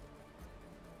alright.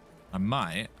 I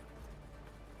might.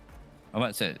 I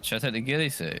might say, should I take the ghillie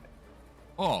suit?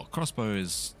 Oh, crossbow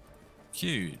is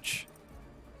huge.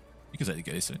 You can take the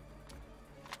ghillie suit.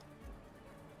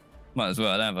 Might as well.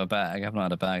 I don't have a bag. I haven't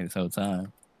had a bag this whole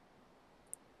time.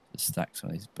 Just stack some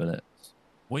of these bullets.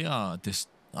 We are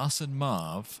us and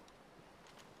Marv,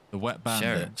 the wet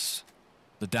bandits,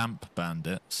 the damp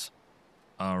bandits,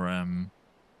 are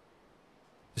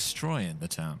destroying the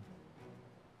town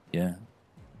Yeah.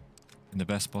 in the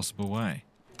best possible way.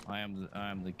 I am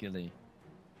the ghillie.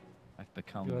 I've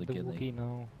become You are the the ghillie. Wookiee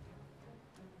now.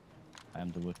 I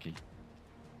am the Wookiee.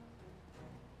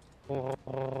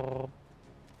 Oh.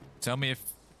 Tell me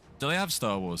do they have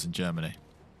Star Wars in Germany?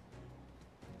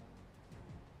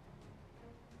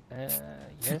 Yes.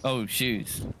 Oh,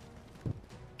 shoes.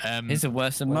 Um, His are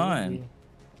worse than mine.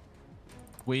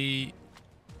 if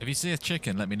you see a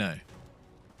chicken, let me know.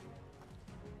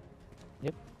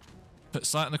 Yep. Put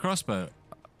sight on the crossbow.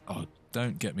 Oh,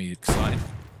 don't get me excited.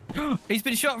 He's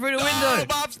been shot through the Oh,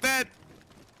 window. Marv's dead.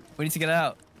 We need to get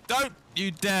out. Don't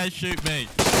you dare shoot me.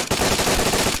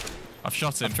 I've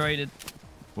shot him. I've traded.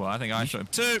 Well, I think I shot him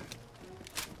too.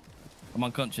 I'm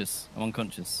unconscious.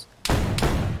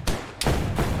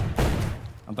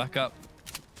 I'm back up.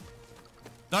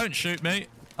 Don't shoot me.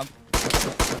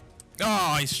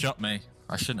 Oh, he's shot me.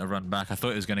 I shouldn't have run back. I thought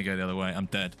he was going to go the other way. I'm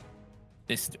dead.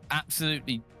 This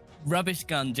absolutely rubbish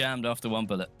gun jammed after one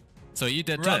bullet. So you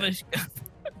dead? Rubbish gun.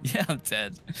 Yeah, I'm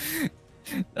dead.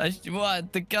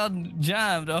 What? The gun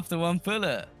jammed after one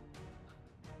bullet.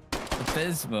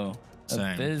 Abysmal.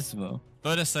 Same. Abysmal.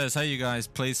 Buddha says, hey, you guys,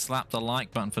 please slap the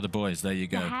like button for the boys. There you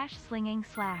The go. hash slinging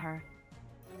slaher.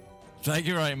 Thank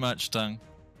you very much, Tongue,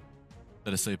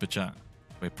 for the super chat.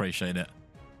 We appreciate it.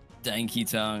 Thank you,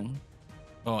 Tongue.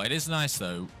 Oh, it is nice,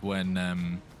 though,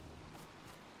 when,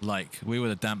 like, we were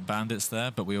the damp bandits there,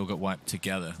 but we all got wiped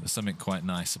together. There's something quite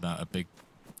nice about a big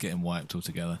getting wiped all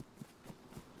together.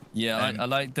 Yeah, I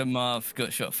like the Marv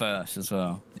got shot first as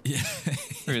well. Yeah.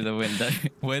 Through the window.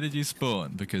 Where did you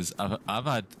spawn? Because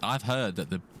I've heard that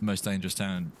the most dangerous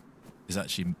town is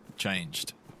actually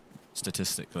changed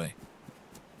statistically.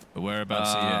 But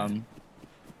whereabouts are you?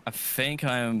 I think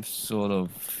I am sort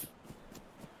of.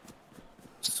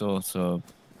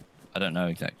 I don't know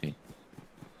exactly.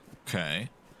 Okay.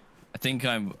 I think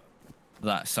I'm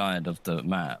that side of the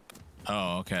map.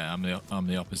 Oh, okay. I'm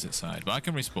the opposite side, but I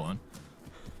can respawn.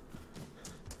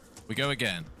 We go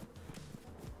again.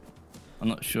 I'm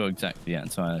not sure exactly yet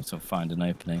until I sort of find an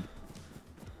opening.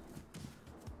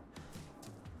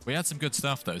 We had some good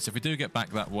stuff though, so if we do get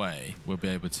back that way, we'll be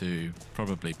able to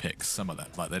probably pick some of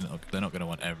that. Like they're not going to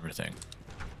want everything.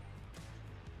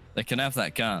 They can have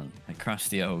that gun, that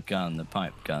crusty old gun, the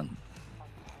pipe gun.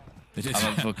 It did.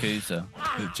 I'm a Vakusa.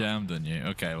 It jammed on you.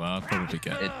 Okay, well I'll probably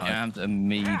get It jammed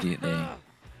immediately.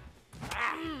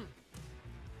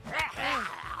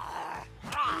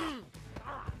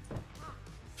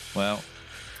 Well,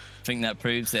 I think that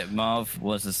proves that Marv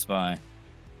was a spy.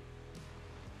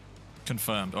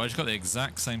 Confirmed. Oh, I just got the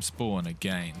exact same spawn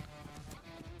again.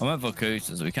 I'm at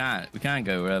Vakusa, so we can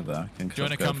go wherever. Do you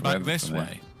want to come back this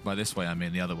way? By this way, I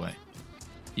mean the other way.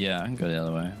 Yeah, I can go the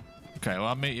other way. Okay, well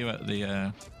I'll meet you at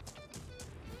the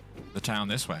town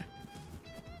this way.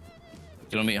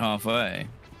 Do you want to meet halfway?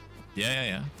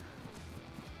 Yeah.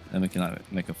 Then we can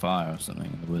like make a fire or something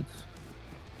in the woods.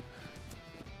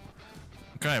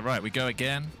 Okay, right, we go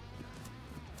again.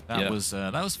 That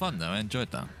was fun though. I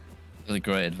enjoyed that. It was a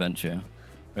great adventure,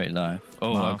 great life.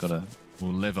 Oh, I've got a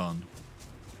We'll live on.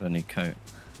 new coat.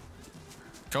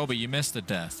 Colby, you missed the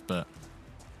death, but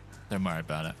don't worry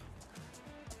about it.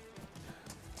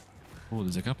 Oh,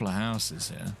 there's a couple of houses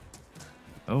here.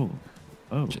 Oh.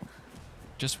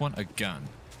 Just want a gun.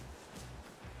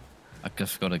 I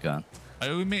just got a gun.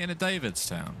 Are we meeting at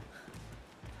Davidstown?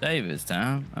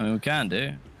 Davidstown? I mean, we can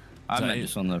do. I meant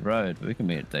just on the road, but we can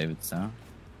meet at Davidstown.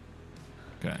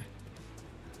 Okay.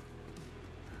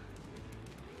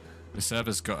 The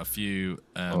server's got a few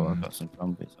I've got some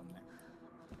zombies on me.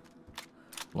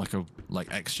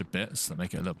 like extra bits that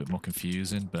make it a little bit more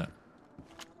confusing, but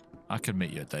I could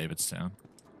meet you at Davidstown.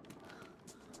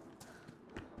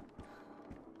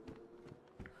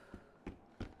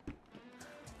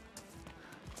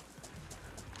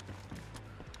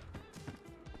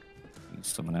 There's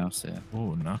someone else here.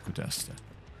 Oh, knuckle duster.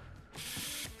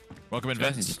 Welcome in, You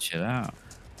guys need Vince. to chill out.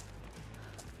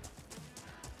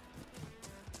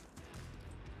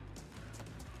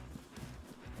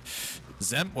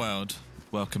 Zempworld,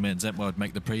 welcome in. Zempworld,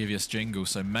 make the previous jingle.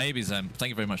 So maybe, Zemp, thank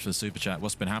you very much for the super chat.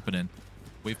 What's been happening?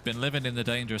 We've been living in the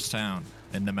dangerous town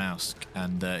in Namalsk,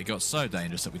 and it got so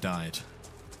dangerous that we died.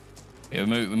 Yeah,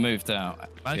 we moved out.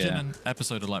 Imagine an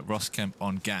episode of like Ross Kemp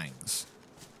on gangs,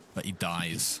 but he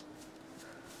dies.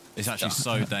 It's actually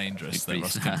so dangerous that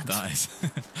Ross Kemp dies.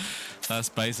 That's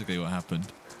basically what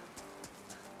happened.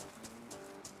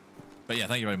 But yeah,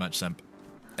 thank you very much, Zemp.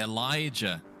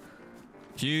 Elijah,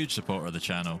 huge supporter of the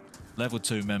channel. Level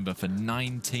 2 member for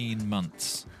 19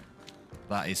 months.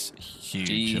 That is huge,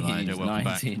 Jeez, Elijah. Welcome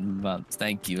 19 months.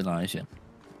 Thank you, Elijah.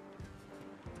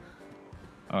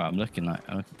 All right, I'm looking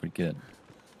pretty good.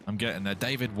 I'm getting there.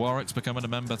 David Warwick's becoming a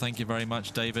member. Thank you very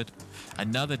much, David.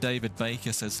 Another David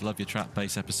Baker says, love your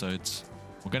trap-based episodes.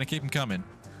 We're going to keep them coming,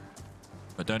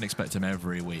 but don't expect them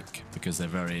every week because they're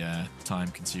very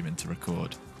time-consuming to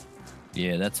record.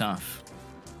 Yeah, they're tough.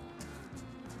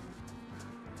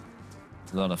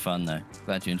 A lot of fun, though.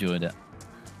 Glad you enjoyed it.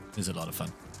 It's a lot of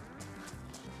fun.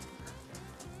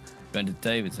 Going to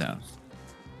David's house.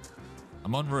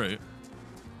 I'm en route.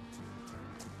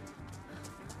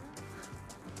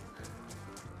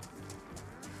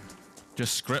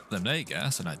 Just script them. There you go.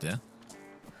 That's an idea.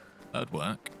 That'd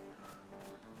work.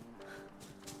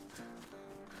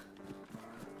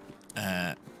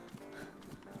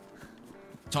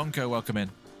 Tonko, welcome in.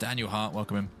 Daniel Hart,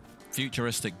 welcome in.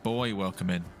 Futuristic Boy, welcome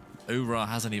in. Ura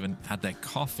hasn't even had their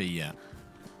coffee yet.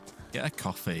 Get a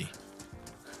coffee.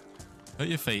 Put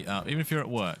your feet up. Even if you're at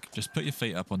work, just put your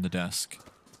feet up on the desk.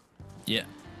 Yeah.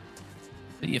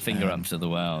 Put your finger up to the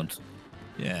world.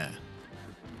 Yeah.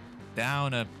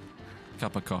 Down a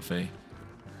cup of coffee.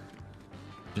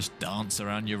 Just dance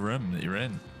around your room that you're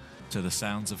in to the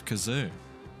sounds of kazoo,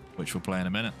 which we'll play in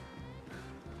a minute.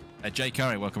 Jay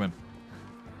Curry, welcome in.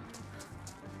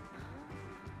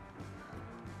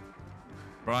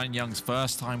 Brian Young's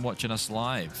first time watching us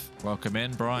live. Welcome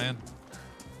in, Brian.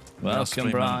 Welcome,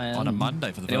 Brian. On a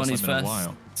Monday for the first time in a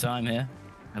while. Time here.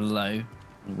 Hello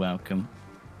and welcome.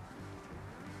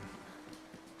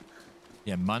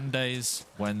 Yeah, Mondays,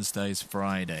 Wednesdays,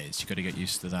 Fridays. You've got to get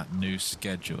used to that new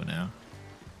schedule now.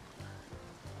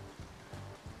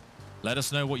 Let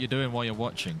us know what you're doing while you're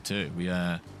watching too. We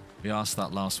asked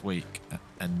that last week,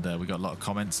 and we got a lot of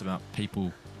comments about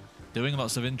people doing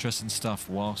lots of interesting stuff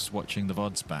whilst watching the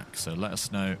VODs back. So let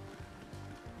us know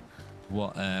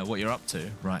what you're up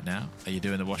to right now. Are you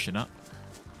doing the washing up?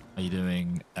 Are you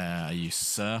doing? Are you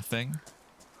surfing?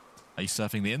 Are you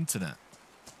surfing the internet?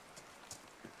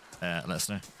 Let us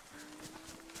know.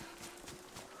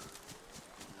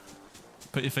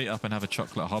 Put your feet up and have a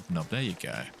chocolate hobnob. There you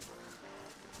go.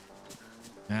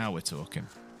 Now we're talking.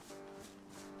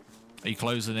 Are you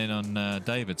closing in on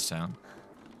Davidstown?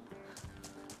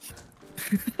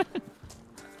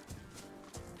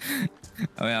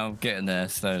 I mean, I'm getting there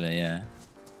slowly, yeah.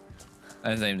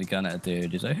 I was aiming a gun at a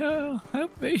dude. He's like, oh,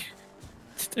 help me.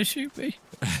 Don't shoot me.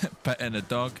 Petting a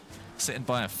dog, sitting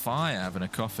by a fire, having a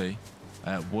coffee,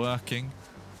 working,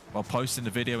 while posting the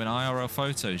video in IRL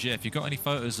photos. Yeah, if you've got any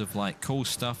photos of like cool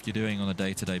stuff you're doing on a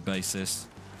day-to-day basis,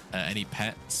 any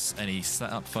pets, any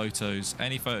setup photos,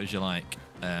 any photos you like,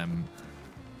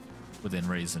 within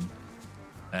reason,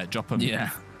 drop them.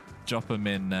 Yeah. Drop them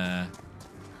in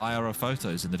IRL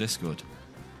photos in the Discord.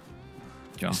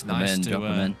 Drop them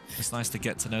in. It's nice to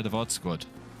get to know the VOD squad.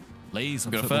 Lee's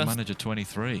on got a Football first- Manager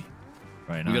 23.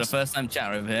 Very nice. We've got a first-time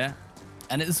chatter over here,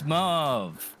 and it's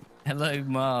Marv. Hello,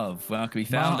 Marv. Where can we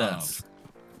found Marv. us?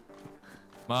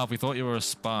 Marv, we thought you were a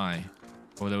spy.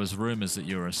 Or there was rumors that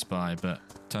you were a spy, but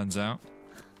turns out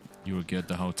you were good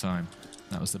the whole time.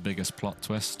 That was the biggest plot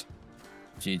twist.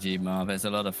 GG, Marv. It's a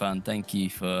lot of fun. Thank you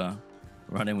for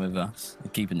running with us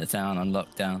and keeping the town on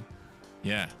lockdown.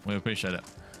 Yeah, we appreciate it.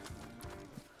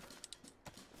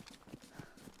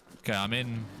 Okay, I'm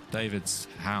in David's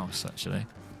house, actually.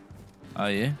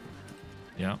 Are you?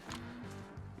 Yeah.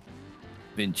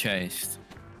 Been chased.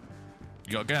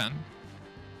 You got a gun?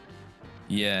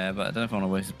 Yeah, but I don't know if I want to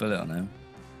waste a bullet on him.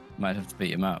 Might have to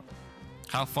beat him up.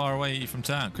 How far away are you from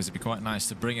town? Because it'd be quite nice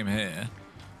to bring him here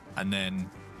and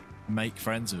then make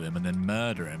friends with him and then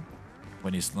murder him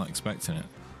when he's not expecting it.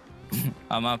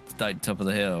 I'm up like top of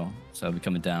the hill, so I'll be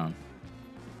coming down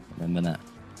in a minute.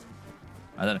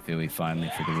 I don't know if he'll be find me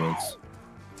through the woods.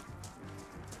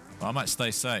 Well, I might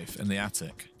stay safe in the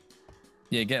attic.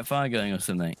 Yeah, get a fire going or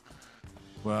something.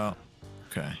 Well,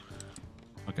 okay.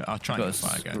 Okay, I'll try and get a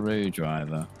fire going.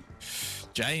 Screwdriver.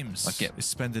 James, I get it's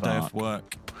spend a day off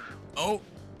work. Oh!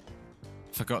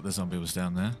 Forgot the zombie was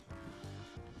down there.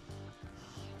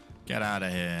 Get out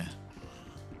of here.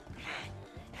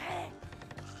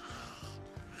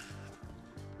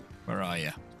 Where are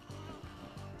you?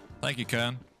 Thank you,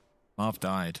 Kern. Marv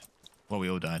died. Well, we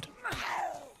all died.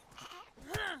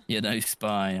 You're no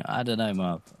spy. I don't know,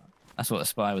 Marv. That's what a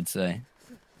spy would say.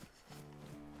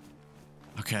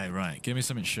 Okay, right. Give me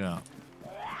something sharp.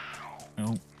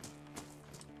 Oh.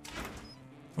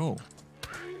 Oh.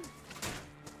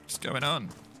 What's going on?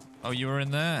 Oh, you were in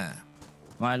there.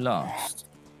 Am I lost?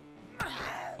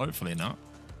 Hopefully not.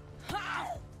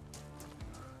 I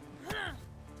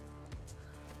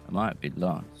might be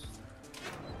lost.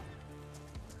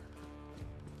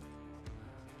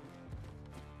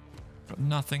 Got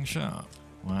nothing sharp.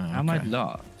 Wow. How am I okay.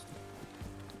 lost?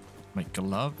 Make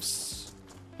gloves.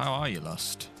 How are you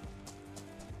lost?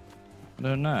 I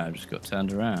don't know. I just got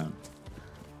turned around.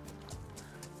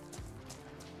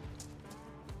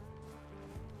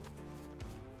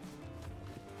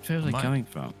 Where are they coming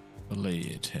from? The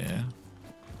lead here.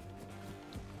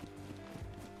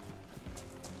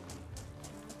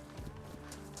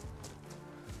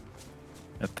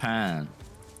 A pan.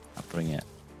 I'll bring it.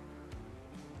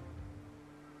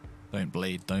 Don't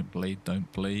bleed, don't bleed,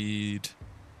 don't bleed.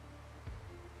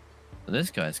 Well,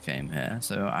 this guy's came here,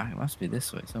 so it must be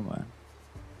this way somewhere.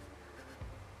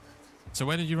 So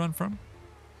where did you run from?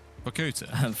 Bakuta?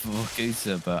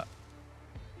 Vorkuta, but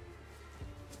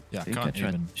Yeah, I I think I can't tried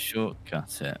even. to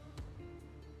shortcut it.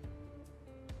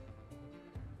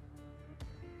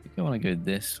 I think I want to go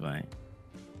this way.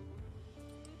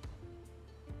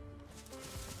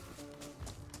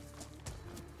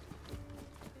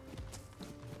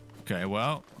 Okay,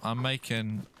 well, I'm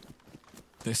making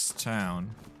this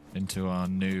town into our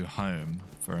new home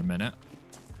for a minute.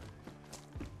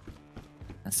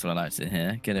 That's what I like to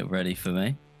hear. Get it ready for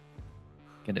me.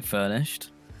 Get it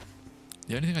furnished.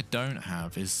 The only thing I don't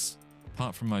have is,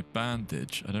 apart from my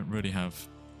bandage, I don't really have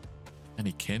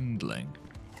any kindling.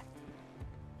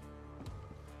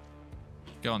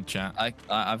 Go on, chat.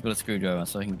 I've got a screwdriver,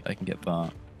 so I can get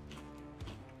bar.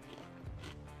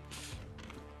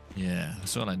 Yeah,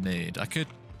 that's all I need. I could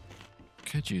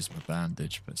use my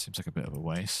bandage, but it seems like a bit of a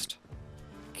waste.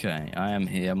 Okay, I am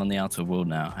here. I'm on the outer wall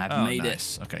now. I've made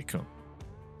nice. Okay, cool. it.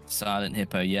 Silent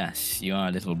Hippo, yes, you are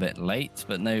a little bit late,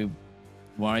 but no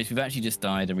worries. We've actually just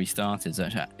died and restarted, so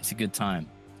it's a good time.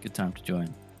 Good time to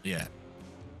join. Yeah.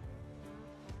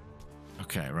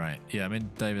 Okay, right. Yeah, I'm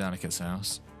in David Anica's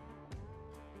house.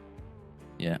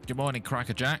 Yeah. Good morning,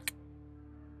 Cracker Jack.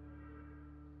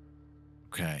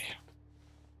 Okay.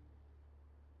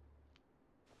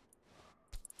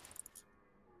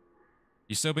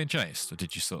 You still being chased, or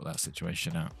did you sort that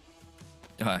situation out?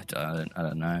 I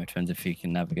don't know. It depends if you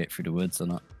can navigate through the woods or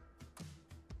not.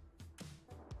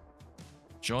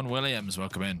 John Williams,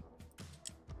 welcome in.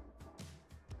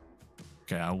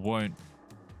 Okay, I won't.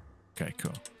 Okay,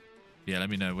 cool. Yeah, let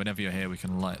me know whenever you're here. We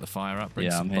can light the fire up.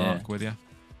 Bring some bark with you.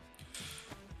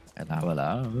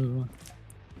 Hello.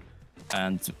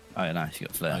 And oh, nice, you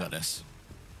got flare. I got this.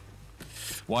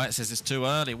 Wyatt says it's too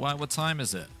early. Wyatt, what time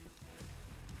is it?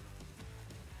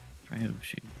 Oh,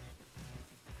 shoot.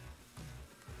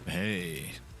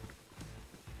 Hey.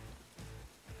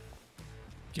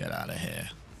 Get out of here.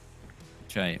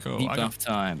 Okay, Cool. heat off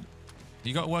time.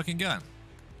 You got a working gun?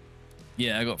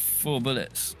 Yeah, I got 4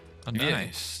 bullets. Oh,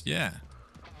 nice. Yeah.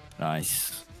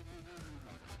 Nice.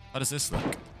 How does this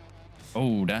look?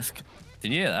 Oh, that's...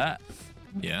 Did you hear that?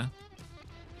 Yeah.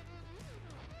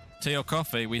 Tea or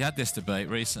coffee? We had this debate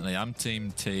recently. I'm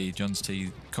team tea, John's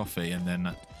tea, coffee, and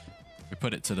then we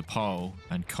put it to the poll,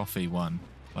 and coffee won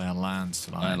by a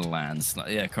landslide.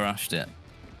 Yeah, crushed it.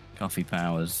 Coffee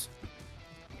powers.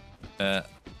 Do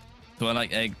I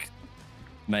like egg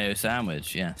mayo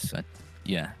sandwich? Yes.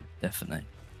 Yeah, definitely.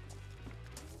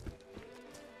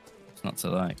 It's not to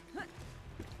like.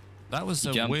 That was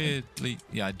a jumping? weirdly...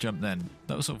 Yeah, I jumped then.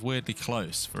 That was sort of weirdly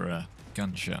close for a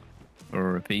gunshot. Or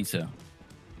a repeater.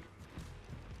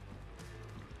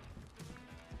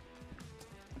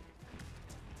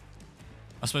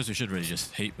 I suppose we should really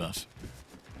just heat buff.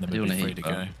 Then I do we'd be wanna free heat to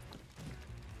buff. go.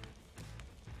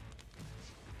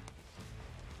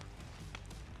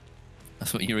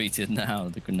 That's what you're eating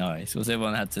now. Nice. What's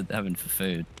everyone having for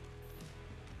food?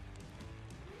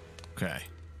 Okay.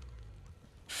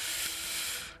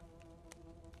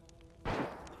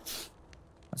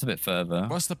 That's a bit further.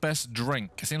 What's the best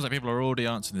drink? It seems like people are already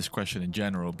answering this question in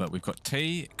general, but we've got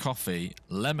tea, coffee,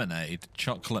 lemonade,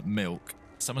 chocolate milk.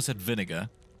 Someone said vinegar.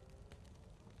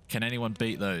 Can anyone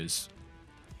beat those?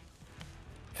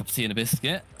 Cup of tea and a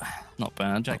biscuit. Not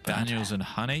bad. Jack not bad. Daniels and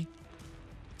honey.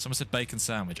 Someone said bacon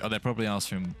sandwich. Oh, they're probably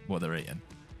asking what they're eating.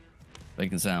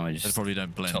 Bacon sandwich. They probably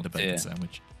don't blend Top a bacon tier.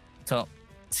 sandwich. Top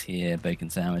tier bacon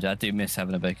sandwich. I do miss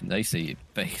having a bacon. I used to eat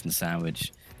bacon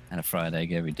sandwich and a fried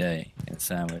egg every day in a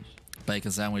sandwich. Bacon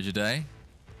sandwich a day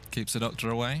keeps the doctor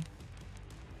away.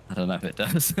 I don't know if it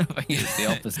does. I think it's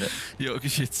the opposite.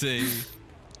 Yorkshire tea,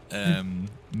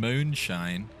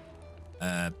 moonshine,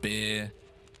 beer,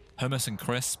 hummus and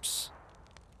crisps.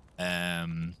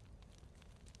 Hang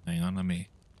on, let me.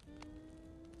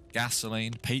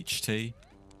 Gasoline, peach tea.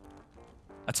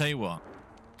 I tell you what,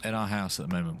 in our house at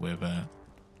the moment, we've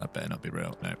that better not be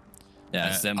real. No. Yeah,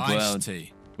 it's them iced world.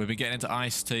 tea. We've been getting into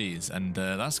iced teas, and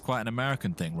that's quite an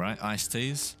American thing, right? Iced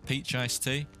teas, peach iced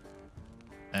tea.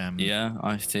 Yeah,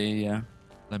 iced tea. Yeah.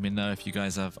 Let me know if you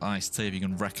guys have iced tea, if you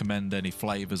can recommend any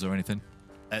flavors or anything.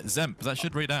 Zemp, that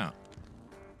should read out.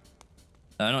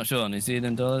 I'm not sure. New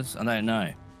Zealand dollars? I don't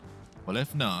know. Well,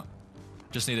 if not,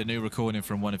 just need a new recording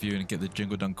from one of you and get the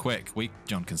jingle done quick.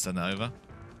 John can send that over.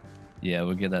 Yeah,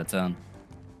 we'll get that done.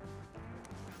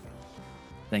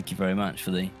 Thank you very much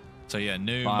for the. So yeah,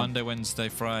 new Wow. Monday, Wednesday,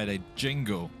 Friday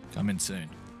jingle coming soon.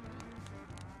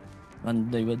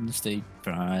 Monday, Wednesday,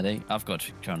 Friday. I've got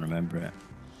to try and remember it.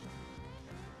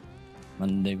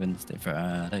 Monday, Wednesday,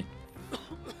 Friday.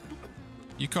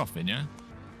 You coughing, yeah?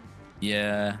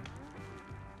 Yeah.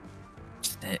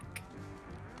 Stick.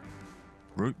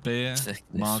 Root beer, Sick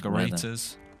this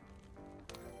margaritas.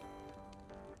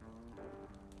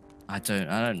 I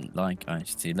don't like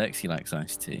iced tea. Lexi likes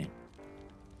iced tea.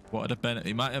 What are the benefits?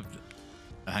 You might have.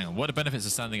 Hang on. What are the benefits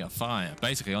of standing at fire?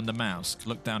 Basically, on the mouse,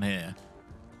 look down here.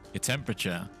 Your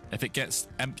temperature. If it gets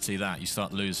empty, you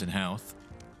start losing health.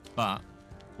 But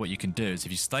what you can do is,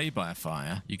 if you stay by a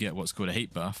fire, you get what's called a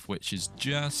heat buff, which is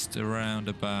just around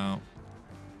about.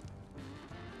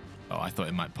 Oh, I thought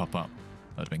it might pop up.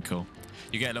 That'd have been cool.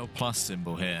 You get a little plus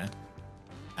symbol here,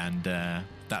 and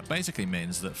that basically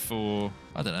means that for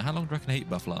I don't know how long do you reckon a heat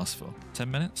buff lasts for? 10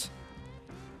 minutes?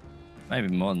 Maybe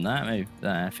more than that. Maybe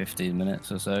 15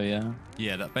 minutes or so. Yeah.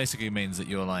 Yeah, that basically means that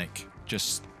you're like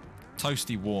just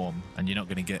toasty warm and you're not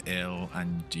going to get ill,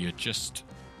 and you're just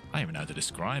I don't even know how to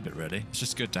describe it really. It's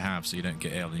just good to have so you don't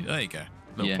get ill. There you go.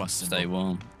 Little Yeah. plus symbol. Stay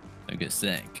warm. Don't get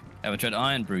sick. Ever tried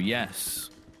iron brew? Yes.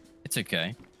 It's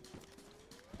okay.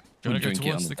 Do you want to go Drink it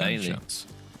on towards the the daily. gunshots?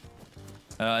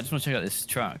 I just want to check out this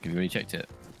truck. Have you already checked it?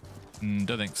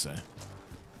 Don't think so.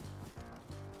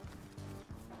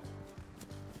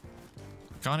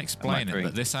 Can't explain it, agree.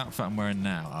 but this outfit I'm wearing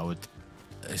now,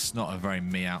 it's not a very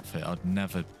me outfit. I'd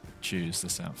never choose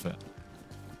this outfit.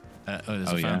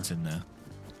 There's a yeah. fountain there.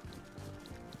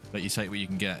 But you take what you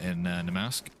can get in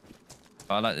Namalsk.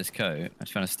 I like this coat. I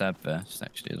just found a stab vest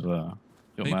actually as well.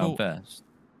 Do you want my old People- vest?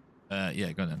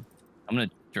 Yeah, go on then. I'm gonna.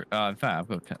 In fact, I've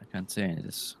got a canteen.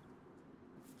 It's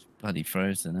bloody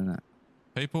frozen, isn't it?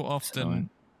 People often. annoying.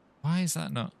 Why is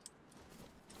that not?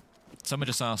 Someone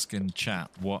just asked in chat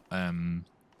what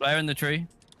Flare in the tree.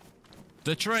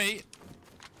 the tree.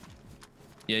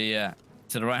 Yeah, yeah.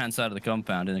 To the right-hand side of the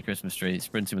compound in the Christmas tree,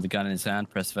 sprinting with a gun in his hand.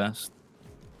 Press vest.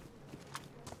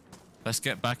 Let's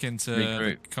get back into the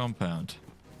Regroup. compound.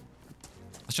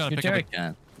 I was trying to Your pick up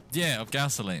jerry can. of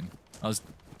gasoline. I was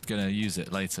gonna use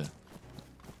it later.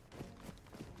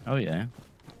 Oh yeah.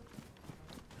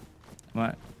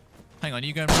 Right. Hang on,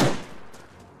 you going?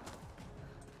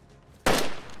 I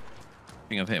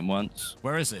think I've hit him once.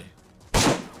 Where is he?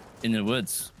 In the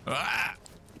woods. Ah!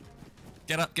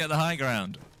 Get up, get the high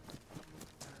ground.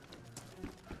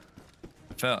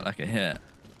 Felt like a hit.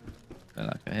 Felt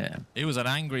like I hit him. He was an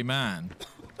angry man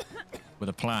with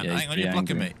a plan. Yeah, he's Hang on, you're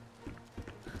pretty blocking angry.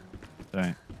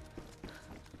 me.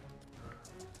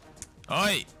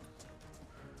 Sorry. Oi!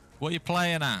 What are you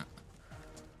playing at?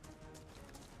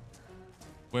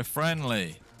 We're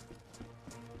friendly.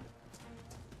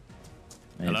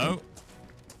 Maybe. Hello?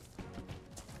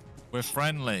 We're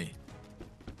friendly.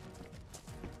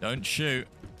 Don't shoot.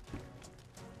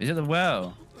 He's at the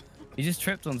well. He just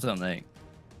tripped on something.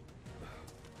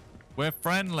 We're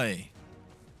friendly.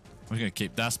 We're going to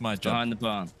keep... That's my job. Behind the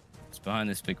barn. It's behind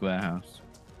this big warehouse.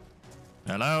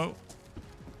 Hello?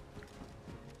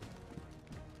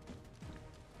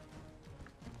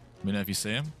 Let me know if you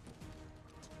see him.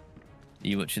 Are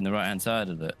you watching the right-hand side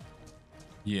of it?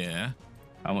 Yeah.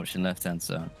 I'm watching left-hand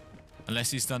side.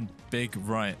 Unless he's done big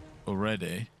right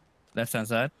already. Left-hand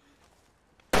side?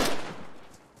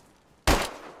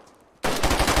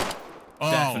 Oh,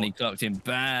 Definitely clocked him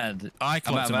bad. I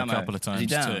clocked him a ammo. couple of Is he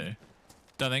times down? too.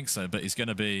 Don't think so, but he's going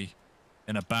to be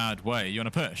in a bad way. You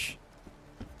want to push?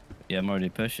 Yeah, I'm already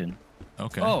pushing.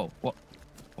 Okay. Oh, what?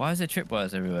 Why is there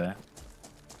tripwires everywhere?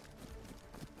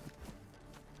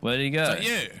 Where did he go? Is that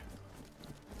you?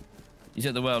 He's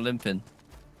at the well limping.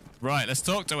 Right, let's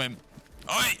talk to him.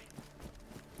 Oi!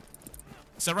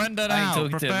 Surrender I ain't now. talking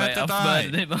to him, Prepare mate. to I've die.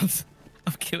 murdered him.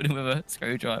 I've killed him with a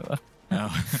screwdriver. No.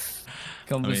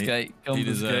 Confiscate. I mean, he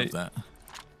deserved confiscate. that.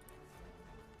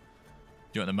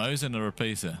 You want the Mosin or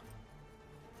repeater?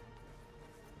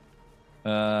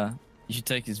 You should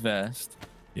take his vest.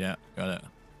 Yeah, got it.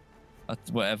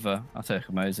 Whatever. I'll take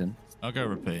a Mosin. I'll go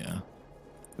repeater.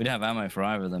 We don't have ammo for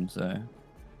either of them, so.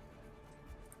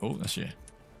 Oh, that's you.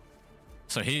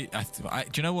 So do you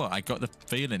know what? I got the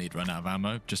feeling he'd run out of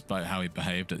ammo just by how he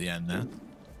behaved at the end there.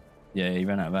 Yeah, he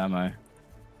ran out of ammo.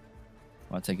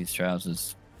 I'll take his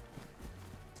trousers.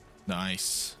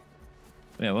 Nice.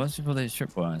 Yeah, what's with all these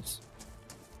tripwires?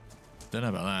 Don't know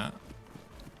about that.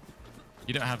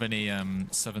 You don't have any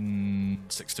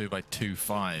 7.62 by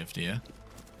 2.5, do you?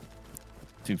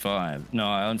 2.5. No,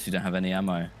 I honestly don't have any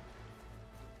ammo.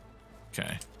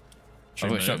 Okay. I've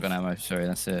got shotgun ammo. Sorry,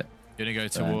 that's it. You're gonna go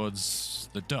towards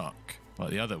the dock, like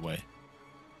the other way,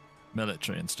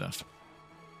 military and stuff.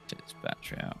 Get this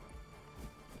battery out.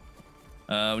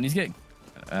 We need to get.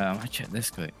 I might check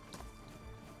this quick.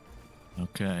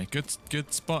 Okay,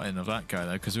 good spotting of that guy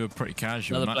though, because we were pretty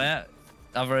casual. Another player.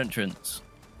 Other entrance.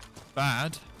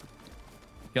 Bad.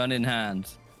 Gun in hand.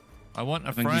 I want a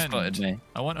I think he friend. spotted me.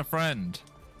 I want a friend.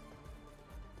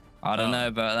 I don't know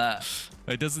about that.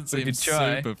 It doesn't We seem could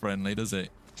try. super friendly, does it?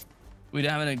 We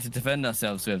don't have anything to defend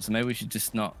ourselves with, so maybe we should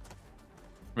just not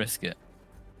risk it.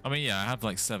 I mean, yeah, I have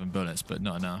like 7 bullets, but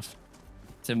not enough.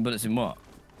 7 bullets in what?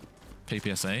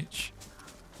 PPSH.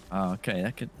 Oh, okay,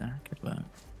 that could work.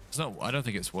 It's not. I don't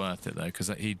think it's worth it though, because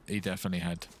he definitely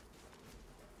had.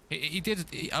 He did.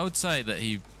 I would say that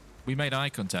we made eye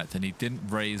contact and he didn't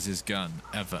raise his gun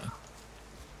ever.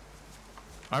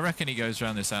 I reckon he goes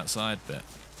around this outside bit.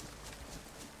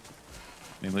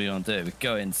 I mean, what do you want to do? We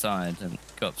go inside and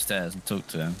go upstairs and talk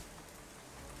to him,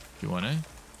 Do you want to?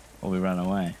 or we run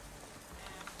away.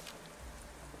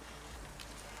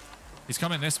 He's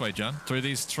coming this way, John, through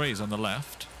these trees on the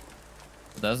left.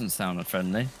 It doesn't sound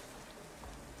friendly.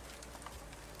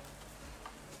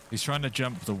 He's trying to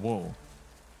jump the wall.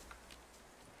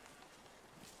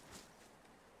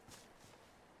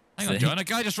 Hang on, See? John. A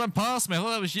guy just ran past me. I thought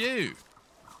that was you.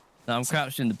 No, I'm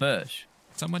crouched in the bush.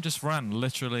 Someone just ran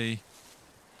literally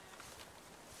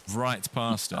right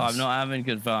past us. I'm not having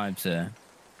good vibes here.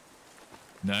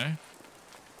 No?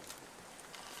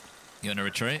 You want to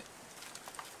retreat?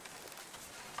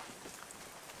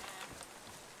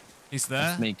 He's there.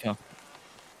 That's me,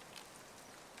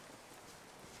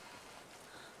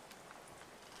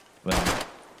 Well,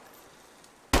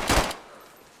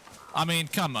 I mean,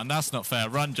 come on, that's not fair.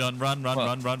 Run, John, run, What? Oh,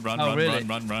 run, really?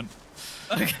 run.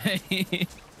 okay.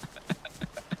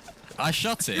 I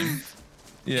shot him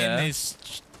Yeah. in his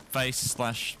face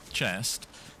 / chest,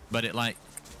 but it like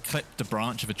clipped the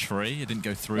branch of a tree. It didn't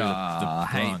go through the I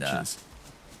hate branches. that.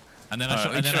 And then I Alright,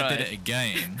 shot, we and then I did try. it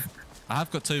again. I have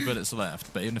got 2 bullets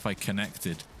left, but even if I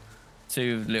connected,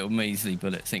 2 little measly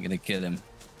bullets ain't gonna kill him.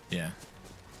 yeah.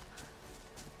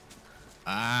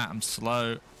 Ah, I'm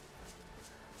slow.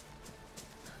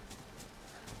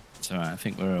 It's alright, I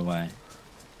think we're away.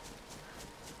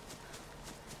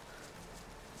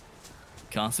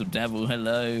 Castle Devil,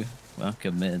 hello.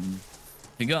 Welcome in.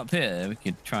 If we go up here, we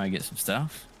could try and get some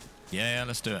stuff. Yeah,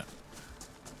 let's do it.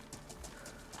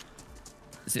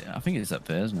 Is it? I think it's up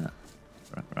here, isn't it?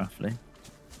 Roughly.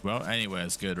 Well,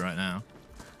 anywhere's good right now.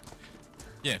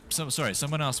 Yeah, sorry,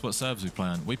 someone asked what servers we play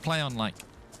on. We play on like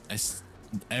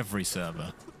every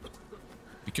server.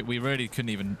 We really couldn't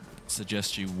even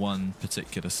suggest you one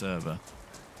particular server.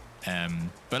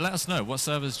 But let us know, what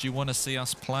servers do you want to see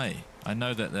us play? I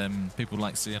know that people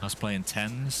like seeing us play in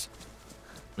 10s.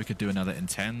 We could do another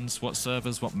Intens. What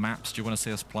servers, what maps do you want to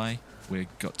see us play? We've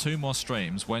got 2 more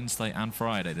streams, Wednesday and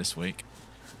Friday this week.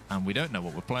 And we don't know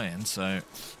what we're playing, so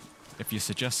if you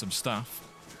suggest some stuff,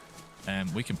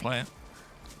 we can play it.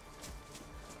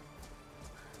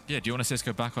 Yeah, do you want to see us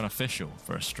go back on official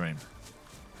for a stream?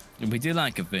 We do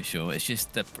like official. It's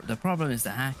just the problem is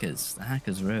the hackers. The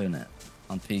hackers ruin it.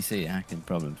 On PC, hacking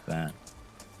problem's bad.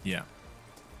 Yeah.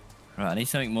 Right, I need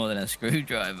something more than a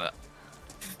screwdriver.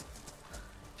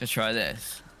 Just try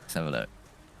this. Let's have a look.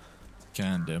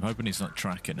 Can do. I'm hoping he's not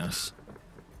tracking us.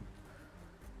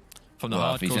 From the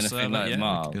Well, if he's hardcore anything server, like yeah, we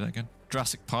Marv. can do that again.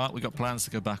 Jurassic Park, we got plans to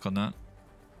go back on that.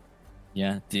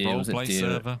 Yeah, deal. Was it Roleplay deal?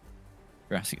 server.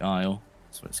 Jurassic Isle.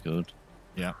 That's what it's called.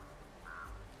 Yeah.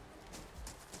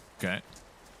 Okay.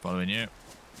 Following you.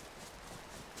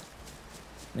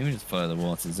 Let me just follow the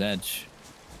water's edge.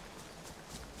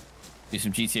 Do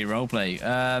some GTA roleplay.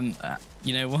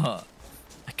 You know what?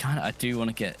 I do want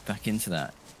to get back into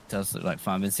that. It does look like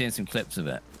fun. I've been seeing some clips of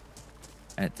it,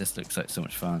 and it just looks like so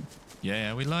much fun.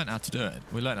 Yeah, we learned how to do it.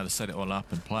 We learned how to set it all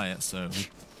up and play it, so we can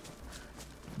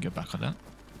get back on that.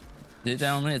 Is it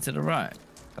down there to the right?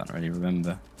 Can't really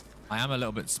remember. I am a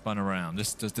little bit spun around.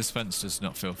 This fence does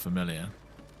not feel familiar.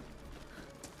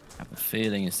 I have a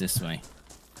feeling it's this way.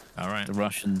 All right. The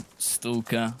Russian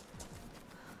Stalker.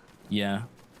 Yeah,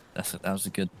 that was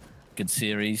a good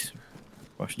series.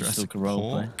 Russian Jurassic Stalker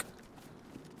roleplay. Hawk.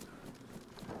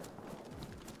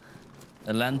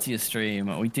 Atlantia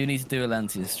stream. We do need to do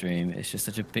Atlantia stream. It's just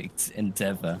such a big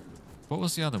endeavor. What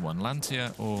was the other one?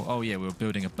 Lantia or... Oh, yeah, we were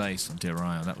building a base on Deer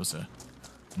Isle. That was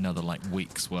another, like,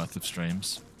 week's worth of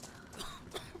streams.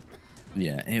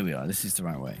 Yeah, here we are. This is the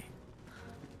right way.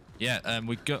 Yeah,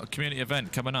 we've got a community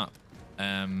event coming up.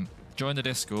 Join the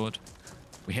Discord.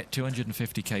 We hit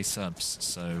 250k subs,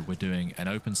 so we're doing an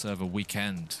open server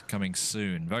weekend coming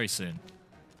soon, very soon.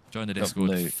 Join the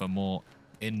Discord for more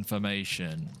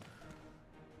information.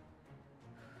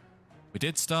 We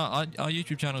did start, our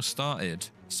YouTube channel started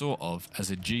sort of as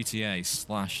a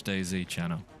GTA/DayZ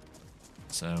channel.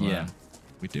 So yeah,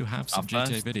 we do have some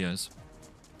GTA videos.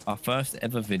 Our first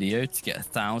ever video to get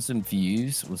 1,000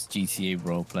 views was GTA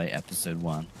Roleplay Episode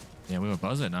 1. Yeah, we were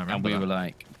buzzing, I remember. And we were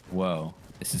like, whoa,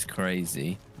 this is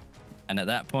crazy. And at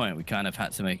that point, we kind of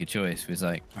had to make a choice. We was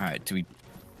like, all right, do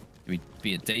we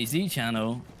be a DayZ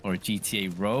channel or a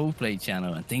GTA Roleplay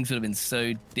channel? And things would have been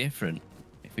so different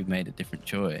if we made a different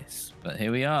choice. But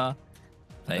here we are,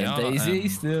 playing DayZ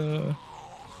still.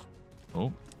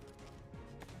 Oh.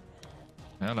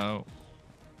 Hello.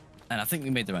 And I think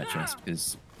we made the right choice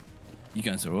because you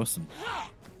guys are awesome.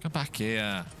 Come back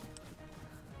here.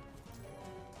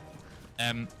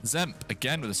 Zemp,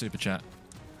 again with a super chat.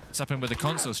 What's happening with the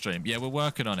console stream? Yeah, we're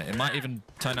working on it. It might even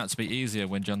turn out to be easier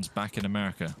when John's back in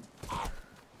America.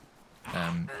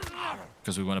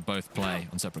 Because we want to both play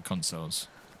on separate consoles.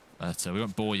 So we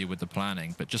won't bore you with the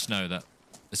planning, but just know that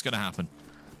it's going to happen.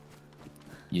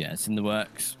 Yeah, it's in the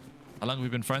works. How long have we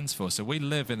been friends for? So we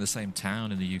live in the same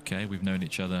town in the UK. We've known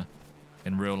each other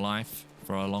in real life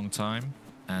for a long time.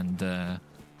 And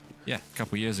yeah, a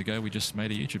couple of years ago, we just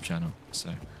made a YouTube channel.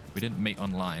 So we didn't meet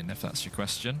online, if that's your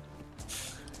question.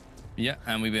 Yeah,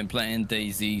 and we've been playing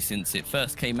DayZ since it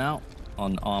first came out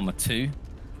on Arma 2.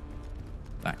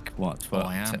 Back, what,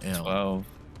 12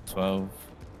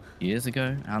 years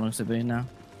ago? How long has it been now?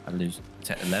 I lose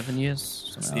 11 years?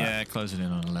 Something like that. Closing in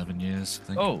on 11 years, I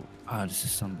think. Oh, this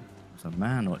is some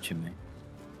man watching me.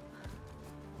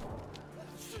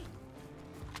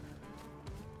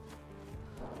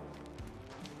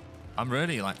 I'm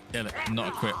really, like, not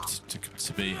equipped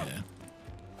to be here.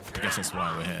 I guess that's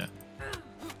why we're here.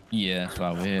 Yeah, that's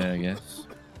why we're here, I guess.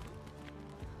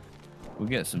 We'll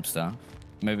get some stuff.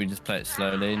 Maybe just play it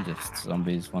slowly and just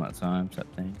zombies one at a time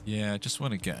type thing. Yeah, I just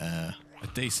want to get a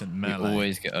decent melee. You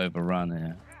always get overrun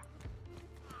here.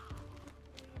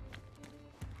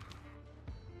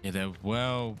 Yeah, they're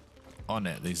well on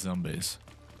it, these zombies.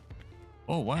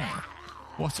 Oh, wow.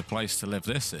 What a place to live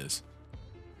this is.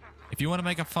 If you want to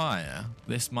make a fire,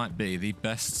 this might be the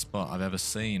best spot I've ever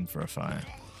seen for a fire.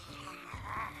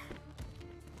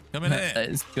 Come in here. That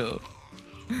is cool.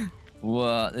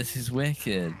 What? This is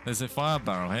wicked. There's a fire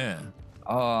barrel here.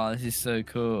 Oh, this is so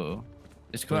cool.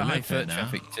 It's quite high foot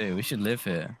traffic too. We should live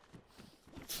here.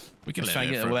 We can try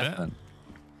and get a weapon.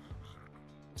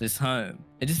 It's home.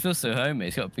 It just feels so homey.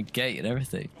 It's got a big gate and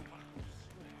everything.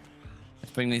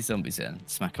 Let's bring these zombies in.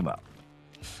 Smack them up.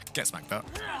 Get smacked up.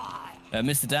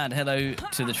 Mr. Dad, hello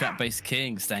to the Trap-Based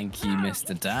Kings. Thank you,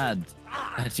 Mr. Dad.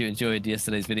 Hope you enjoyed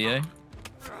yesterday's video.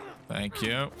 Thank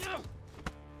you.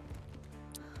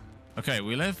 Okay,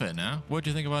 we live here now. What do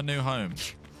you think of our new home?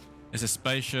 It's a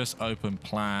spacious, open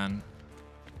plan.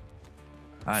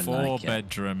 I like it.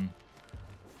 4-bedroom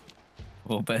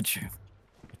 4-bedroom.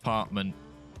 apartment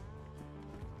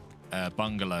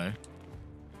bungalow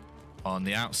on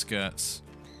the outskirts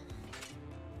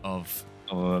of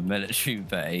Or a military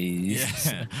base.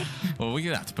 yeah. Well, we're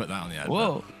gonna have to put that on the advert.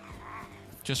 Whoa.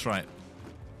 Just right.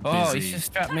 Oh, Busy. he's just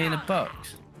strapped me in a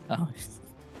box. Oh,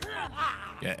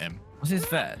 Get him. what's his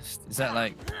vest? Is that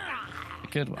like a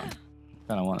good one?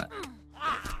 I don't want it.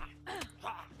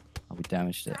 Oh, we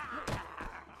damaged it.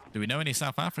 Do we know any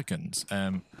South Africans?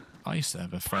 I used to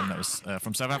have a friend that was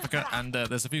from South Africa, and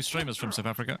there's a few streamers from South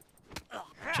Africa.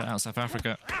 Shout out South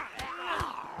Africa.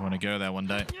 I want to go there one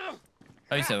day.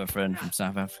 I used to have a friend from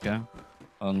South Africa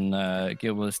on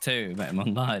Guild Wars 2. Met him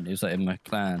online. He was like in my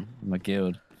clan, in my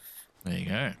guild. There you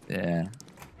go. Yeah.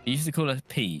 He used to call us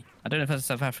P. I don't know if that's a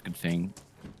South African thing.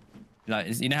 Like,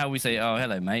 you know how we say, "Oh,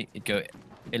 hello, mate." He'd go,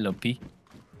 "Hello, P."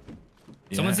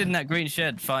 Someone's Yeah. in that green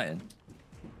shed fighting.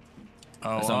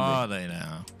 Oh, zombie. are they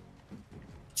now?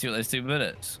 See what those 2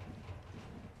 bullets?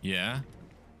 Yeah.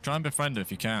 Try and befriend him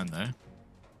if you can, though.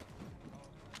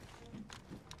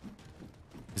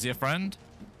 Is he a friend?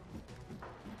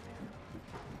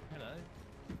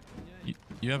 Hello.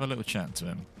 You have a little chat to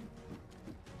him.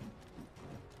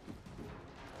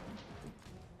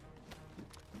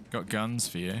 Got guns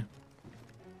for you.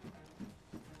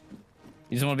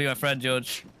 You just want to be my friend,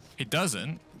 George? He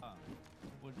doesn't.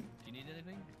 Do you need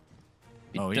anything?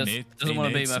 He Doesn't want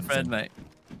to be needs my friend, something. mate.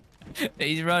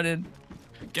 He's running.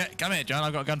 Come here, John.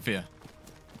 I've got a gun for you.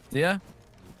 Yeah?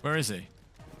 Where is he?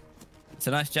 It's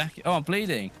a nice jacket. Oh, I'm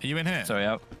bleeding. Are you in here? Sorry,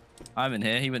 I'm in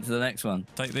here. He went to the next one.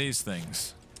 Take these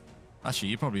things. Actually,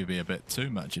 you'd probably be a bit too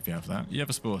much if you have that. You have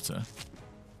a sporter.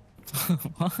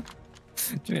 What?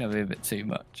 Do you mean I'd be a bit too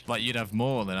much? Like, you'd have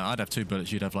more than I'd have 2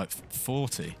 bullets. You'd have like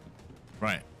 40.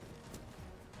 Right.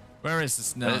 Where is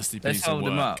this nasty Let's piece of hold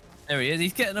work? him up. There he is.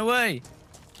 He's getting away.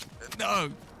 No.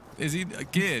 Is he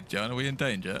geared, John? Are we in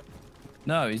danger?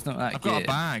 No, he's not that I've got a geared.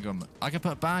 bag on. I can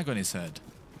put a bag on his head.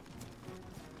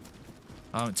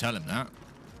 I won't tell him that.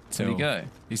 There we Till go.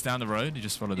 He's down the road. You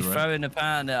just follow the He's road. throwing a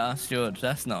pan at us, George.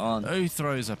 That's not on. Who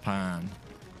throws a pan?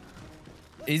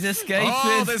 He's escaping.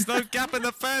 Oh, there's no gap in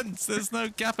the fence. There's no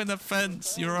gap in the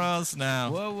fence. You're ours now.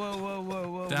 Whoa, whoa, whoa, whoa,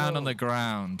 whoa. Down whoa. on the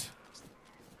ground.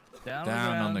 Down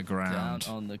on the ground.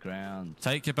 Down on the ground.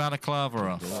 Take your balaclava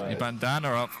off. Boy. Your bandana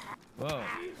off. Whoa.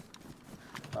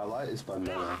 I like this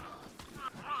bandana.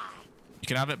 You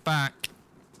can have it back.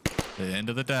 At the end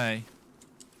of the day.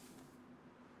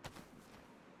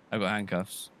 I've got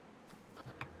handcuffs.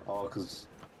 Oh, because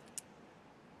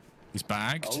He's I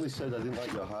bagged. only said I didn't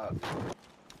like your hat.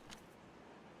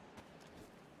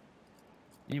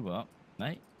 You what,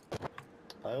 mate?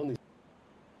 I only.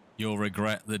 You'll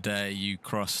regret the day you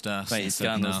crossed us Mate, and his said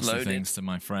gun was nasty loaded. things to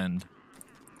my friend.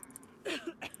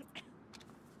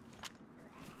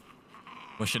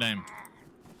 What's your name?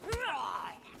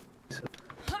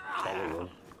 Oliver.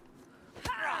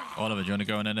 Oliver, do you want to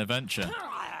go on an adventure?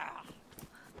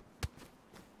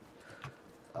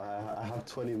 I have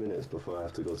 20 minutes before I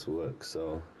have to go to work,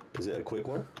 so is it a quick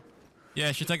one? Yeah,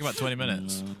 it should take about 20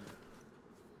 minutes.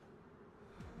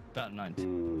 About 90.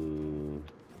 Hmm.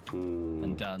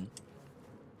 And done.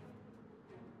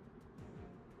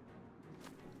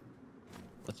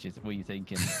 What are you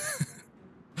thinking?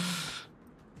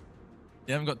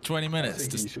 You haven't got 20 I minutes.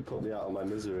 think Just, you should put me out of my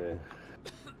misery.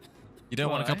 you don't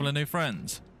want a Why? couple of new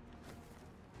friends?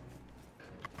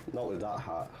 Not with that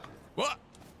hat. What?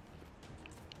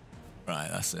 Right,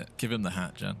 that's it. Give him the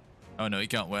hat, Jen. Oh no, he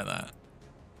can't wear that.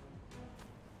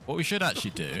 What we should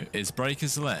actually do is break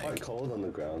his Quite leg. cold on the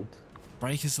ground.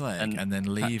 Break his leg and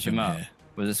then leave patch him up here.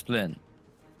 with a splint.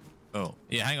 Oh,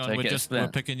 yeah, hang on. So We're get a we're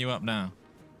splint. picking you up now.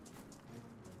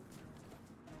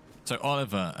 So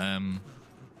Oliver,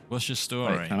 what's your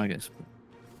story? Wait, can I get a splint?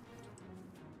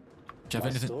 Do you have My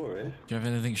anything? story. Do you have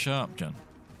anything sharp, John?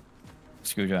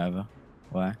 Screwdriver.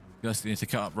 Why? You guys need to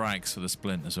cut up rags for the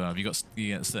splint as well. Have you got?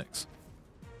 You get sticks.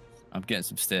 I'm getting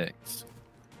some sticks.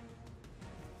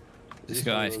 This Is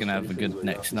one of guy's those gonna have a things good where you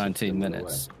next have to 19 sit them away?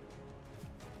 minutes.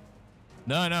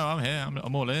 No, I'm here.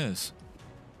 I'm all ears.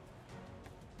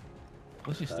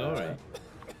 What's your story?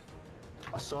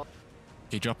 I saw Can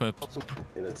you drop a? some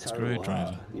in a terrible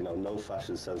Screwdriver. hat, you know, no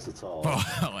fashion sense at all. Oh,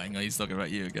 hang on. He's talking about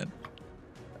you again.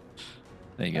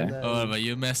 There you And go. then- Oh, but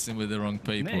you're messing with the wrong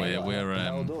people Me? here. I We're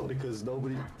held up because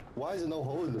nobody. Why is there no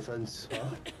hole in the fence? Huh?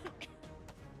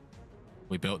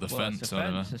 we built the Well, it's fence, a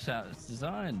Oliver. fence. It's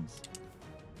designs.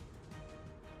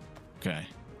 Okay.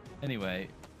 Anyway,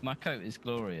 my coat is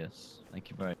glorious. Thank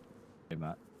you very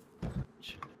much.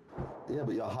 Yeah,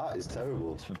 but your hat is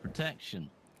terrible. It's for protection.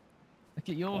 Look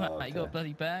at your hat. Oh, You got a okay.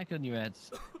 bloody bag on your head.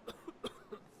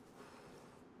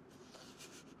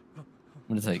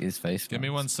 gonna take his face. Give me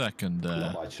 1 second,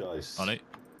 Not my choice. Ollie.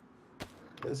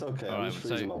 It's okay. All I'm right, just so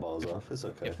freezing my balls off. It's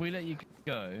okay. If we let you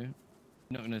go, you're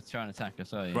not gonna try and attack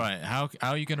us, are you? Right, how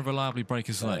are you going to reliably break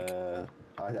his leg?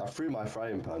 I threw my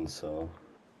frying pan, so.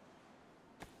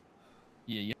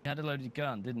 Yeah, you had a loaded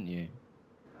gun, didn't you?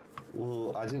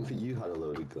 Well, I didn't think you had a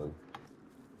loaded gun.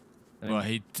 I mean, Well,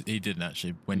 he didn't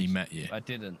actually when he met you. I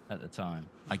didn't at the time.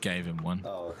 I gave him one.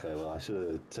 Oh, okay. Well, I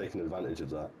should have taken advantage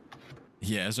of that.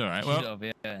 Yeah, it's all right. Well, Should've,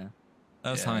 yeah.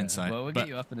 that's Yeah. hindsight. Well, we'll but get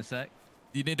you up in a sec.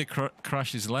 you need to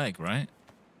crush his leg, right?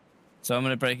 So I'm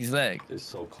gonna break his leg. It's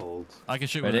so cold. I can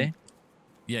shoot with Ready? him.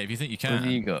 Yeah, if you think you What can. do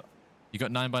you got? You got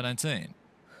 9x19.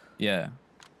 Yeah.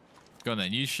 Go on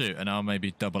then, you shoot, and I'll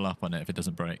maybe double up on it if it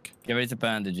doesn't break. Get ready to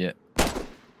bandage it.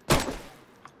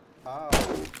 Ow!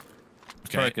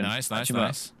 Okay, Broken. nice. Patch him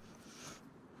up.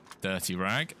 Dirty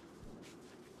rag.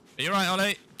 Are you right,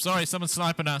 Ollie? Sorry, someone's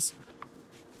sniping us.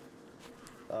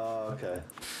 Oh, okay.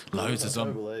 Loads of That's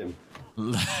zombies. terrible aim.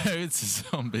 Loads of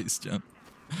zombies, John.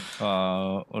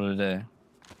 Oh, what are they?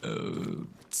 Oh,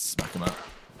 smack them up.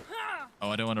 Oh,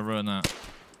 I don't want to ruin that.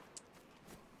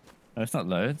 No, it's not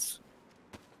loads.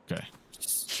 Okay.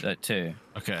 Just like 2.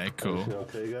 Okay, cool. Everything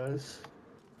okay, guys?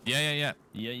 Yeah.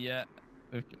 Yeah.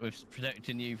 We're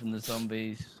protecting you from the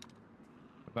zombies.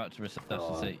 We're about to Oh,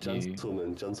 resuscitate you.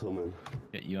 gentlemen.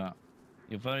 Get you up.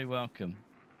 You're very welcome.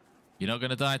 You're not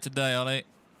going to die today, Ollie.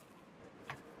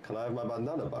 Can I have my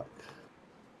bandana back?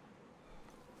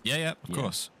 Yeah, of Yeah.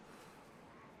 course.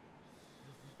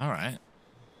 All right.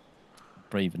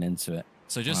 Breathing into it.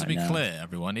 So just to Right be now. clear,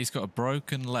 everyone, he's got a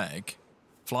broken leg,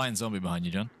 flying zombie behind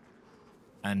you, John.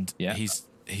 And Yeah. he's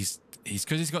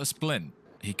because he's got a splint.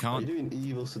 He Are you can't. doing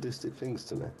evil, sadistic things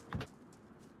to me?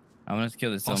 I'm gonna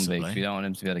kill this zombie Possibly. because we don't want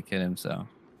him to be able to kill himself.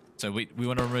 So we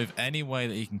want to remove any way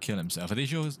that he can kill himself. Are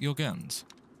these your guns?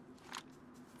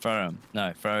 Throw him.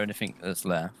 No, throw anything that's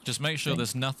left. Just make sure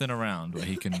there's nothing around where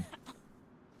he can.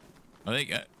 Oh, there you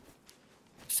go.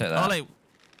 Just take that. Ollie,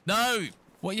 no!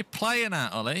 What are you playing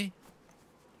at, Ollie?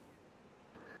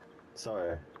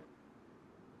 Sorry.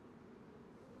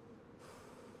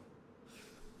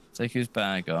 Take his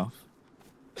bag off.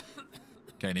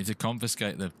 Okay, need to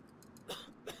confiscate the.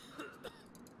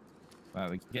 Right,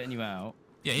 we're getting you out.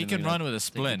 Yeah, he Then can we're gonna run with a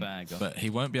take the splint, bag off. but he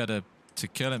won't be able to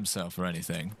kill himself or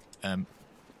anything. Can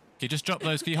you just drop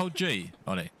those? Can you hold G,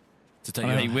 Ollie? To take Oh,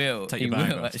 your, he will. Take He your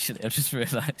bag will, off. actually. I've just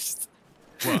realised.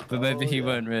 What? But maybe Oh, he yeah.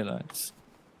 won't realise.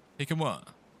 He can what?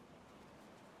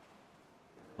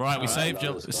 Right, we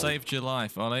Alright, saved your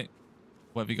life, Ollie.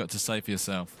 What have you got to say for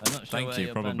yourself? I'm not sure Thank where you,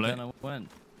 your probably. bandana went.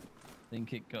 I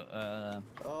think it got.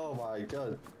 Oh my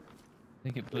god. I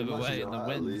think it blew Imagine away in the that, at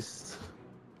wind. least.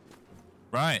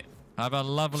 Right. Have a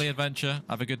lovely adventure.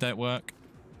 Have a good day at work.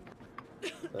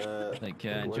 Take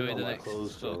care. where Enjoy got the my next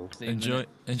clothes, sort Joel? of 15 Enjoy,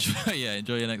 minutes.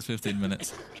 enjoy your next 15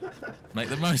 minutes. Make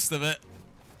the most of it.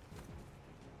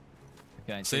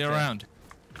 Okay, See take you care. around.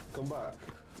 Come back.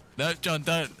 No, John,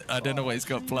 don't. I don't know what he's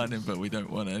got planning, but we don't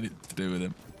want anything to do with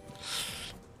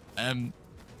him.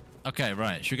 Okay,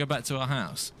 right. Should we go back to our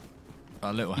house?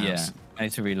 Our little house. Yeah, I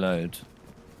need to reload.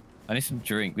 I need some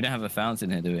drink. We don't have a fountain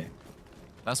here, do we?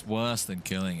 That's worse than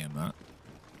killing him, that.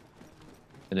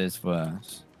 It is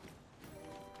worse.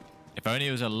 If only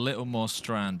he was a little more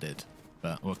stranded.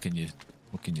 But what can you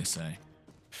say?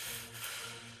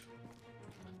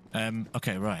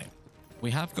 Okay, right.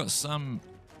 We have got some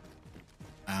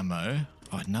ammo.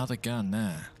 Oh, another gun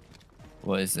there.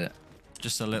 What is it?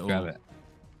 Just a little. Grab it.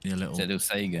 Yeah, little. Is it a little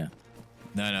Sega?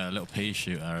 No, a little pea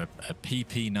shooter, a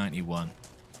PP91.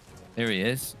 Here he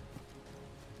is.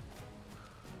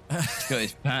 He's got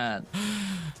his pad.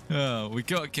 Oh, we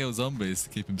gotta kill zombies to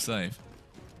keep him safe.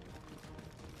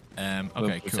 Okay, We'll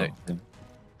cool. protect him.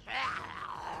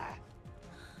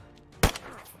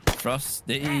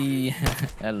 Frosty.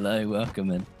 Hello,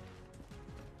 welcome in.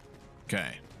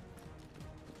 Okay.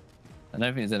 I don't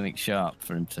think there's anything sharp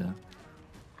for him to.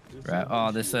 Right.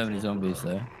 Oh, there's so many zombies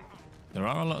though. There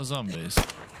are a lot of zombies.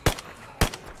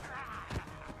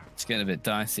 It's getting a bit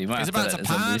dicey. Might He's have about let to the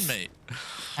pan zombies me.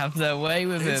 Have their way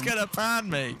with He's him. gonna pan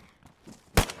me.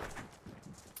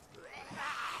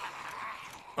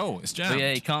 Oh, it's jammed. But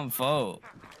yeah, he can't fall.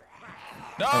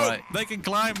 No, Alright. they can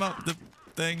climb up the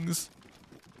things.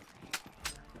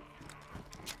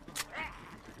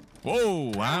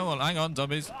 Whoa, hang on,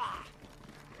 zombies.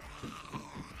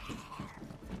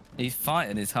 He's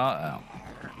fighting his heart out.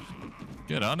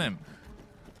 Good on him.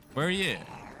 Where are you?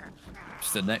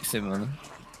 Stood next to him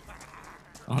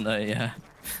on the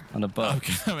I'm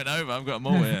box. coming over. I've got them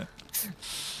all here.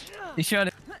 He's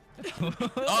trying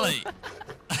to. Ollie.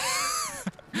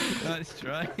 Nice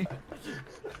try.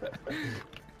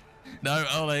 No,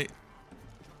 Ollie.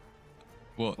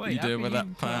 What Wait, are you how doing can with you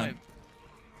that pan?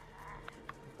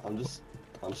 climb?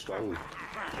 I'm strong.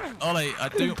 Ollie, I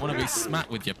don't want to be smacked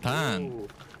with your pan. Ooh,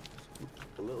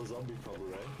 a little zombie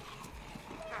problem, eh?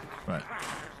 Right.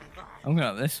 I'm going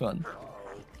up this one.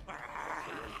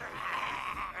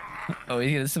 Oh,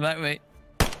 he's gonna smack me.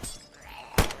 Careful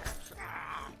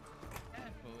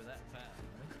with that pan.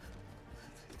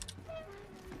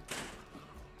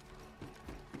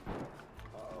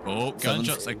 Oh,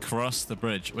 gunshots across the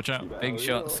bridge. Watch out. Big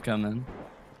shots coming.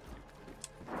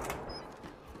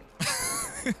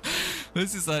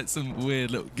 This is like some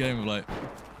weird little game of like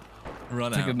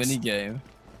run It's like a outs. mini game.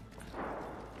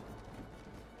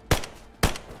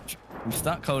 I'm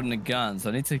stuck holding a gun, so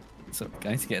I need to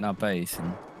get in our base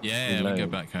and Yeah, we reload. go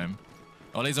back home.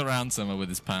 Ollie's around somewhere with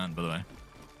his pan, by the way.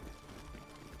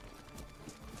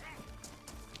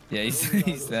 Yeah,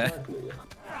 he's there.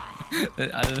 I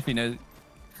don't know if he knows.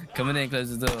 Come in here,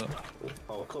 close the door.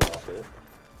 Oh, come off it.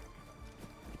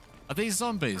 Are these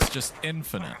zombies just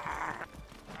infinite?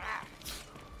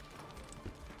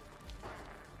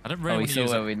 I don't really Oh, he want to saw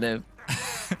use where it. we live.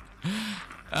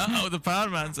 Uh-oh, the pan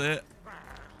man's here.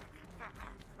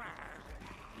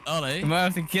 Ollie, We might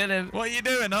have to kill him. what are you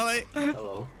doing, Ollie?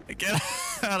 Hello. Get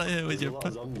out of here with There's your a lot pan.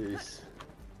 of zombies.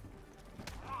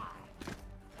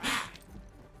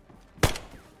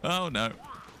 Oh no.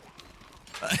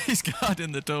 He's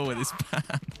guarding the door with his pan.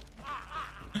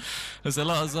 There's a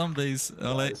lot of zombies,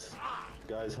 Ollie.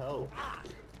 Guys, help.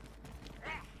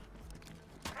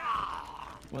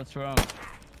 What's wrong?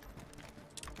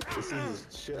 This is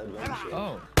a shit adventure.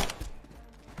 Oh.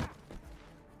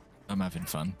 I'm having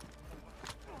fun.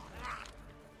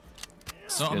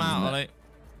 Sort good, them out, isn't Ollie.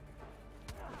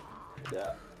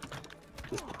 Yeah.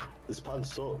 This pan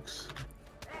sucks.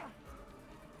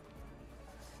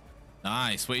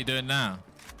 Nice. What are you doing now?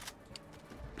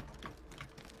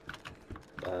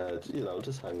 You know,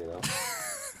 just hanging out.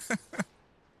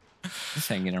 Just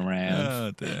hanging around.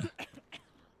 Oh dear.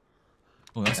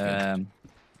 Oh, that's good.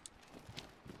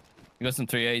 We got some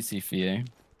 380 for you.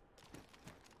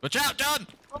 Watch out, John!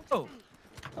 Oh.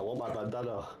 I want my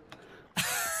bandana.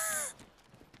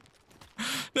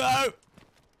 No!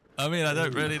 I mean, I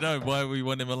don't really know why we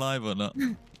want him alive or not.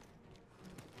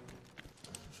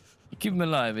 Keep him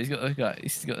alive. He's got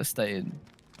to stay in.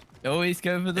 Always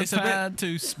go for the It's a pan. bit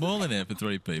too small in here for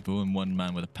 3 people and 1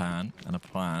 man with a pan and a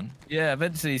plan. Yeah,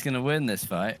 eventually he's gonna win this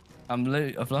fight.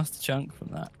 I've lost a chunk from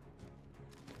that.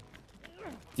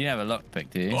 Do you have a lockpick,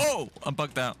 do you? Oh! I'm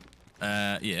bugged out.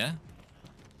 Yeah.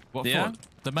 What Yeah? for?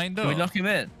 The main door? Can we lock him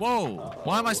in? Whoa!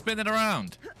 Why am I spinning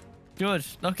around?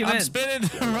 George, lock him I'm in. spinning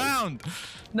around!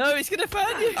 No, he's gonna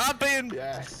find you. I'm being...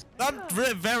 Yes. I'm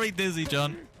very dizzy,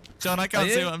 John. John, I Are can't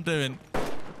see you? what I'm doing.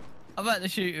 I'm about to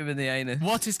shoot him in the anus.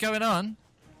 What is going on?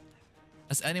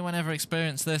 Has anyone ever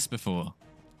experienced this before?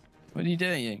 What are you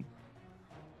doing?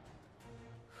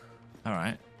 All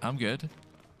right, I'm good.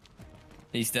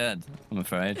 He's dead, I'm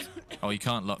afraid. Oh, you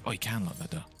can't lock... Oh, you can lock the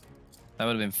door. That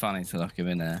would have been funny to lock him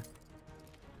in there.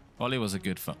 Ollie was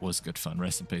good fun.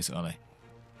 Rest in peace, Ollie.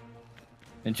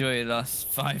 Enjoy your last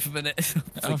 5 minutes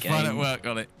of the I'm fine at game. work,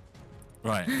 Ollie.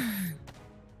 Right.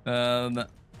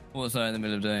 What was I in the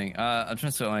middle of doing? I'm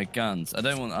trying to sort my guns.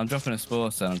 I'm dropping a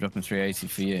spore cell. I'm dropping 380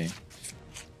 for you.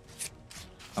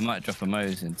 I might drop a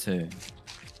Mosin too.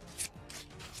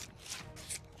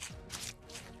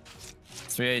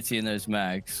 380 in those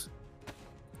mags.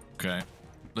 Okay.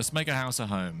 Let's make a house a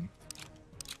home.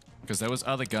 Because there was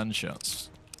other gunshots.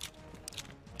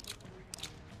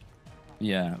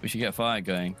 Yeah, we should get a fire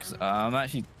going. Cause I'm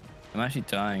actually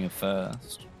dying of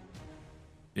thirst.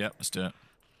 Yep, let's do it.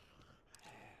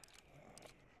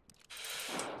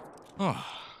 Oh,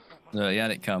 Look, he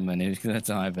had it coming. He was gonna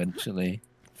die eventually.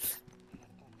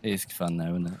 It is fun though,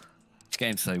 isn't it? This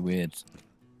game's so weird.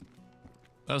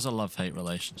 that was a love-hate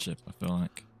relationship, I feel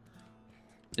like.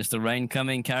 Is the rain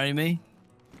coming? Carry me.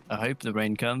 I hope the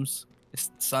rain comes. It's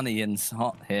sunny and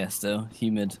hot here still,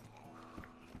 humid.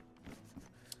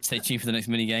 Stay tuned for the next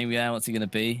mini game. Yeah, what's it gonna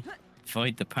be?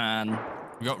 Void the pan.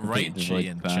 We got Complete the Rachy void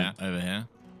in pan. chat over here.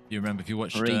 You remember if you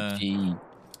watched... Reiki.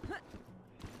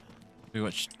 we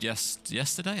watched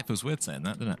yesterday? It feels weird saying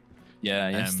that, doesn't it? Yeah,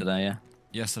 yesterday. Yeah.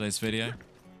 Yesterday's video.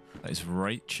 That is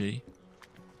Rachy.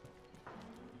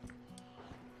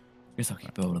 Guess I'll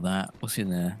keep hold of that. What's in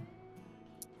there?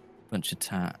 Bunch of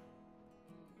tat.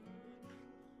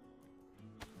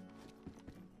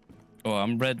 Oh,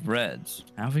 I'm red.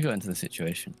 How have we got into the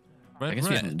situation? I guess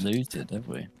we haven't looted, have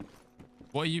we?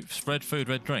 What are you... Red food,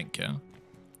 red drink, yeah?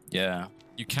 Yeah.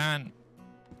 You can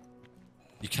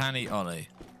eat Ollie.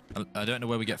 I don't know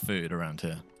where we get food around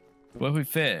here. Where we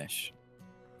fish?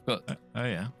 Got Oh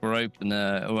yeah. rope and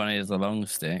all I need is a long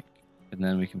stick, and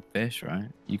then we can fish, right?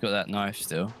 You got that knife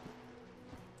still?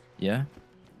 Yeah.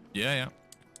 Yeah.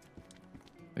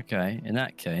 Okay. In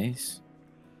that case,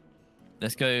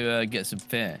 let's go get some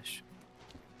fish.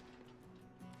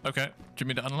 Okay. Do you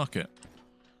mean to unlock it?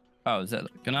 Oh, is that?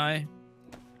 Can I?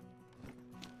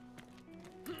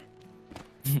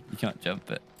 You can't jump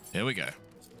it. Here we go.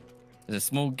 There's a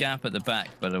small gap at the back,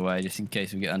 by the way, just in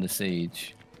case we get under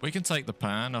siege. We can take the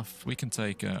pan off. We can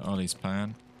take Ollie's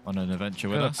pan on an adventure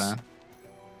with Got a us. pan.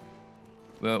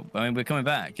 Well, I mean, we're coming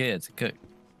back here to cook.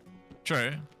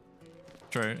 True.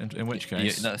 In which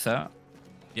case, That's out.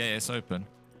 yeah, it's open.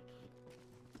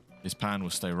 His pan will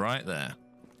stay right there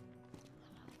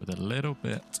with a little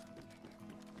bit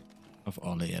of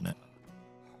Ollie in it.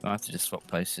 I have to just swap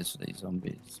places with these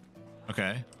zombies.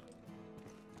 Okay.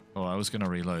 Oh, I was going to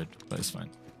reload, but it's fine.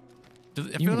 I You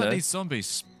feel like reload. these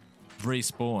zombies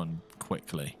respawn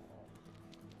quickly.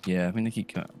 Yeah, I mean they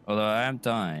keep coming. Although I am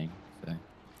dying, so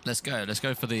Let's go. Let's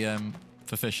go for the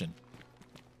for fishing.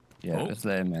 yeah, Oh. let's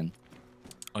let him in.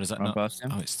 Oh, does that Run not? past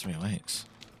him? Oh, it's 308s.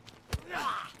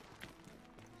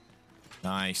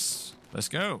 Nice. Let's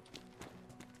go.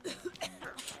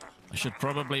 I should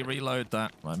probably reload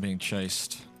that. I'm being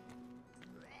chased.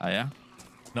 Oh yeah.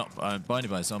 Not by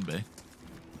a zombie.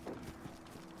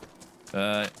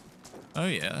 Gonna Oh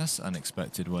yeah, that's an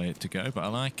unexpected way to go, but I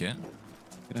like it.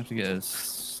 have to get a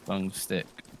long stick.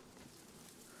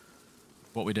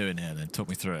 What we doing here then? Talk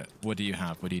me through it. What do you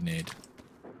have? What do you need?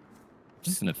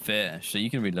 Just gonna fish, so you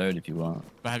can reload if you want.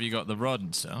 But have you got the rod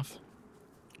and stuff?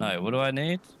 No, what do I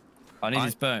need? I need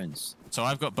his bones. So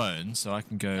I've got bones, so I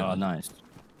can go. Oh, nice.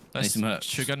 Need some hooks.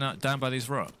 Should we go down by these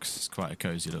rocks? It's quite a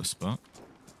cozy little spot.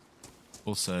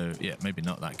 Also, yeah, maybe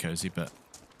not that cozy, but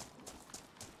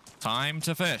time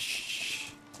to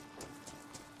fish.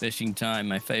 Fishing time,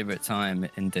 my favorite time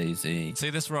in DayZ. See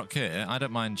this rock here? I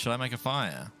don't mind. Shall I make a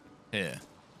fire here?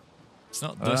 It's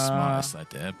not the smartest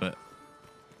idea, but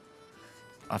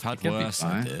I've had It could be worse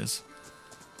fine. ideas.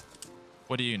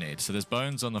 What do you need? So there's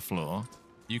bones on the floor.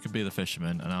 You can be the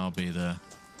fisherman, and I'll be the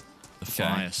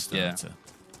fire starter.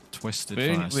 Twisted We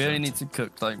fire only, we starter. only need to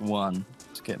cook like one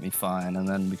to get me fine, and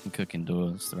then we can cook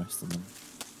indoors the rest of them.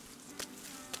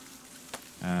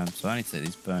 So I need to take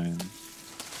these bones.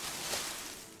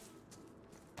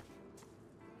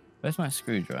 Where's my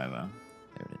screwdriver?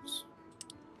 There it is.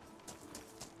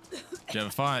 Do you have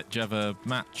a fire? Do you have a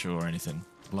match or anything?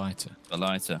 Lighter. A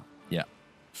lighter. Yeah.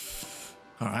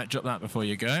 All right, drop that before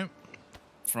you go.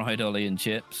 Fried ollie and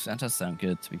chips. That does sound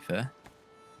good, to be fair.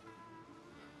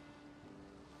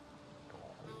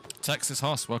 Texas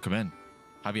Hoss, welcome in.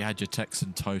 Have you had your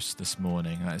Texan toast this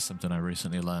morning? That is something I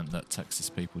recently learned that Texas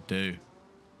people do.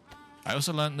 I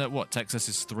also learned that, Texas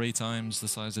is 3 times the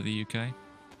size of the UK?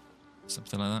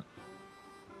 Something like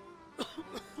that.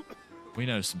 We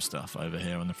know some stuff over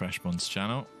here on the Fresh Bonds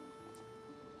channel.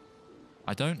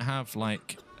 I don't have,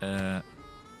 like, a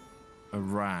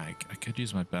rag. I could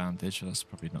use my bandage, but that's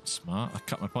probably not smart. I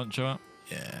cut my poncho up.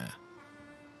 Yeah.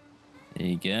 There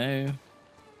you go.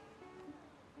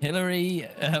 Hillary,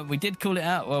 we did call it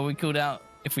out. Well, we called out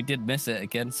if we did miss it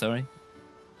again. Sorry.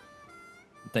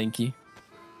 Thank you.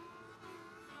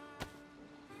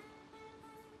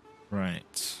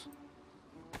 Right.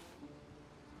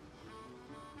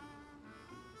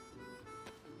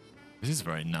 This is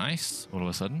very nice, all of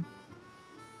a sudden.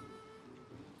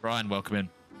 Brian, welcome in.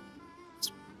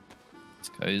 It's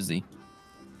cozy.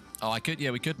 Oh,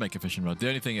 we could make a fishing rod. The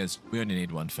only thing is, we only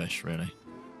need one fish, really.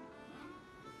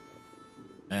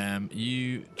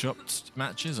 You dropped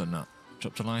matches or not?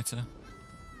 Dropped a lighter?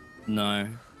 No.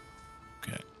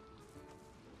 Okay.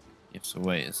 You have to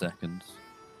wait a second.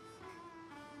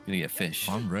 Gonna get fish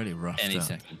I'm really rough. any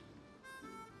second.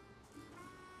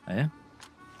 Oh, yeah?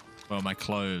 Well, my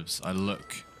clothes, I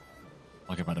look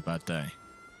like I've had a bad day.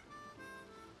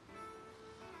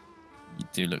 You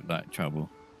do look like trouble.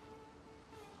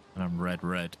 And I'm red.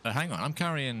 Hang on, I'm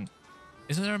carrying...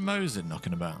 Isn't there a Mosin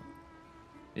knocking about?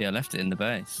 Yeah, I left it in the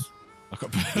base. I've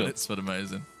got bullets for the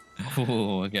Mosin.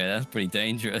 Oh, okay, that's pretty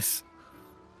dangerous.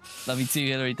 Love you too,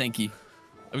 Hillary. Thank you.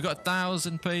 We've got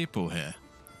 1,000 people here.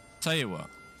 Tell you what,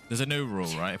 there's a new rule,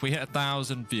 right? If we hit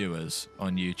 1,000 viewers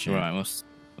on YouTube, Right, what's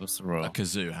the rule? a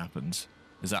kazoo happens.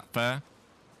 Is that fair?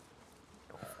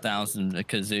 1,000, a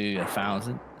kazoo,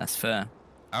 1,000. That's fair.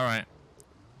 All right.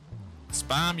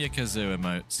 Spam your kazoo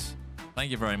emotes. Thank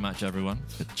you very much, everyone,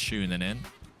 for tuning in.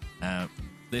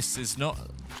 This is not,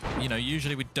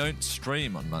 usually we don't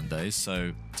stream on Mondays,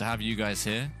 so to have you guys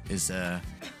here is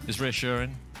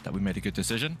reassuring that we made a good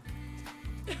decision.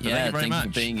 So Yeah, thank you very much. for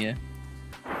being here.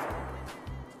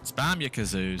 Spam your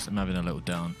kazoos. I'm having a little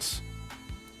dance.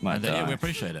 Might Yeah, die. we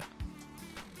appreciate it.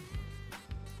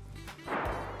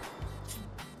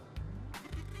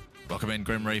 Welcome in,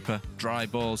 Grim Reaper, Dry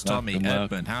Balls, Tommy, Welcome,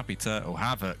 Edmund, Happy Turtle,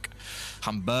 Havoc,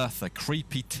 Humbertha,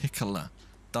 Creepy Tickler,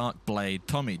 Dark Blade,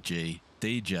 Tommy G,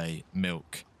 DJ,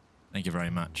 Milk. Thank you very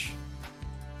much.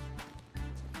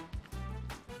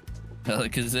 Hello,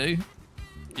 Kazoo.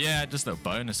 Yeah, just a little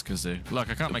bonus kazoo. Look,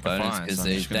 I can't make a Bonus fire. So I'm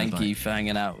Kazoo. just gonna, Thank you for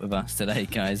hanging out with us today,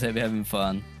 guys. Hope you're having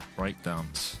fun.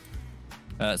 Breakdowns.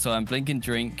 So I'm blinking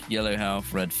drink, yellow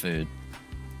health, red food.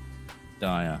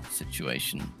 Dire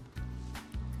situation.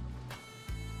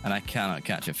 And I cannot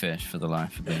catch a fish for the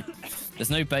life of me. There's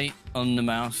no bait on the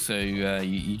mouse, so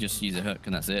you just use a hook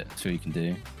and that's it. That's all you can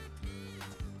do.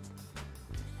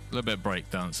 A little bit of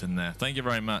breakdance in there. Thank you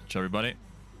very much, everybody.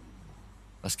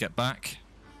 Let's get back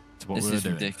to what This we were is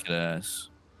doing. ridiculous.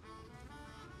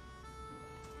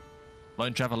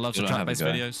 Lone Trevor loves You the wanna have a trap-based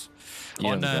go? videos. You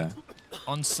have a go.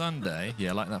 On Sunday,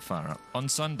 yeah, like that fire up. On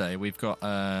Sunday, we've got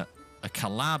a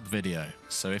collab video.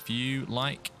 So if you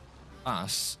like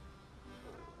us,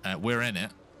 we're in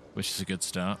it, which is a good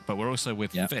start. But we're also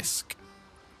with Yep. Fisk,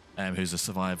 who's a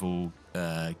survival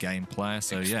game player.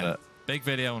 So yeah, Expert. big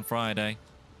video on Friday.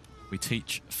 We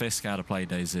teach Fisk how to play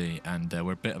DayZ, and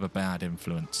we're a bit of a bad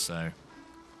influence. So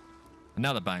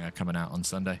another banger coming out on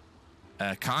Sunday.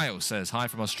 Kyle says, hi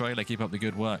from Australia. Keep up the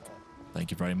good work.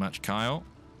 Thank you very much, Kyle.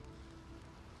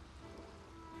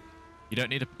 You don't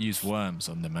need to use worms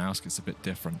on the mouse. It's a bit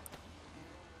different.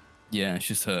 Yeah, it's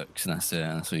just hooks and that's it.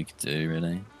 That's all you can do,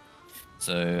 really.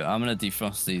 So I'm going to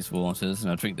defrost these waters and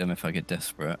I'll drink them if I get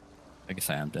desperate. I guess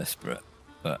I am desperate,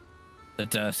 but they're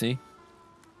dirty.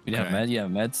 We don't have Okay. med. You have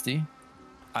meds, do you?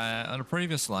 On a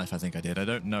previous life, I think I did. I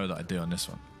don't know that I do on this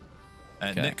one.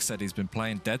 Okay. Nick said he's been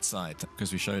playing Dead Side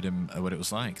because we showed him what it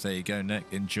was like. There you go, Nick.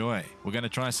 Enjoy. We're going to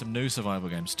try some new survival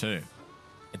games too.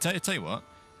 And tell you what,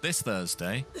 this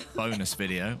Thursday, bonus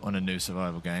video on a new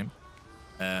survival game.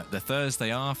 The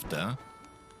Thursday after,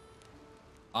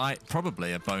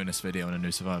 probably a bonus video on a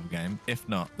new survival game. If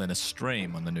not, then a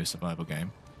stream on the new survival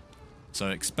game. So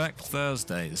expect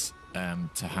Thursdays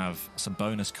to have some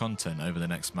bonus content over the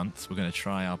next month. We're going to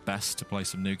try our best to play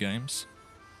some new games.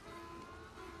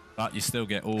 But you still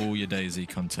get all your DayZ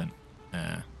content.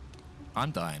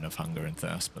 I'm dying of hunger and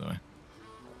thirst, by the way.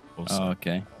 Also, Oh,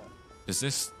 okay. does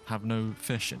this have no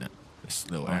fish in it? This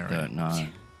little I area? don't know.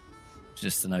 It's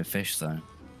just a no fish zone.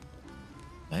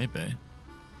 Maybe.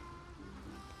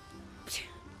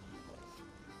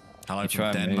 Hello You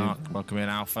try from and Denmark. move. Welcome in,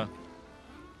 Alpha.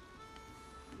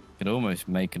 Could almost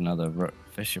make another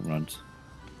fishing run.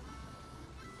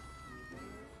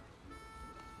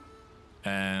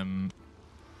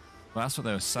 Well, that's what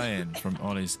they were saying from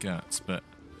Ollie's guts, but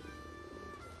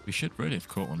we should really have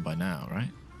caught one by now, right?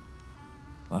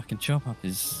 Well, I can chop up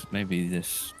his maybe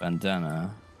this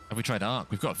bandana. Have we tried Ark?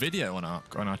 We've got a video on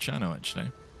Ark on our channel,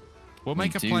 actually. We'll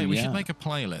make We a play. do, We yeah. should make a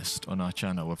playlist on our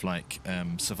channel of like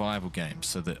survival games,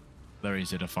 so that they're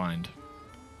easy to find.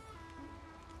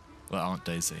 That aren't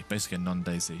DayZ. Basically, a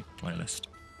non-DayZ playlist.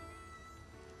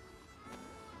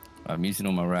 I'm using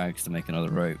all my rags to make another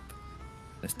rope.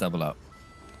 Let's double up.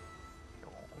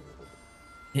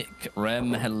 Hick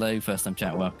Rem, hello, first time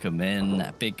chat, welcome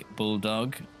in. Big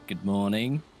Bulldog, good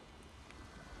morning.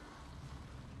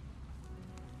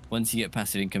 Once you get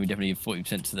passive income, you definitely give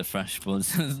 40% to the fresh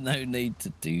spawns. There's no need to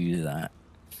do that.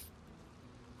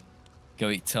 Go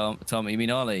eat Tom. You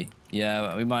mean Ollie?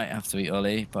 Yeah, we might have to eat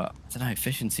Ollie, but I don't know,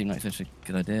 fishing seemed like such a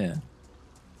good idea.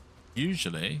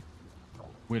 Usually,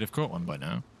 we'd have caught one by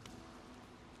now.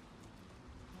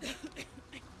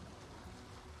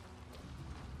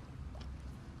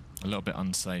 A little bit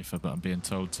unsafer, but I'm being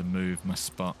told to move my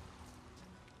spot.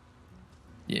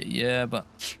 Yeah, but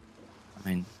I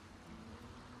mean,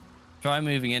 try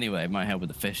moving anyway. It might help with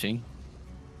the fishing.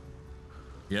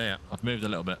 Yeah. I've moved a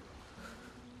little bit.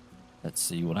 Let's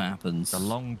see what happens. The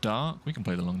Long Dark. We can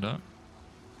play the Long Dark.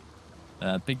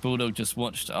 Big Bulldog just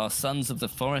watched our Sons of the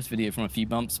Forest video from a few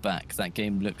months back. That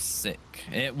game looks sick.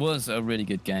 It was a really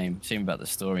good game. Shame about the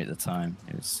story at the time.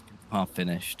 It was half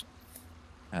finished.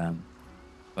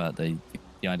 But the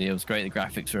idea was great. The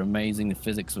graphics were amazing. The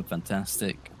physics were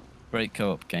fantastic. Great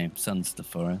co-op game, Sons of the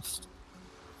Forest.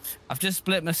 I've just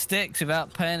split my sticks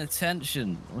without paying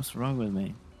attention. What's wrong with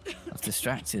me? I was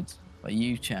distracted by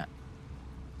you, chat.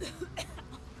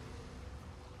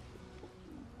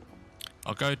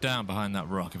 I'll go down behind that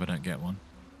rock if I don't get one.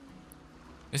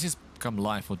 This has become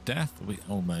life or death.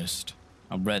 Almost.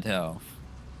 I'm red health.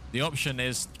 The option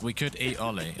is we could eat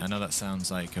Ollie. I know that sounds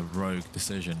like a rogue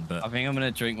decision, I but think I'm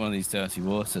going to drink one of these dirty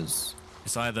waters.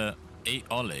 it's either eat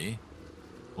Ollie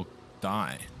or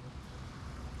die.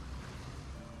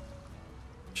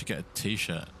 Should get a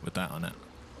t-shirt with that on it.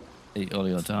 Eat all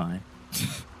or die.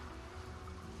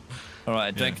 All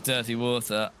right, drink dirty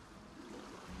water.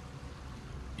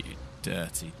 You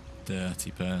dirty,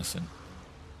 dirty person.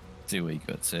 Do what you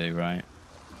got to, right?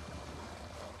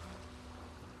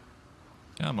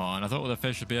 Come on, I thought all the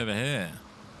fish would be over here.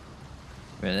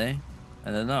 Really?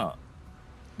 And they're not?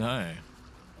 No.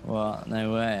 Well,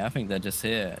 no way. I think they're just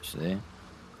here, actually.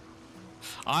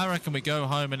 I reckon we go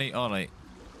home and eat Ollie.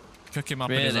 Cook him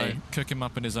up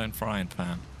in his own frying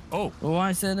pan. Oh. Well, why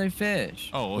is there no fish?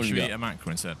 Oh, or What should do we we eat a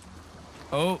mackerel instead?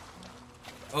 Oh,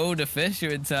 the fish are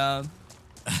in town.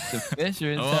 The fish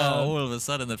are in Oh, town. all of a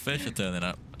sudden the fish are turning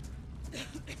up.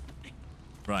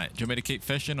 Right, do you want me to keep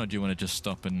fishing or do you want to just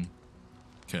stop and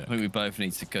cook? I think we both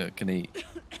need to cook and eat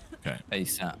Okay.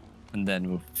 ASAP, and then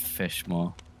we'll fish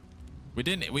more.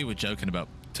 We were joking about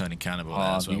turning cannibal. Oh,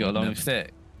 as well. you got a We'd long never-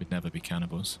 stick? We'd never be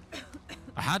cannibals.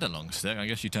 I had a long stick. I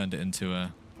guess you turned it into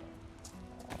a...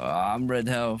 Oh, I'm red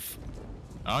health.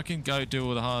 I can go do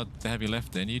all the heavy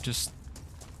lifting. You just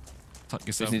tuck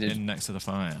yourself in next to the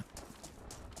fire.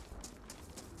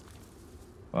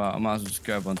 Well, I might as well just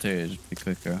grab one too, just be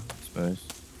quicker, I suppose.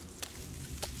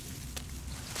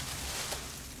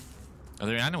 Are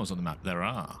there animals on the map? There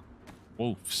are.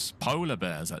 Wolves. Polar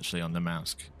bears, actually, on the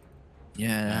Namalsk.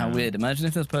 Yeah, how weird. Imagine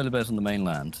if there's polar bears on the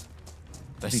mainland.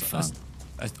 That'd be fun.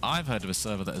 I've heard of a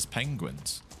server that has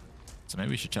penguins. So maybe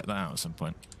we should check that out at some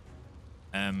point.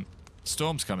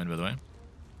 Storm's coming, by the way.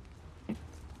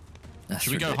 That's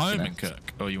Should we go home and ridiculous.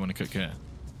 cook? Or you want to cook here?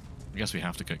 I guess we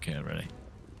have to cook here, really.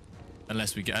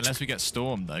 Unless we get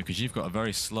Storm, though, because you've got a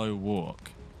very slow walk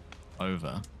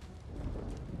over.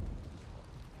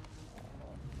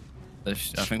 I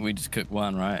think we just cook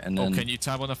one, right? And Oh, then can you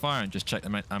tab on the fire and just check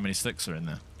how many sticks are in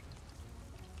there?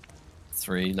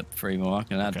 three more. I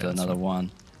can add Okay, that's another fine.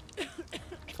 one.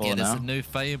 Four Yeah, there's now. a new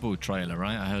Fable trailer,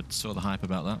 right? I saw the hype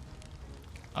about that.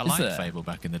 I Is liked there? Fable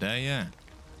back in the day, yeah.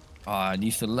 Oh, I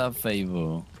used to love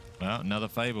Fable. Well, another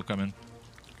Fable coming.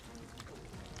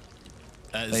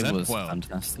 Fable was Zemp,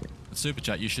 fantastic. Super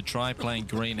Chat, you should try playing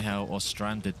Green Hell or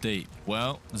Stranded Deep.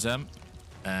 Well, Zemp,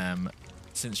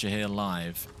 since you're here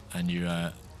live and you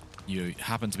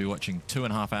happen to be watching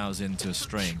 2.5 hours into a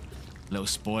stream, little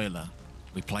spoiler,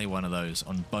 we play one of those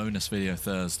on bonus video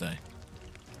Thursday.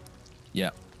 Yeah,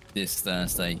 this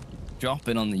Thursday.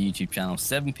 Dropping on the YouTube channel,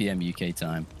 7 p.m. UK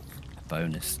time. A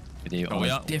bonus video on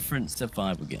a different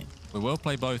survival game. We will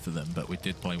play both of them, but we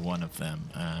did play one of them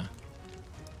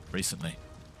recently.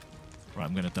 Right,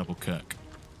 I'm going to double cook.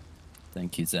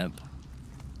 Thank you, Zeb.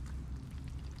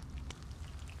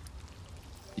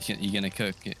 You're going to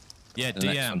cook it? Yeah, the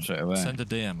next one DM. straight away. Send a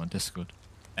DM on Discord.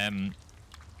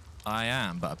 I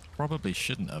am, but I probably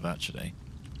shouldn't have, actually.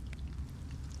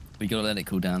 We got to let it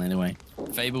cool down anyway.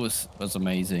 Fable was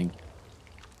amazing.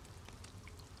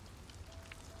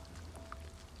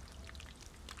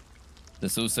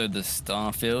 There's also the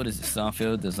Starfield. Is it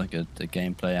Starfield? There's like a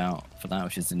gameplay out for that,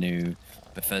 which is the new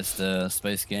Bethesda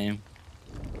space game.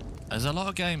 There's a lot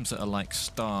of games that are like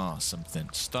Star something.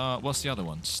 Star, what's the other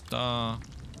one? Star...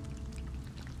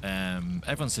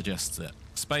 everyone suggests it.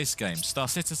 Space game. Star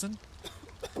Citizen?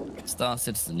 Star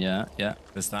Citizen, yeah.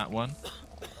 There's that one.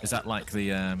 Is that like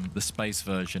the space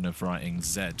version of writing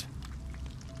Z?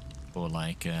 Or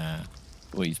like...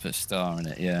 Well, you put star in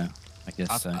it, yeah. I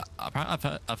guess so.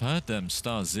 I've heard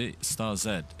Star Z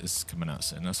is coming out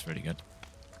soon. That's really good.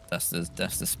 That's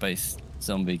the space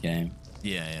zombie game.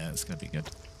 Yeah, it's gonna be good.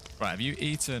 Right, have you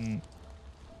eaten?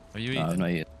 Are you eating? No, I'm not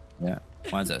eating. Yeah.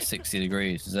 Mine's at 60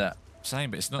 degrees. Is that? Same,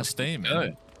 but it's not steaming. Go.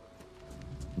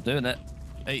 I'm doing it.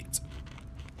 Eat.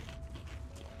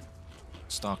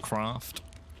 Starcraft.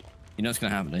 You know what's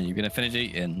gonna happen? You're gonna finish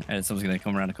eating, and someone's gonna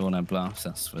come around the corner and blast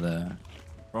us with a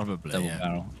Probably, double yeah.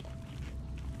 barrel.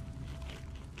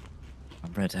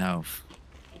 I'm red health.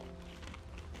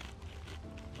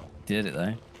 Did it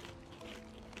though.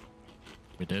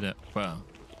 We did it. Well,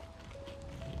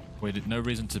 we did no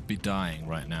reason to be dying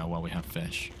right now while we have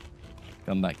fish.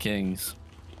 Comeback kings.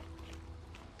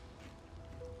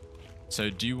 So,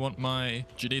 do you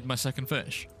need my second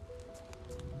fish?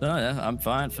 No, yeah, I'm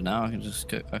fine for now. I can just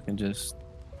cook. I guess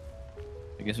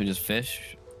we just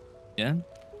fish. Yeah.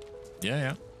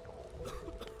 Yeah.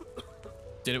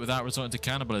 Did it without resorting to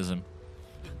cannibalism.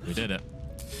 We did it.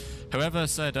 Whoever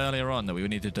said earlier on that we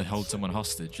needed to hold someone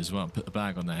hostage as well and put the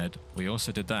bag on their head, we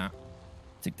also did that.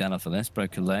 Take that off the list.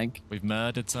 Broke a leg. We've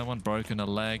murdered someone, broken a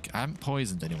leg. I haven't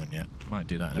poisoned anyone yet. Might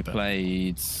do that in a bit.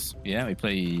 We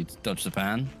played Dodge the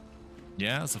Pan.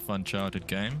 Yeah, it's a fun childhood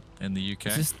game in the UK.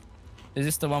 Is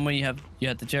this the one where you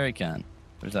had the jerry can?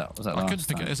 Or was that I last couldn't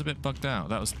think time? it was a bit bugged out.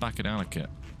 That was back in our kit.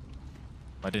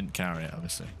 I didn't carry it,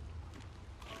 obviously.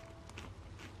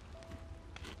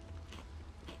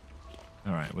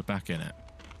 All right, we're back in it.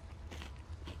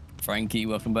 Frankie,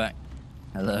 welcome back.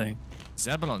 Hello.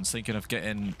 Zebulon's thinking of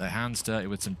getting their hands dirty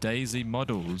with some DayZ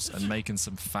models and making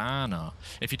some fan art.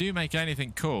 If you do make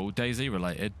anything cool, DayZ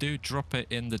related, do drop it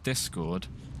in the Discord.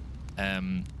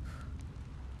 Because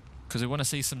we want to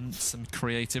see some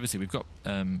creativity. We've got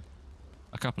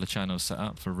a couple of channels set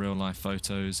up for real life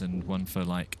photos and one for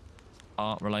like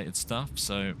art related stuff.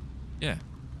 So yeah,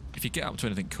 if you get up to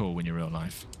anything cool in your real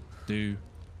life, do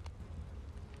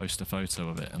post a photo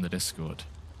of it in the Discord.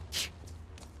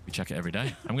 We check it every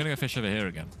day. I'm gonna go fish over here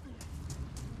again.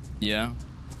 Yeah.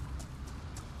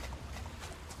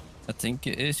 I think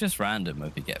it's just random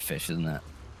if you get fish, isn't it?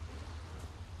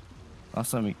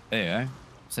 Last time we... There you go.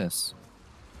 What's this?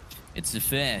 It's a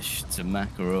fish. It's a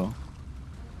mackerel.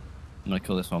 I'm gonna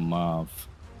call this one Marv.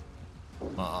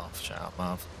 Marv, shout out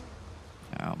Marv.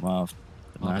 Shout out Marv.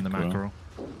 Marv the mackerel.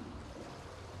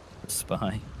 The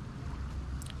spy.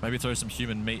 Maybe throw some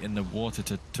human meat in the water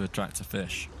to attract a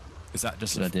fish. Is that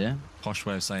just Good idea. posh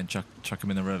way of saying chuck them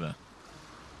in the river?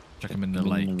 Chuck them in the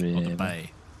lake or the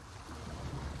bay?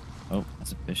 Oh,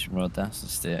 that's a fishing rod. That's a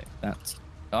stick. That's...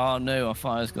 Oh no, our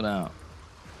fire's gone out.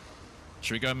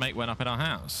 Should we go and make one up in our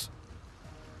house?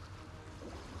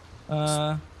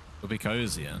 Uh... It'll be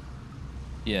cozier.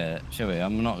 Yeah, shall we?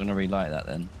 I'm not going to relight that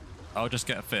then. I'll just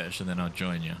get a fish and then I'll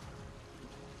join you.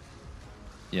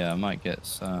 Yeah, I might get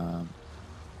some...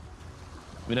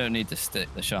 We don't need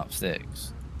the sharp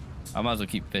sticks. I might as well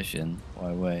keep fishing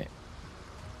while I wait.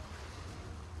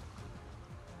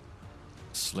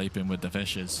 Sleeping with the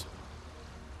fishes.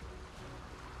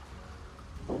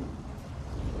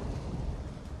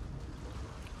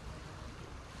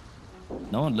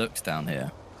 No one looks down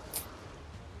here.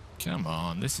 Come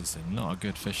on, this is not a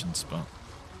good fishing spot.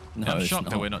 No, I'm it's shocked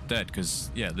that not. we're not dead because,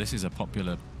 yeah, this is a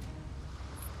popular,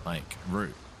 like,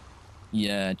 route.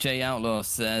 Yeah, Jay Outlaw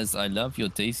says, I love your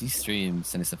DayZ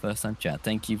streams, and it's the first time chat.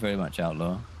 Thank you very much,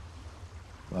 Outlaw.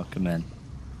 Welcome in.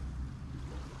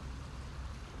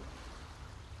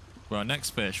 Well, our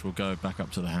next fish will go back up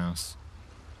to the house.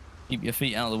 Keep your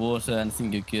feet out of the water and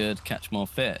think you're good. Catch more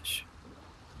fish.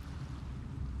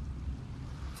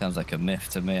 Sounds like a myth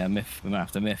to me. We might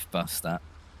have to myth bust that.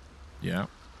 Yeah.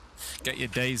 Get your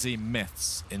DayZ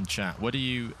myths in chat. What do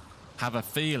you have a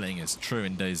feeling is true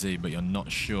in DayZ, but you're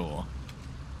not sure?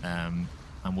 And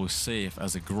we'll see if,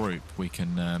 as a group, we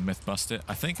can myth bust it.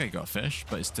 I think I got a fish,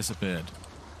 but it's disappeared.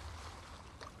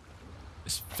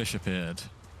 This fish appeared.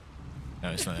 No,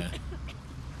 it's not here.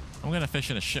 I'm going to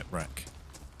fish in a shipwreck.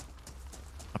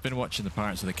 I've been watching the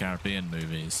Pirates of the Caribbean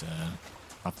movies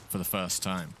for the first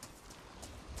time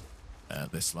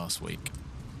this last week.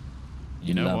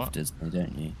 You know love what? Disney,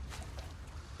 don't you?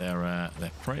 They're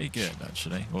pretty good,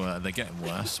 actually. Well, they're getting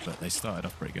worse, but they started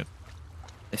off pretty good.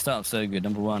 They start off so good.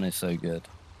 Number one is so good.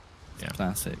 Yeah.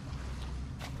 Classic.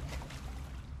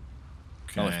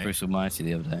 Okay. I watched Bruce Almighty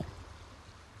the other day.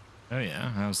 Oh yeah,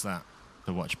 how's that?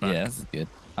 To watch back? Yeah, that's good.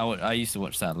 I used to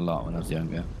watch that a lot when I was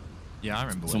younger. Yeah, I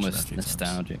remember It's watching that a almost few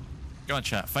nostalgic. times. Go on,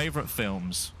 chat. Favourite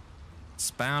films.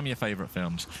 Spam your favourite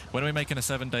films. When are we making a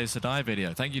 7 Days to Die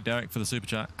video? Thank you, Derek, for the super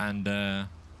chat. And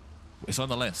it's on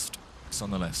the list. It's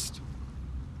on the list.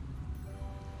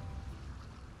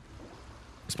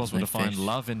 It's possible to find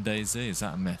love in DayZ. Is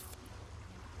that a myth?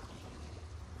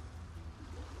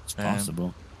 It's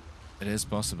possible. It is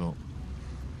possible.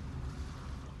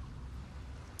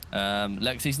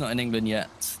 Lexi's not in England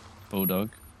yet, Bulldog.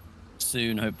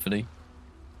 Soon, hopefully.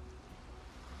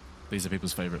 These are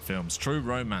people's favourite films. True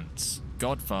Romance,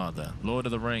 Godfather, Lord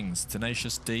of the Rings,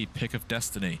 Tenacious D, Pick of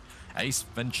Destiny, Ace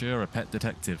Ventura, Pet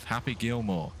Detective, Happy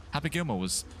Gilmore. Happy Gilmore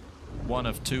was one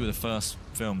of 2 of the first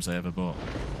films I ever bought.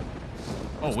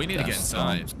 Oh, we need to get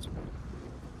inside.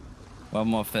 One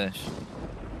more fish.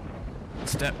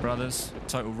 Step Brothers,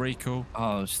 Total Recall.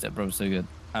 Oh, Step Bro's so good.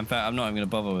 In fact, I'm not even going to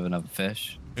bother with another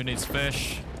fish. Who needs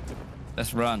fish?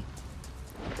 Let's run.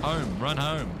 Home, run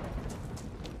home.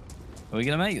 Are we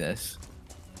going to make this?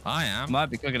 I am. Might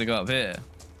be quicker to go up here.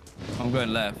 I'm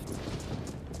going left.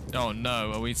 Oh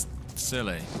no, are we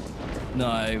silly?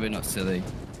 No, we're not silly.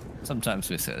 Sometimes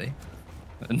we're silly.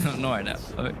 Not right now.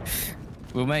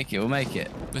 We'll make it, we'll make it.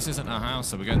 This isn't our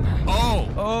house, are we going? Oh!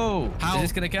 Oh! How? Is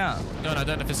this going to count? No, I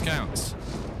don't know if this counts.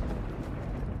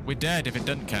 We're dead if it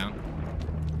doesn't count.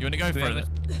 You want to go for it?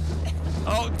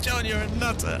 Oh, John, you're a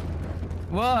nutter.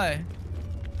 Why?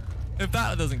 If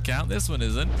that doesn't count, this one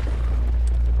isn't.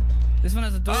 This one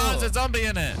has a door. Oh, there's a zombie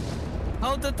in it.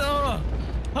 Hold the door.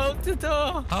 Hold the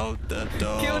door. Hold the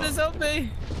door. Kill the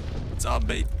zombie.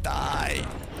 Zombie, die!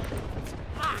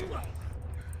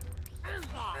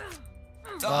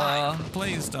 Die!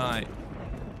 Please die!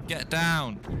 Get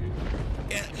down!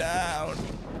 Get down!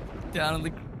 Down on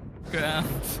the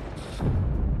ground.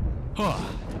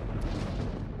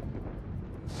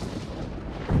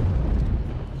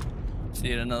 See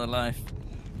you in another life.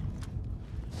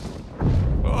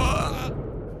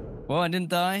 Well, I didn't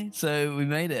die, so we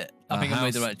made it. I think I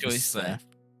made the right choice there.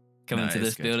 Coming to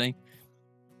this building.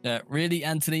 Really,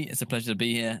 Anthony, it's a pleasure to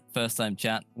be here. First time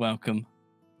chat, welcome.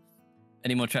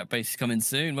 Any more trap bases coming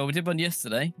soon? Well, we did one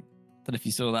yesterday. Don't know if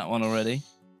you saw that one already.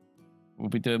 We'll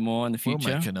be doing more in the future.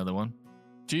 We'll make another one.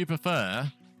 Do you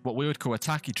prefer what we would call a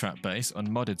tacky trap base on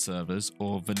modded servers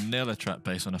or vanilla trap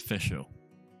base on official?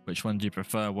 Which one do you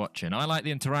prefer watching? I like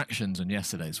the interactions on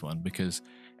yesterday's one because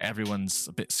everyone's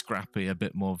a bit scrappy, a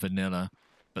bit more vanilla,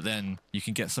 but then you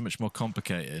can get so much more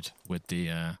complicated with the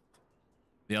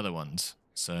other ones.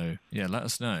 So yeah, let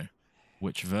us know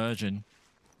which version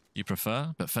you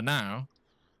prefer. But for now,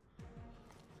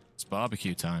 it's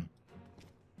barbecue time.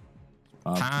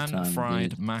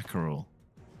 Pan-fried mackerel.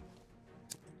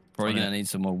 Probably gonna need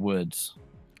some more woods.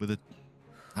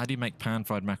 How do you make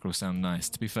pan-fried mackerel sound nice?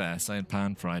 To be fair, saying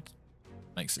pan-fried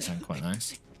makes it sound quite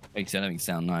nice. Makes anything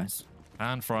sound nice.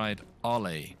 Pan-fried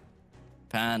ollie.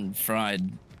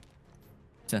 Pan-fried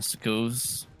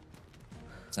testicles.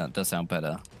 That does sound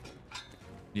better.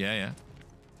 Yeah, yeah.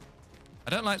 I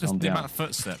don't like the amount of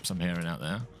footsteps I'm hearing out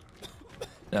there.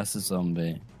 That's a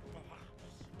zombie.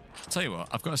 Tell you what,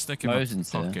 I've got a stick in my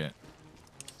pocket.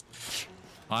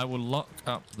 I will lock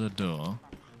up the door.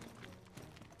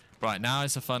 Right, now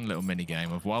it's a fun little mini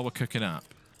game of while we're cooking up,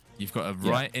 you've got to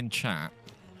write in chat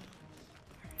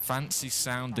fancy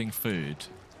sounding food.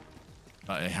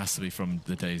 It has to be from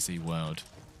the DayZ world.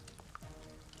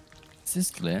 Is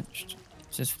this glitched?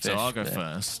 It's just fish. So I'll go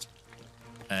first.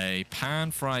 A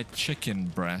pan-fried chicken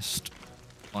breast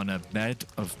on a bed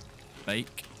of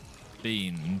baked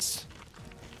beans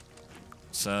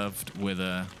served with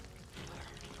a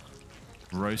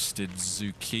roasted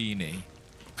zucchini.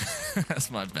 That's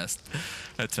my best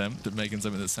attempt at making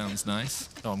something that sounds nice.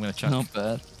 Oh, I'm going to chuck. Not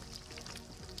bad.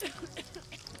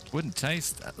 Wouldn't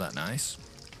taste that nice.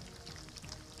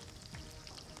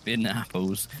 Bin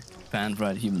apples.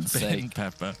 Pan-fried human steak. Bin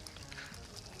pepper.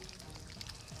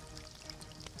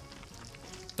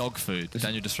 Dog food.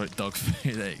 Daniel just wrote dog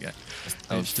food. There you go.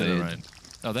 Dog food.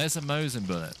 Oh, there's a Mosin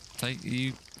bullet.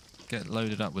 You get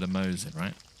loaded up with a Mosin,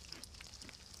 right?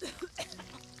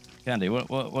 Candy, what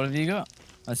have you got?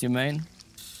 That's your main?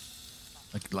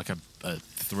 Like a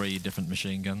 3 different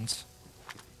machine guns.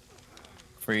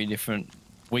 3 different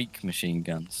weak machine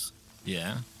guns.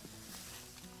 Yeah.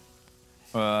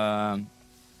 In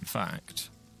fact,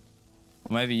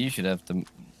 maybe you should have them.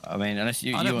 I mean, unless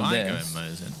you I don't want mind this. going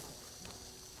Mosin.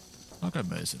 I'll go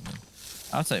Mosin then.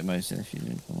 I'll take Mosin if you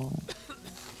want.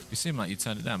 You seem like you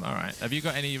turned it down. All right. Have you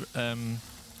got any?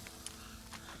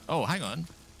 Oh, hang on.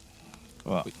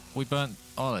 What? We burnt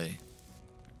Ollie.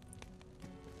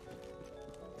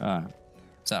 Ah,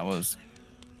 so that was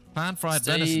Pan-fried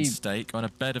venison steak on a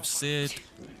bed of seared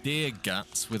deer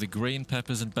guts with the green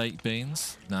peppers and baked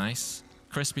beans. Nice.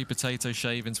 Crispy potato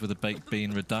shavings with a baked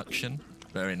bean reduction.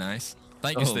 Very nice.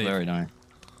 Thank you, Steve. Very nice.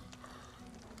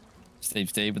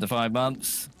 Steve with the 5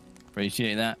 months.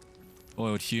 Appreciate that.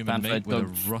 Boiled human meat with a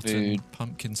rotten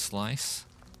pumpkin slice.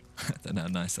 I don't know how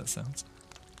nice that sounds.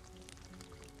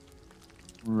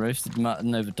 Roasted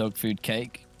mutton over dog food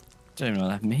cake. Don't know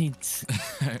what that means.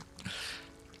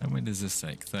 How many does this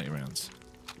take? 30 rounds.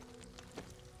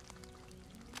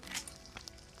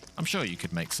 I'm sure you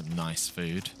could make some nice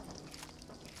food.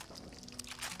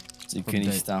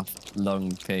 Zucchini stuffed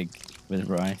long pig with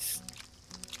rice.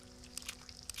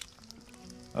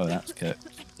 Oh, that's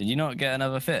cooked. Did you not get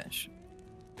another fish?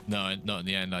 No, not in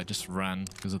the end. I just ran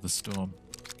because of the storm.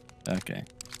 Okay.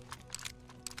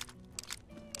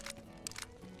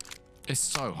 It's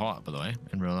so hot, by the way,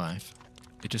 in real life.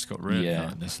 It just got really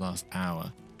hot in this last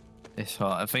hour. It's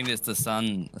hot. I think it's the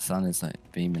sun. The sun is like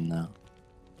beaming now.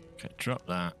 Okay, drop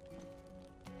that.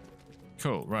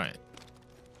 Cool, right.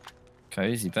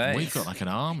 Cozy base. We've got like an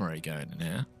armory going in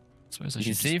here. You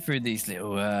can see through these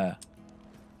little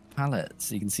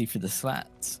pallets. You can see through the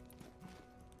slats.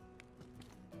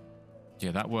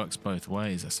 Yeah, that works both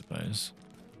ways, I suppose.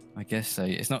 I guess so.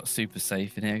 It's not super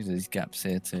safe in here because there's gaps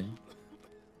here too.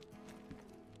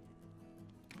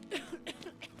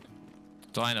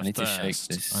 Dying of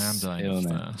thirst. I am dying of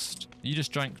thirst. You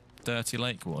just drank dirty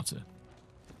lake water.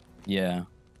 Yeah.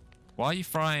 Why are you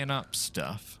frying up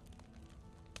stuff?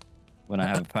 When I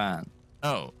have a pan.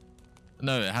 Oh.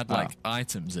 No, it had like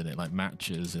items in it, like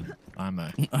matches and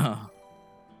ammo. Oh.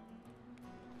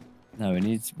 No,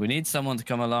 we need someone to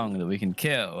come along that we can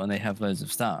kill, and they have loads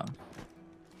of stuff.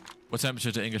 What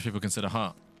temperature do English people consider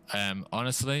hot?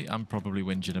 Honestly, I'm probably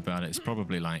whinging about it. It's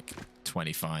probably like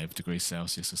 25 degrees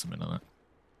Celsius or something like that.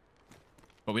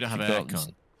 But we don't have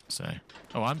aircon, so.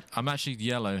 Oh, I'm actually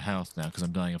yellow health now because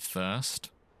I'm dying of thirst.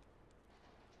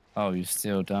 Oh, you're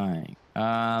still dying.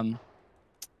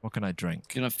 What can I drink?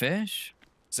 You gonna fish?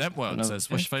 Zempworld says,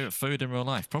 "What's your favourite food in real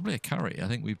life?" Probably a curry. I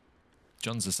think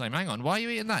John's the same. Hang on, why are you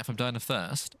eating that if I'm dying of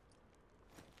thirst?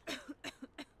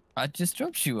 I just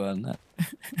dropped you one.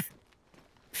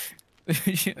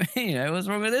 You know, what's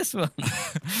wrong with this one?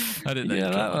 I didn't know. Yeah,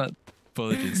 that one.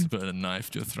 Apologies for putting a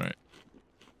knife to your throat.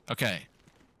 Okay.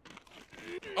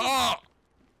 Oh!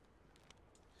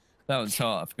 That one's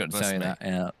hot. I forgot to tell you that.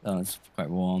 Yeah, that one's quite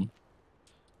warm.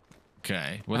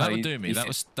 Okay. Well, that would do me.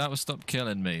 That would stop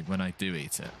killing me when I do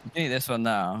eat it. You can eat this one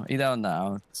now. Eat that one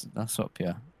now. I'll swap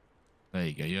you. There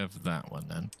you go. You have that one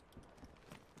then.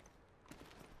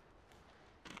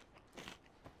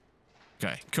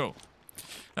 Okay, cool.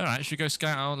 All right, should we go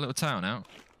scout our little town out?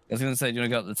 I was going to say, do you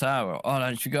want to go up the tower? Oh,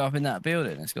 no, should we go up in that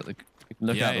building? It's got the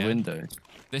look out the window.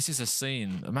 This is a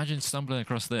scene. Imagine stumbling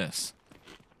across this.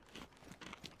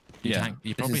 You'd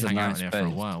probably is a hang out nice in here for a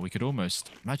base. while. We could almost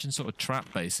imagine sort of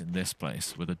trap base in this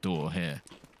place with a door here.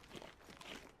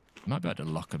 Might be able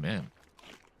to lock them in.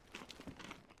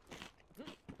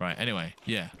 Right. Anyway,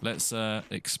 yeah. Let's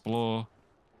explore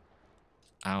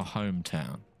our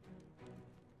hometown.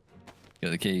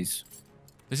 Get the keys.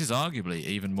 This is arguably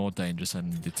even more dangerous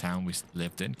than the town we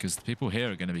lived in because the people here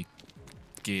are going to be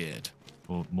geared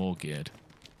or more geared.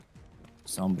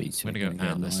 Zombies. I'm going to go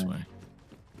out this way.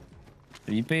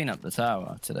 Have you been up the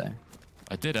tower today?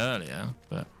 I did earlier,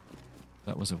 but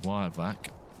that was a while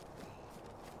back.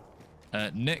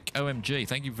 Nick OMG,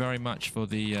 thank you very much for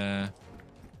the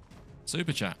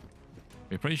super chat.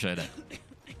 We appreciate it.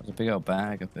 There's a big old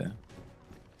bag up here.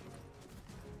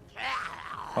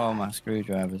 Oh, my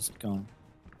screwdriver's gone.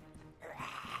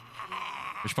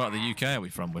 Which part of the UK are we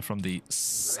from? We're from the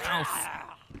south.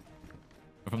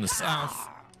 We're from the south.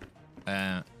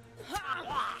 Yeah.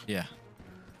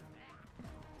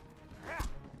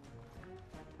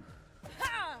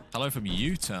 Hello from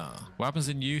Utah. What happens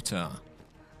in Utah?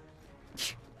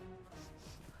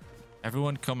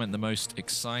 Everyone comment the most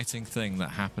exciting thing that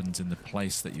happens in the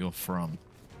place that you're from.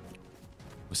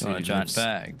 We'll see Oh, a giant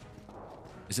bag.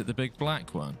 Is it the big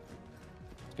black one?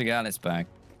 It's big Alice bag.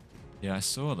 Yeah, I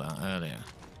saw that earlier.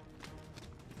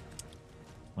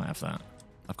 Might have that.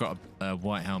 I've got a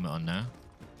white helmet on now.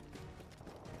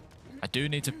 I do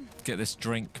need to get this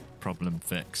drink problem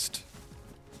fixed.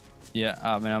 Yeah,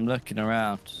 I mean, I'm looking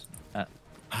around at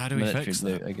How do we fix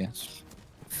loot, that? I guess.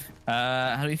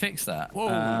 How do we fix that?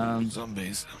 Whoa,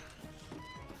 zombies.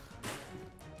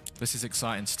 This is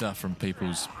exciting stuff from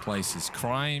people's places.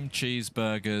 Crime,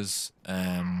 cheeseburgers,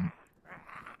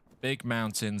 big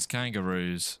mountains,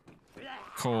 kangaroos,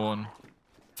 corn,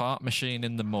 fart machine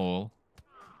in the mall,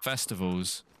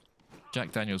 festivals,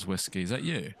 Jack Daniels whiskey. Is that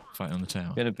you fighting on the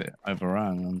tower? Get a bit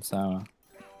overrun on the tower.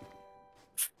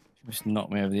 Just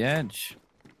knocked me over the edge.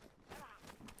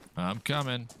 I'm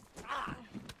coming. I'm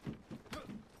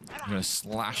gonna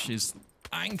slash his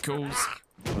ankles.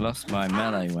 I lost my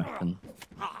melee weapon.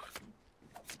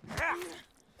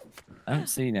 I haven't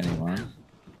seen anyone.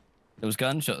 There was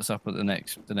gunshots up at the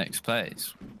next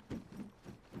place.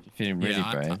 You're feeling really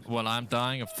brave. Well, I'm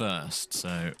dying of thirst,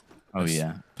 so Oh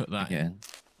yeah. put that Again.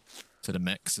 to the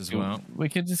mix as well. We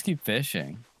could just keep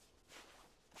fishing.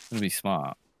 It'll be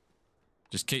smart.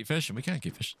 Just keep fishing. We can't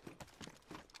keep fishing.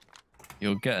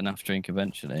 You'll get enough drink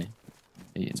eventually.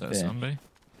 Eating Is that a fish. zombie?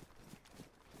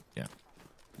 Yeah.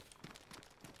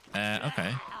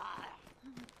 Okay.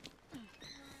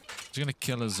 Just gonna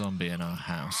kill a zombie in our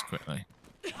house quickly.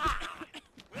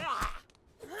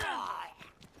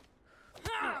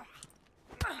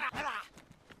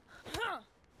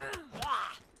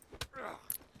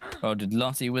 Oh, did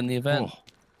Lottie win the event? Oh.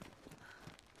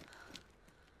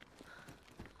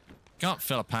 Can't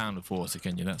fill a pound of water,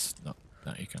 can you? That's not.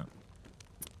 No, you can't.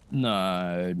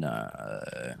 No,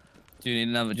 no. Do you need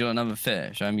another? Do you want another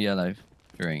fish? I'm yellow.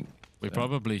 Drink. We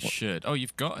probably should. Oh,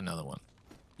 you've got another one.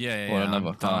 Yeah, yeah, Or yeah. another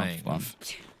I'm dying half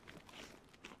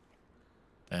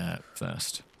one. of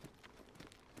thirst.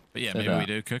 But yeah, So maybe that. we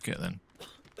do cook it then.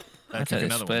 Okay, Cook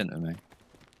another one. splinter me.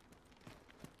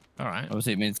 All right.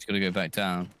 Obviously, it means it's got to go back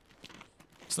down.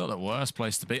 It's not the worst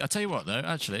place to be. I'll tell you what, though.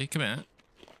 Actually, come here.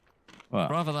 What?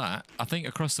 Rather that, I think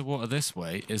across the water this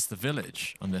way is the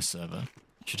village on this server.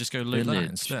 Should just go loot that Village.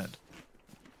 instead.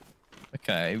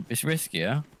 Okay, it's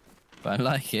riskier. but I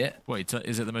like it. Wait,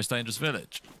 is it the most dangerous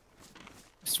village?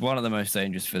 It's one of the most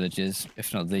dangerous villages,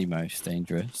 if not the most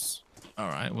dangerous. All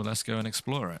right, well, let's go and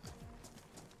explore it.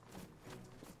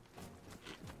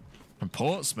 From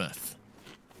Portsmouth.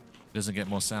 It doesn't get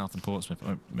more south than Portsmouth.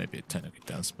 Or maybe it technically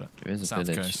does, but There is a south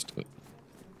village. coast.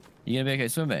 You gonna be okay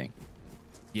swimming?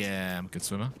 Yeah, I'm a good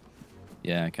swimmer.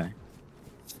 Yeah, okay.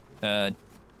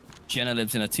 Jenna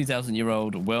lives in a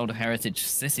 2,000-year-old World Heritage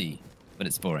city, but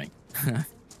it's boring.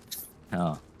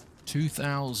 Oh.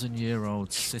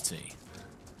 2,000-year-old city.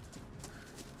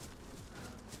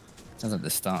 Sounds like the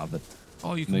start of a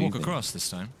Oh, you can walk movie. across this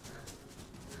time.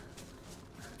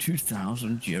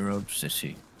 2,000-year-old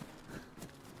city.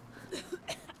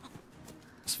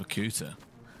 It's for Kuta.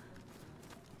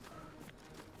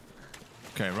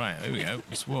 Okay, right, here we go.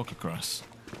 Let's walk across.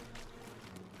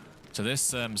 So this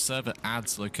server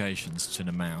adds locations to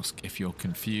Namalsk. If you're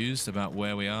confused about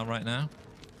where we are right now,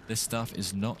 this stuff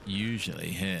is not usually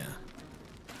here.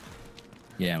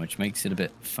 Yeah, which makes it a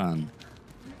bit fun.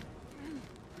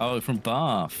 Oh, from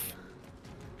Bath.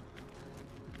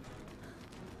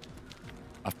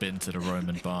 I've been to the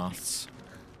Roman baths.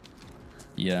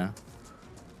 Yeah.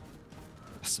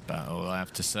 That's about all I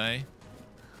have to say.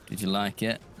 Did you like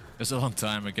it? It was a long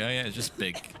time ago, yeah, it's just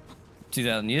big.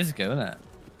 2,000 years ago, wasn't it?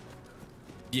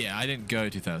 Yeah, I didn't go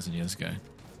 2,000 years ago.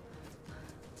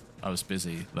 I was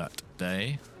busy that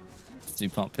day. It's too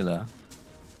popular.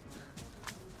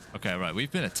 Okay, right,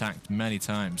 we've been attacked many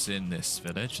times in this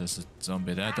village. There's a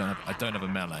zombie there. I don't have a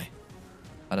melee.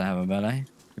 I don't have a melee.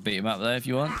 You beat him up though if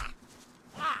you want.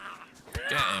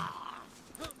 Get him.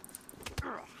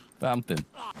 Bump him.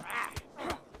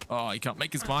 Oh, he can't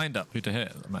make his mind up who to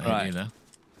hit. That might Right. hit you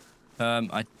there.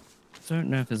 I don't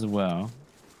know if there's a well.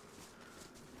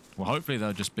 Well, hopefully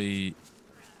they'll just be...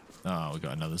 Oh, we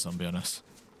got another zombie on us.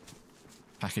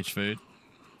 Packaged food.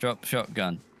 Drop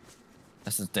shotgun.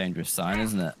 That's a dangerous sign,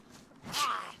 isn't it?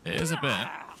 It is a bit.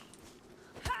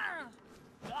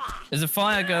 There's a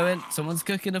fire going. Someone's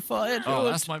cooking a fire, George. Oh,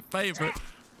 that's my favourite.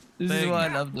 This is thing. why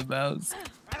I love the mouse.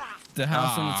 The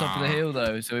house on the top of the hill,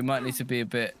 though, so we might need to be a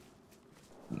bit...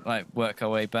 like, work our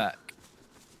way back.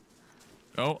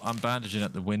 Oh, I'm bandaging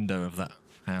at the window of that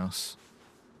house.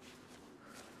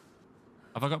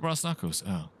 Have I got brass knuckles?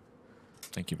 Oh.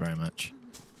 Thank you very much.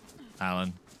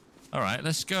 Alan. All right,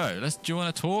 let's go. Do you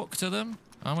want to talk to them?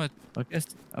 I guess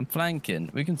I'm flanking.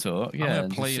 We can talk. Yeah. I'm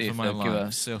and going to just see plead if for my they'll give life.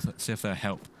 us- See if they'll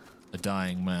help a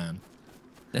dying man.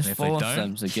 Let's And if they force don't-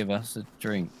 them to give us a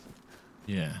drink.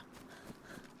 Yeah.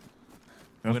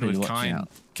 We're I'm gonna watching out.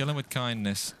 kill him with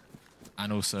kindness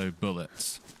and also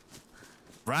bullets.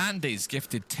 Randy's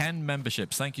gifted 10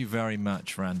 memberships. Thank you very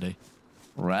much, Randy.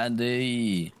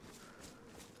 Randy.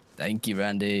 Thank you,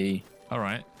 Randy. All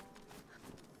right.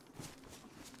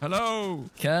 Hello.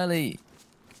 Curly.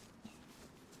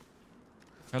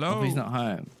 Hello. Oh, he's not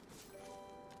home.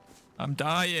 I'm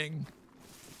dying.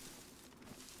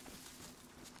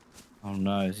 Oh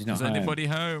no, is he not Is home? anybody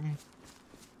home?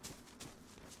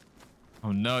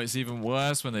 Oh no, it's even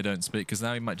worse when they don't speak because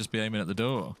now he might just be aiming at the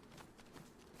door.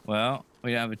 Well,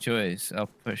 we don't have a choice. I'll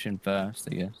push in first,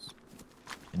 I guess.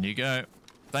 And you go.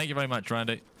 Thank you very much,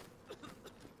 Randy.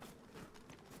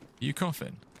 You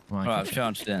coughing? Am I Right, I've coughing?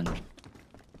 charged in.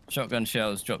 Shotgun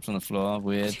shells dropped on the floor.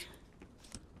 Weird.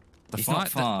 It's not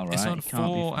far, right? It's on It can't be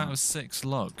 4 far. out of 6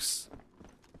 logs.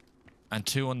 And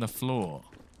 2 on the floor.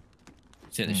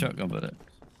 Hit the shotgun bullet.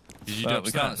 Did you Well, do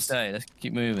we can't upstairs? stay. Let's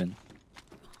keep moving.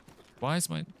 Why is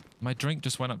my drink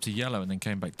just went up to yellow and then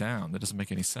came back down? That doesn't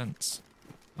make any sense.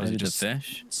 Or is Maybe it the just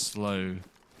fish. slow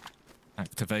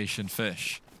activation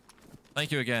fish?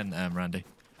 Thank you again, Randy.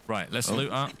 Right, let's Oh.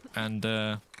 loot up and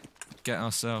get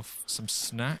ourselves some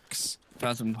snacks.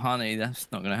 Found some honey. That's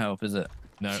not going to help, is it?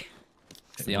 No.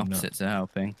 It's the opposite to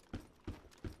helping.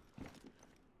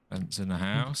 Vents in the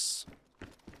house.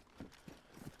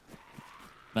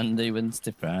 Monday,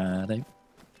 Wednesday, Friday.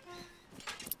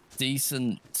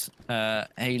 Decent.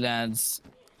 Hey lads.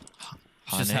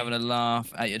 Just Honey. having a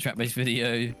laugh at your trap-based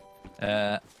video.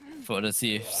 Thought to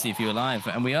see if you were live,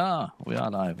 and we are. We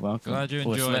are live. Welcome. Glad you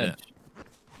Or enjoyed Sledge.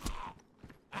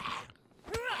 it.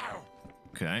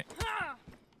 Okay.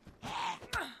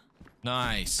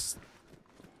 Nice.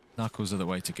 Knuckles are the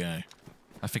way to go.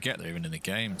 I forget they're even in the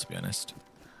game, to be honest.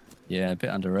 Yeah, a bit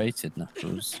underrated,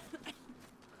 Knuckles.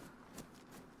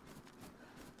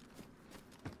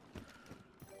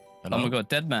 Hello? Oh my god,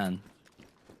 dead man.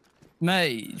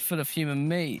 Mate, full of human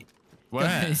meat.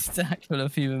 Where? He's stacked full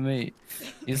of human meat.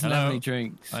 He doesn't have Hello? any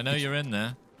drinks. I know you're in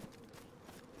there.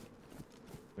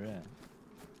 Yeah.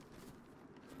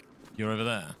 You're over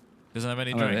there. Doesn't have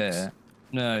any I'm over drinks. here.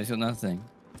 No, he's got nothing.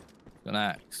 He's got an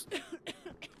axe.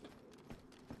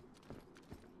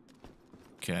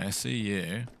 Okay, I see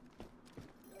you.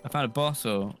 I found a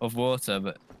bottle of water,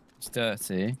 but it's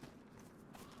dirty.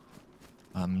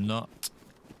 I'm not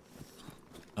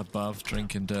above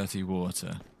drinking dirty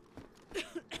water.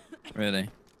 Really?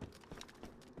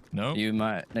 Nope. You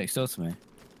might next door to me.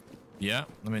 Yeah,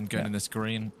 I'm in going in this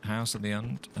green house at the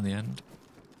end. In the end.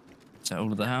 Is that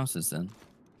all of the houses then?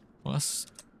 What?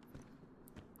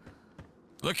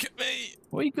 Look at me!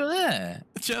 What you got there?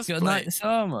 Just You got a nice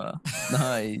armor.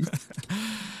 Nice.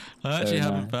 I actually Very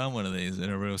haven't nice. found one of these in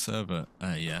a real server.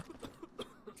 Yeah.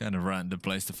 Kind of random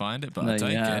place to find it, but No, I'll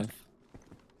take you it. have.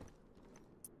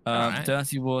 Alright.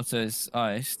 Dirty water is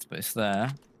iced, but it's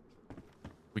there.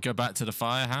 We go back to the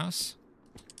firehouse.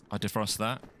 I defrost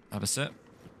that. Have a sip.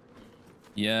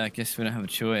 Yeah, I guess we don't have a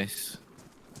choice.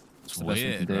 It's the best we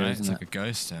weird, can do, right? isn't It's like it? a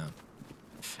ghost town.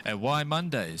 Why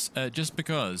Mondays? Just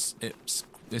because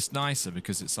it's nicer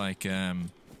because it's like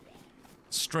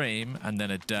stream and then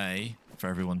a day for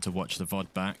everyone to watch the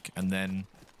VOD back, and then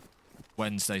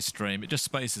Wednesday stream. It just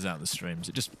spaces out the streams.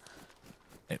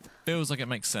 It feels like it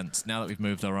makes sense now that we've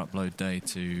moved our upload day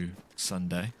to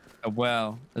Sunday. A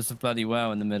well. There's a bloody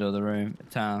well in the middle of the room.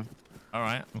 Town. All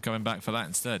right, I'm coming back for that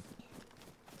instead.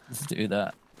 Let's do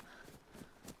that.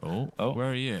 Oh, Oh.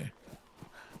 where are you?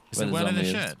 Is Where it the well in the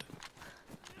zombie is. shed?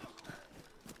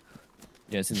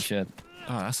 Yeah, it's in the shed.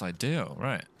 Oh, that's ideal,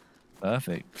 right?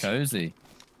 Perfect. Cozy.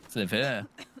 Let's live here.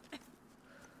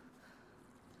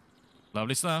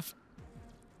 Lovely stuff.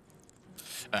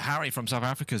 Harry from South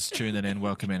Africa's tuning in.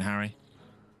 Welcome in, Harry.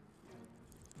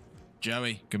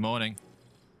 Joey, good morning.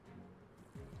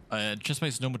 Just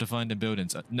makes it normal to find in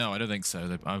buildings. No, I don't think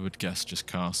so. I would guess just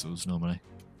castles normally.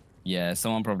 Yeah,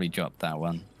 someone probably dropped that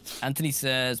one. Anthony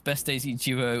says, best DayZ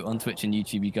duo on Twitch and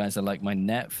YouTube. You guys are like my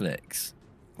Netflix.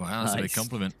 Wow, that's a big Nice.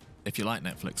 compliment. If you like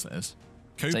Netflix, that is.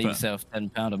 Save Cooper. yourself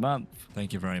 £10 a month.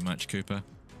 Thank you very much, Cooper.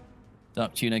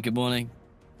 Dark Tuna, good morning.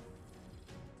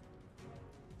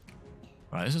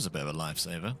 Right, this is a bit of a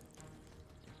lifesaver.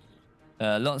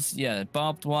 Yeah,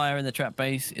 barbed wire in the trap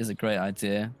base is a great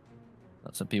idea.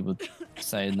 Lots of people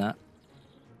saying that.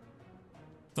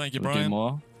 Thank you, We'll Brian. do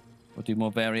more. We'll do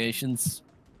more variations.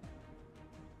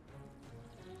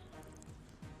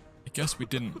 I guess we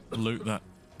didn't loot that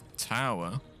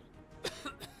tower.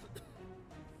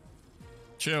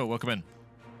 Chill, welcome in.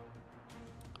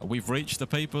 We've reached the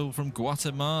people from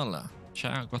Guatemala.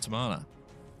 Shout out Guatemala.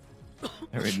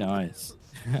 Very nice.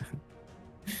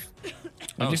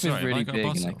 Oh, If sorry, it's really have I got a big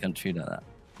in bottle? a country like that.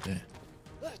 Yeah.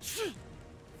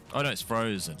 Oh no, it's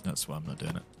frozen. That's why I'm not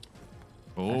doing it.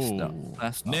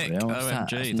 That's not Nick, real. What's that? OMG,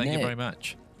 That's thank you Nick. very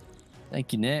much.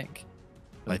 Thank you, Nick.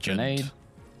 For the Legend. grenade.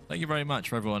 Thank you very much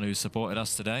for everyone who supported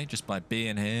us today, just by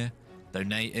being here,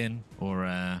 donating,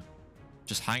 or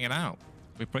just hanging out.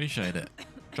 We appreciate it.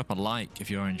 Drop a like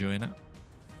if you are enjoying it.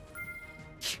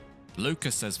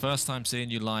 Lucas says, first time seeing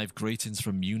you live. Greetings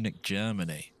from Munich,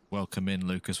 Germany. Welcome in,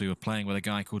 Lucas. We were playing with a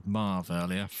guy called Marv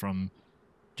earlier from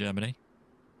Germany.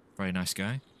 Very nice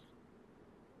guy.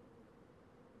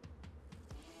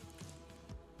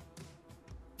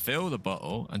 Fill the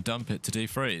bottle and dump it to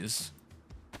defreeze.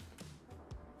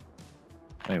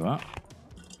 Wait, what?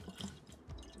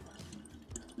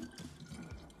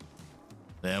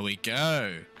 There we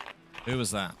go. Who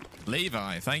was that?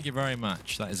 Levi, thank you very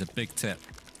much. That is a big tip.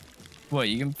 What,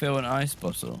 you can fill an ice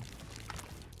bottle?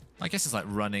 I guess it's like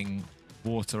running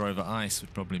water over ice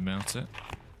would probably melt it.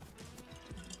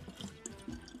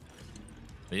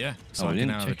 But yeah, so Oh, I we can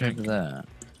didn't have a check drink. over there.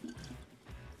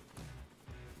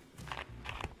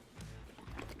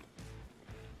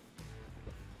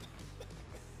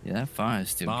 Yeah, that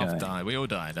fire's still Marv going. died. We all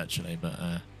died actually, but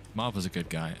Marv was a good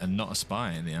guy and not a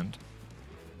spy in the end.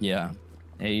 Yeah.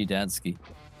 Hey, Dadsky.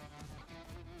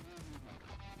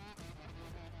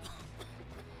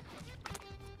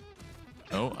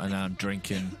 Oh, and now I'm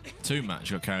drinking too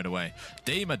much. Got carried away.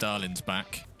 Dima darling's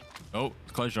back. Oh,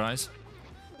 close your eyes.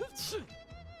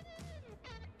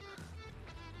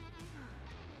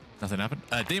 Nothing happened.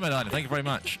 Dima darling, thank you very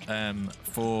much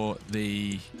for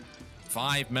the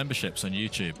 5 memberships on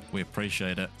YouTube. We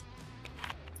appreciate it.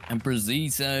 And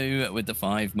Brazito with the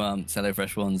 5 months. Hello,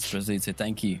 Fresh Ones. Brazito,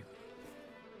 thank you.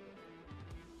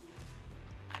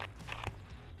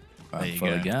 There you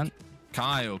follow go. again.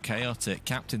 Kyle, Chaotic,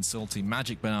 Captain Salty,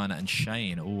 Magic Banana, and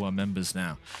Shane all are members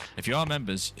now. If you are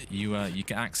members, you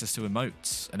get access to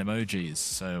emotes and emojis.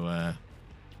 So,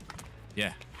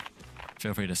 yeah,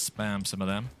 feel free to spam some of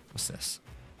them. What's this?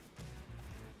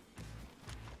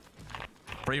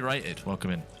 Pre-rated.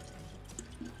 Welcome in.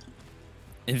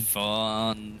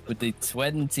 Yvonne with the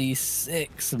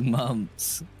 26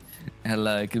 months.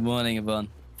 Hello, good morning, Yvonne.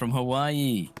 From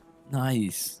Hawaii.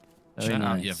 Nice. Very Shout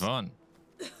out nice. Yvonne.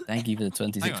 Thank you for the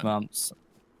Hang 26 on. months.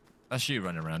 That's you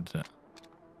running around, isn't it?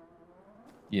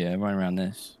 Yeah, right around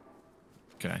this.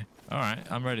 Okay. All right.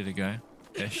 I'm ready to go.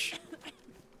 Ish.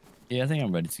 Yeah, I think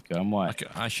I'm ready to go. I'm white.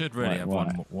 I should really have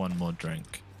Right. one more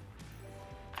drink.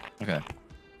 Okay.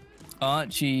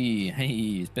 Archie, hey,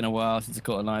 it's been a while since I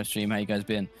caught a live stream. How you guys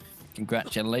been?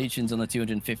 Congratulations on the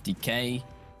 250k.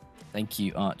 Thank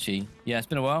you, Archie. Yeah, it's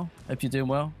been a while. Hope you're doing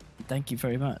well. Thank you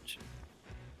very much.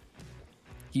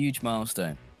 Huge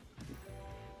milestone.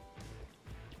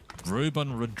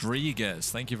 Ruben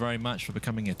Rodriguez, thank you very much for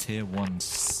becoming a tier 1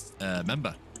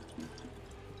 member.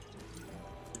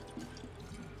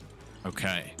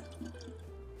 Okay.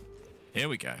 Here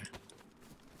we go.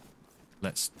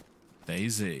 Let's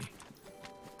DayZ.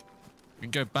 We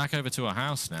can go back over to our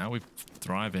house now. We're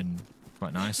thriving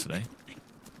quite nicely.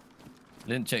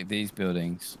 Didn't check these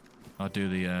buildings. I'll do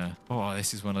the... oh,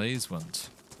 this is one of these ones.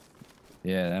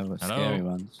 Yeah, they were Hello? scary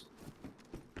ones.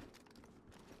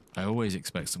 I always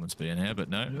expect someone to be in here, but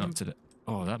no, not today.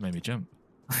 Oh, that made me jump.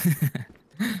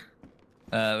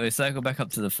 We circle back up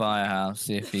to the firehouse,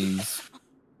 see if he's...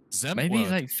 Maybe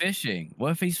he's like fishing.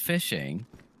 What if he's fishing?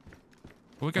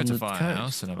 We'll go on to the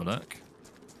firehouse and have a look.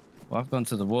 Well, I've gone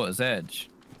to the water's edge.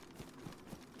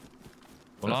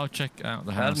 Well, I'll check out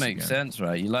the That house makes again. sense,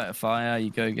 right? You light a fire, you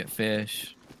go get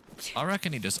fish. I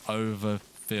reckon he just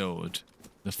overfilled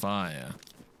the fire.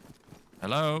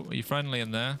 Hello? Are you friendly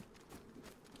in there?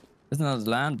 There's another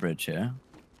land bridge here.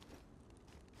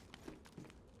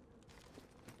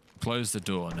 Close the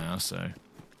door now, so...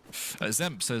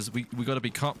 Zemp says, we got to be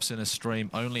cops in a stream,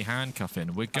 only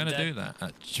handcuffing. We're going to do that.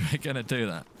 We're going to do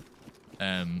that.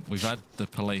 We've had the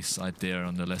police idea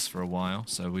on the list for a while,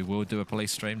 so we will do a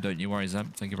police stream. Don't you worry,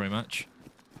 Zemp. Thank you very much.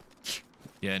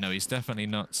 Yeah, no, he's definitely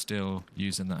not still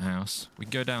using that house. We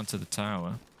can go down to the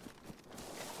tower.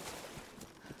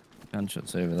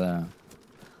 Gunshots over there.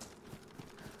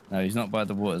 No, he's not by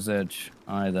the water's edge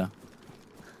either.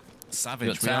 Savage,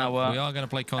 We got tower. we are going to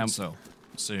play console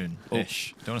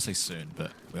soon-ish. Don't want to say soon,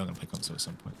 but we are going to play console at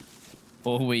some point.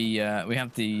 Or we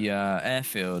have the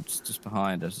airfields just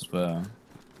behind us as well.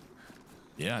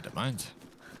 Yeah, I don't mind.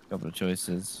 Couple of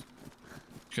choices.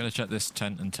 Just going to check this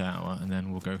tent and tower, and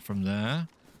then we'll go from there.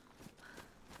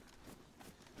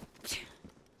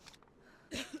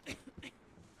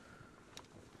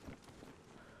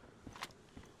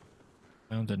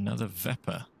 Found another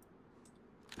Vepper.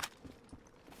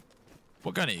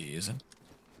 What gun are you using?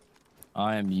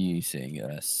 I am using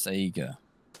a Sega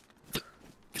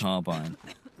carbine.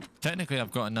 Technically,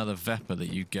 I've got another Vepper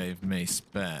that you gave me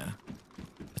spare.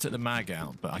 I took the mag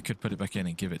out, but I could put it back in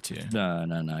and give it to you.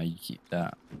 No, you keep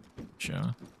that.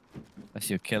 Sure. That's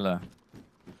your killer.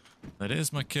 That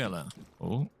is my killer.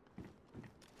 Oh.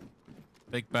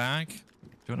 Big bag. Do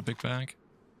you want a big bag?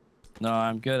 No,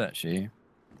 I'm good actually.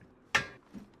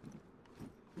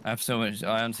 I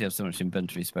honestly have so much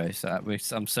inventory space.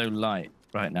 I'm so light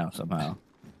right now somehow.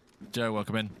 Joe,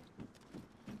 welcome in.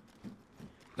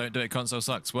 Don't do it, console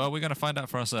sucks. Well, we're going to find out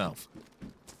for ourselves.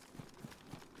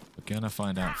 We're going to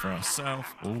find out for ourselves.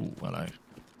 Oh, hello.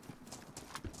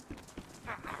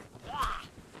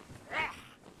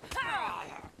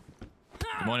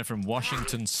 Good morning from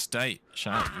Washington State.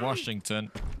 Shout out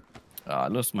Washington. Oh, I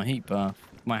lost my heat bar.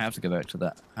 Might have to go back to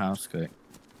that house quick.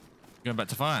 Going back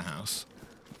to Firehouse.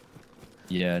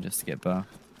 Yeah, just to get buff.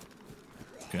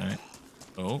 Okay.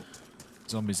 Oh,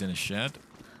 zombies in a shed.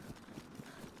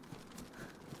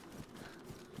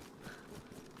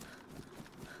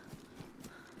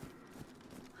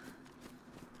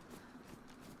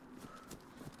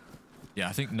 Yeah,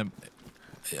 I think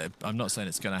I'm not saying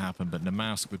it's going to happen, but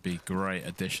Namalsk would be a great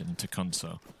addition to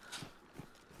console.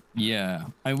 Yeah,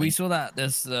 and we saw that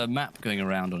there's a map going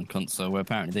around on console where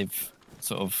apparently they've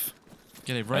sort of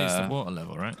Yeah, they've raised the water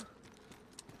level, right?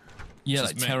 yeah,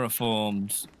 Just like me.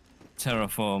 terraformed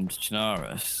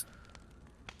Chinaris.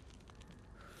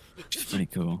 Which is pretty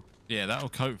cool. Yeah,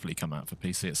 that'll hopefully come out for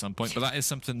PC at some point, but that is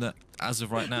something that, as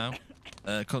of right now,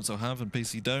 console have and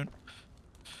PC don't.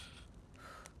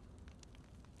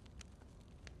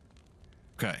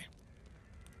 Okay.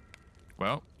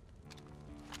 Well,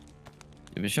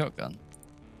 You have a shotgun.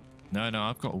 no,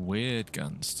 I've got weird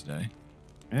guns today.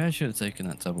 Yeah, I should have taken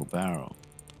that double barrel.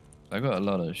 I got a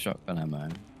lot of shotgun ammo.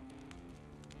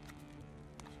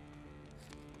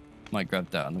 Might grab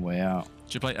that on the way out.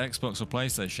 Did you play Xbox or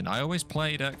PlayStation? I always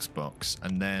played Xbox,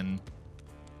 and then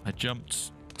I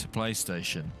jumped to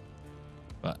PlayStation.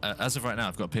 But as of right now,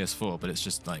 I've got PS4, but it's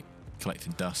just like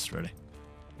collecting dust, really.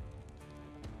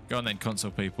 Go on then,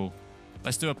 console people.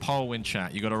 Let's do a poll in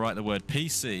chat. You got to write the word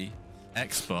PC,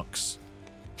 Xbox,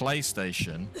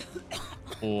 PlayStation,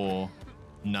 or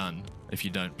none if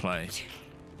you don't play.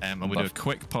 And we do a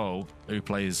quick poll: who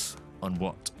plays on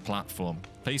what platform?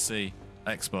 PC,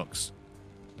 Xbox,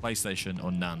 PlayStation,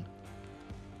 or none?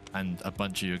 And a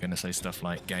bunch of you are going to say stuff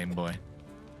like Game Boy.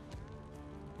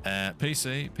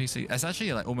 PC. It's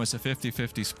actually like almost a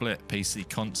 50-50 split PC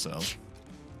console.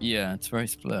 Yeah, it's very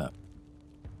split.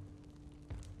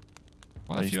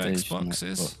 Quite a few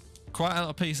Xboxes. Quite a lot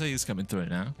of PCs coming through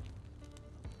now.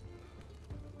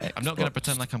 Xbox. I'm not going to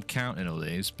pretend like I'm counting all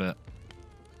these, but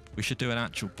we should do an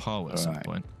actual poll at some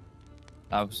point.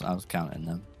 I was counting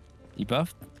them. You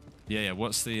buffed? Yeah.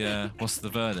 What's the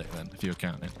verdict then, if you're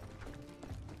counting?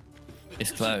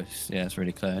 It's close. Yeah, it's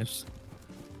really close.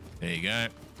 There you go.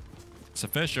 It's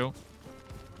official.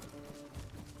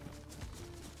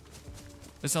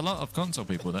 There's a lot of console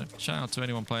people though. Shout out to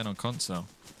anyone playing on console.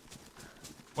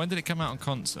 When did it come out on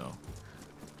console?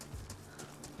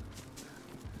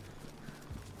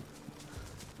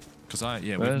 Because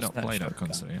we've not played on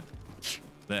console yet.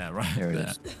 There, right Here it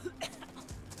there.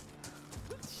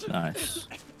 is. Nice.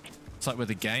 It's like with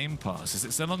the Game Pass. Is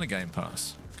it still on the Game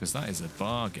Pass? Because that is a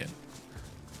bargain.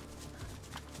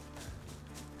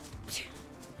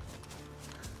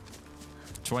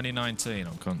 $2019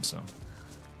 on console.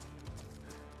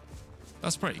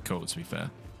 That's pretty cool, to be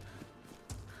fair.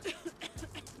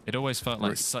 It always felt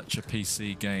like such a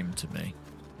PC game to me.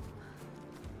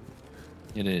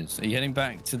 It is. Are you heading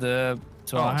back to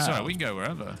our house? Sorry, we can go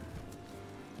wherever.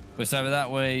 It's over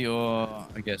that way, or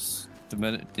I guess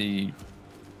the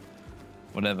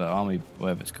whatever army,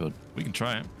 whatever it's called. We can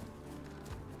try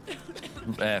it.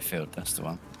 Airfield. That's the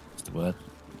one. That's the word.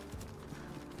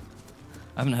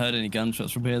 I haven't heard any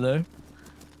gunshots from here though.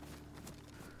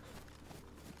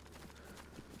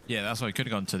 Yeah, that's why we could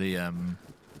have gone to the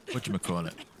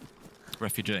whatchamacallit?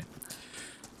 Refugee.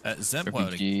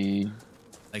 Zemworld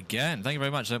again. Thank you very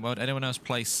much, Zemworld. Anyone else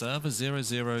play Server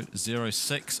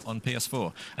 0006 on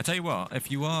PS4? I tell you what,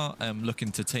 if you are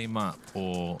looking to team up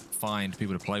or find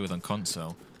people to play with on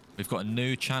console, we've got a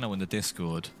new channel in the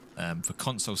Discord for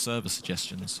console server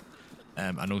suggestions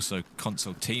and also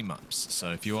console team ups.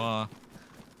 So if you are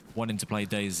wanting to play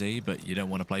DayZ but you don't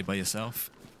want to play by yourself,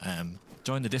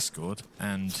 join the Discord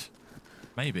and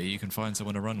maybe you can find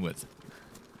someone to run with.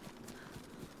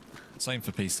 Same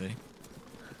for PC.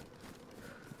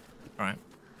 Alright,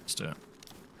 let's do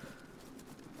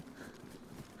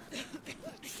it.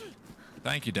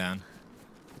 Thank you, Dan.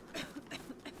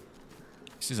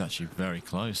 This is actually very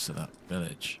close to that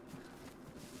village.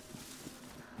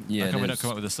 Yeah. How come we don't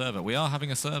come up with a server? We are having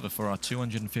a server for our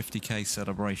 250k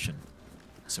celebration.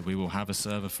 So we will have a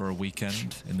server for a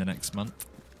weekend in the next month.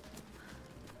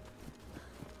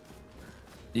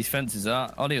 These fences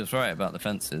are. Ollie was right about the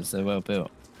fences. They're well built.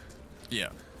 Yeah.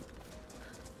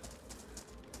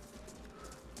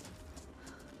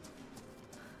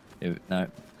 No. No.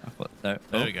 There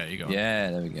we go. You got it.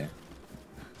 Yeah, there we go.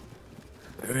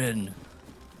 We're in.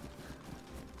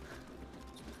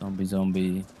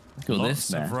 Zombie. Look at Lots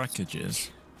this of mess. wreckages.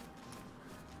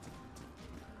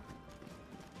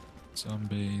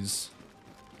 Zombies.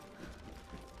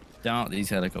 Doubt these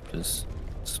helicopters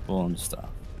spawn stuff.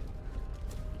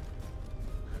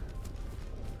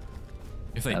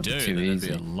 If they That'd be do, too then there'd be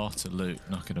easy. a lot of loot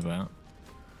knocking about.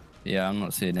 Yeah, I'm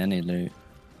not seeing any loot.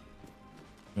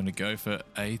 I'm gonna go for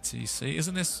ATC.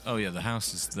 Isn't this? Oh yeah, the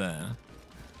house is there.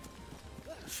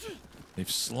 They've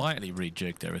slightly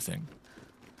rejigged everything.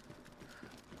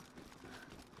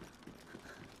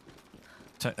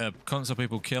 Console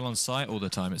people kill on sight all the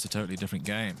time. It's a totally different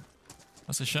game.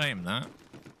 That's a shame, that.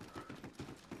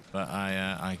 But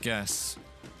I guess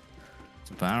It's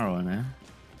a barrel in there.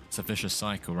 it's a vicious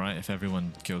cycle, right? If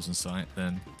everyone kills on sight,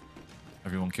 then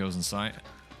everyone kills on sight.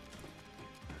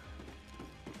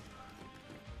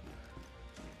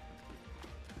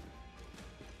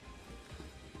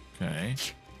 Okay,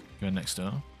 go next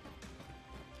door.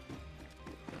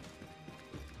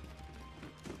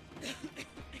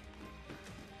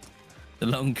 The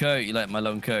long coat. You like my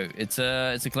long coat? It's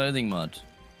a clothing mod.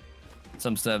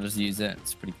 Some servers use it.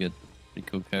 It's pretty good. Pretty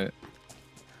cool coat.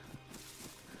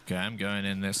 Okay, I'm going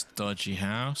in this dodgy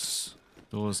house.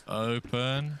 Doors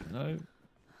open. No.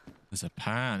 There's a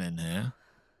pan in here.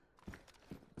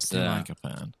 Do you like a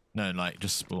pan? No, like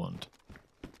just spawned.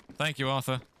 Thank you,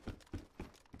 Arthur.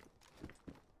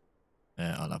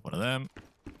 Yeah, I'll have one of them.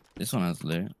 This one has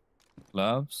loot.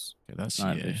 Gloves. Okay, that's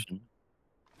Night you. vision.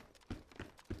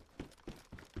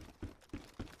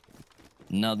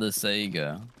 Another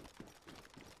Sega.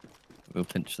 We'll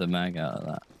pinch the mag out of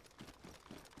that.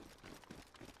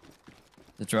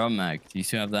 The drum mag. Do you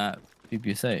still have that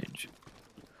PPSH?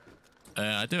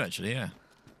 I do actually, yeah.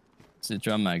 It's a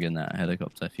drum mag in that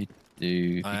helicopter. If you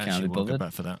do, if I you actually can't be will go bothered.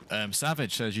 back for that.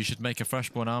 Savage says you should make a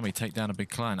freshborn army take down a big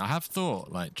clan. I have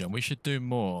thought, like, John, we should do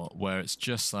more where it's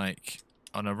just like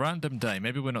on a random day.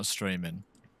 Maybe we're not streaming.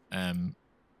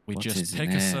 We What just is in pick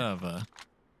a here? server,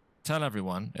 tell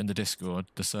everyone in the Discord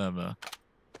the server,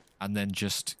 and then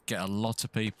just get a lot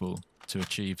of people to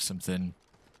achieve something.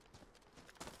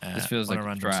 This feels on like a a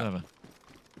random trap. server.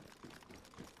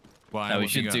 Why? No, we What have you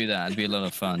should got? do that. It'd be a lot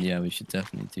of fun. Yeah, we should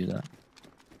definitely do that.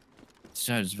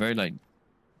 So it's very like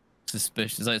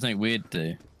suspicious. It's like something weird to do,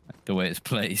 like, the way it's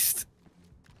placed.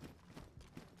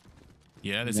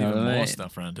 Yeah, there's You know even what I more mean?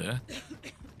 stuff around here.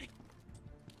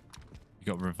 You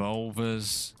got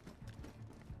revolvers,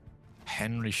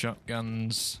 Henry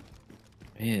shotguns,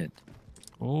 Weird.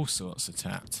 all sorts of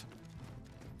tat.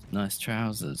 Nice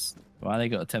trousers. Why they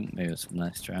got to tempt me with some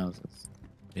nice trousers?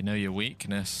 You know your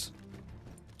weakness.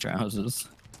 Trousers.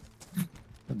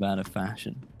 A man of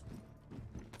fashion.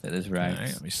 That is rags. Okay,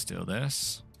 let me steal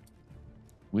this.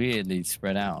 Weirdly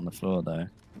spread out on the floor though.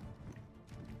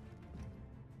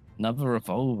 Another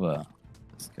revolver.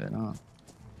 What's going on?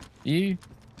 You?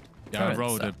 Yeah, I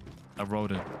Throw it,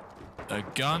 rolled so- a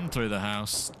gun through the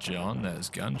house, John. There's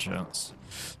gunshots.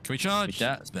 Can we charge?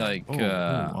 That's them? like, Ooh,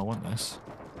 I want this.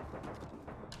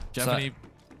 Do you have So- any?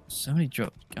 Somebody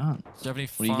dropped guns. Do you have any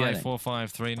What are you getting?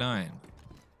 54539?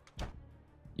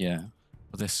 Yeah.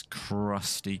 For this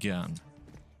crusty gun.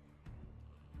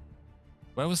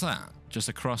 Where was that? Just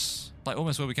across, like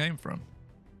almost where we came from.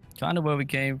 Kind of where we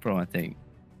came from, I think.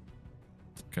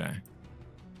 Okay.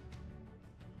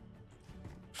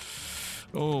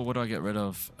 Oh, what do I get rid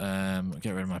of?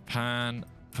 Get rid of my pan.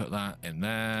 Put that in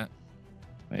there.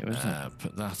 Wait, what's that?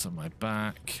 Put that on my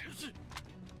back.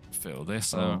 Fill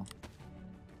this Oh. up.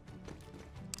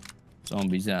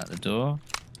 Zombies out the door.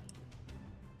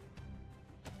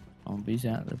 Zombies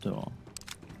out the door.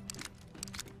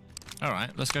 All right,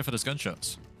 let's go for those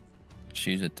gunshots.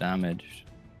 Shoes are damaged.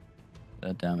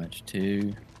 They're damaged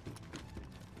too.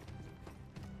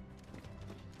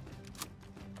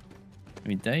 I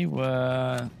mean, they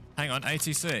were... Hang on,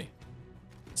 ATC.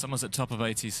 Someone's at top of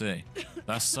ATC.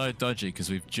 That's so dodgy because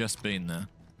we've just been there.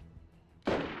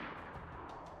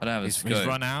 I don't have a He's scope.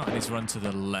 run out and he's run to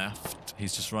the left.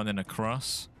 He's just running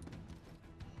across.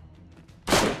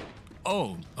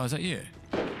 Oh, is that you?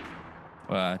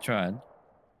 Well, I tried.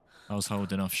 I was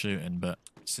holding off shooting, but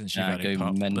since you've Nah, had it go pop,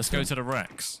 let's mental. go to the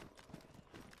Rex.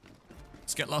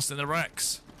 Let's get lost in the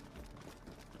Rex.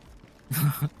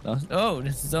 Oh,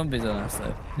 there's zombies on us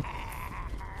though.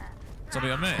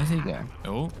 Zombie on me. Where's he going?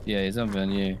 Oh, Yeah, he's zombie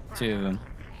on you. Two of them.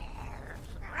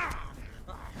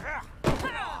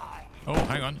 oh,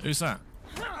 hang on. Who's that?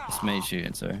 It's me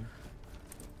shooting, sorry.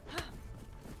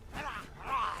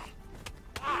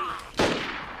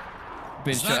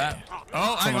 Been Is shot that- at.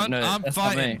 Oh, hang Someone- on. no, I'm that's not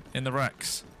fighting me. in the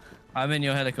Rex. I'm in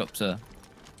your helicopter.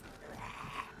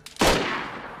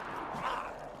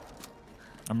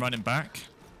 I'm running back,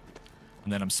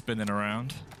 and then I'm spinning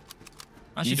around.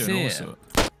 Actually You doing see all it?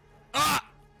 sorts. Ah!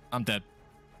 I'm dead.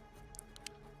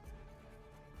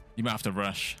 You might have to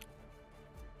rush.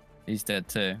 He's dead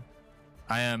too.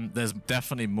 I am. There's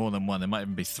definitely more than one. There might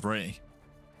even be three.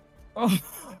 Oh,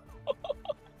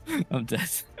 I'm dead.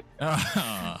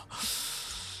 Ah.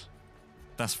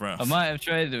 That's rough. I might have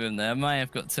traded with him there. I might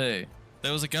have got two.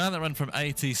 There was a guy that ran from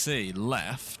ATC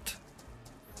left,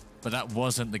 but that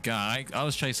wasn't the guy. I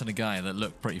was chasing a guy that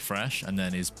looked pretty fresh, and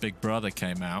then his big brother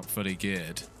came out fully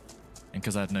geared. And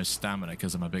because I had no stamina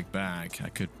because of my big bag, I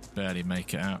could barely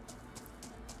make it out.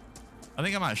 I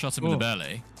think I might have shot him in the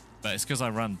belly, but it's because I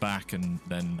ran back and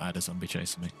then I had a zombie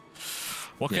chasing me.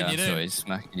 What Yeah, can you I do? saw he's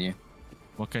smacking you.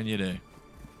 What can you do?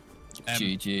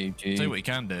 GG. Tell you what you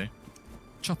can do.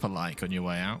 Chop a like on your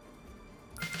way out.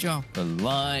 Drop a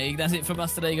like. That's it from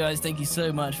us today, guys. Thank you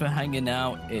so much for hanging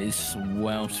out. It is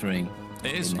sweltering.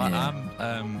 It is. in My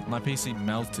here. PC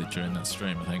melted during that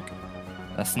stream, I think.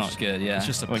 That's not good, yeah. It's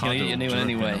just a We're puddle gonna eat a new one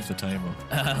dripping anyway. off the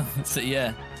table. So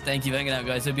yeah, thank you for hanging out,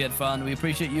 guys. Hope you had fun. We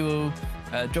appreciate you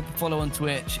all. Drop a follow on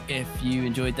Twitch if you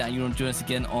enjoyed that and you want to join us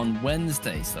again on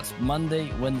Wednesday. So that's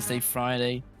Monday, Wednesday,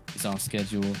 Friday is our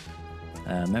schedule.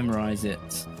 Memorize it.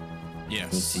 We'll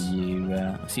Yes. see you in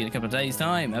a couple of days'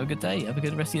 time. Have a good day. Have a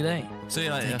good rest of your day. See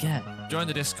you later. Take care. Join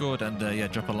the Discord and yeah,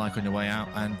 drop a like on your way out,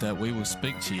 and we will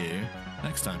speak to you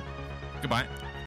next time. Goodbye.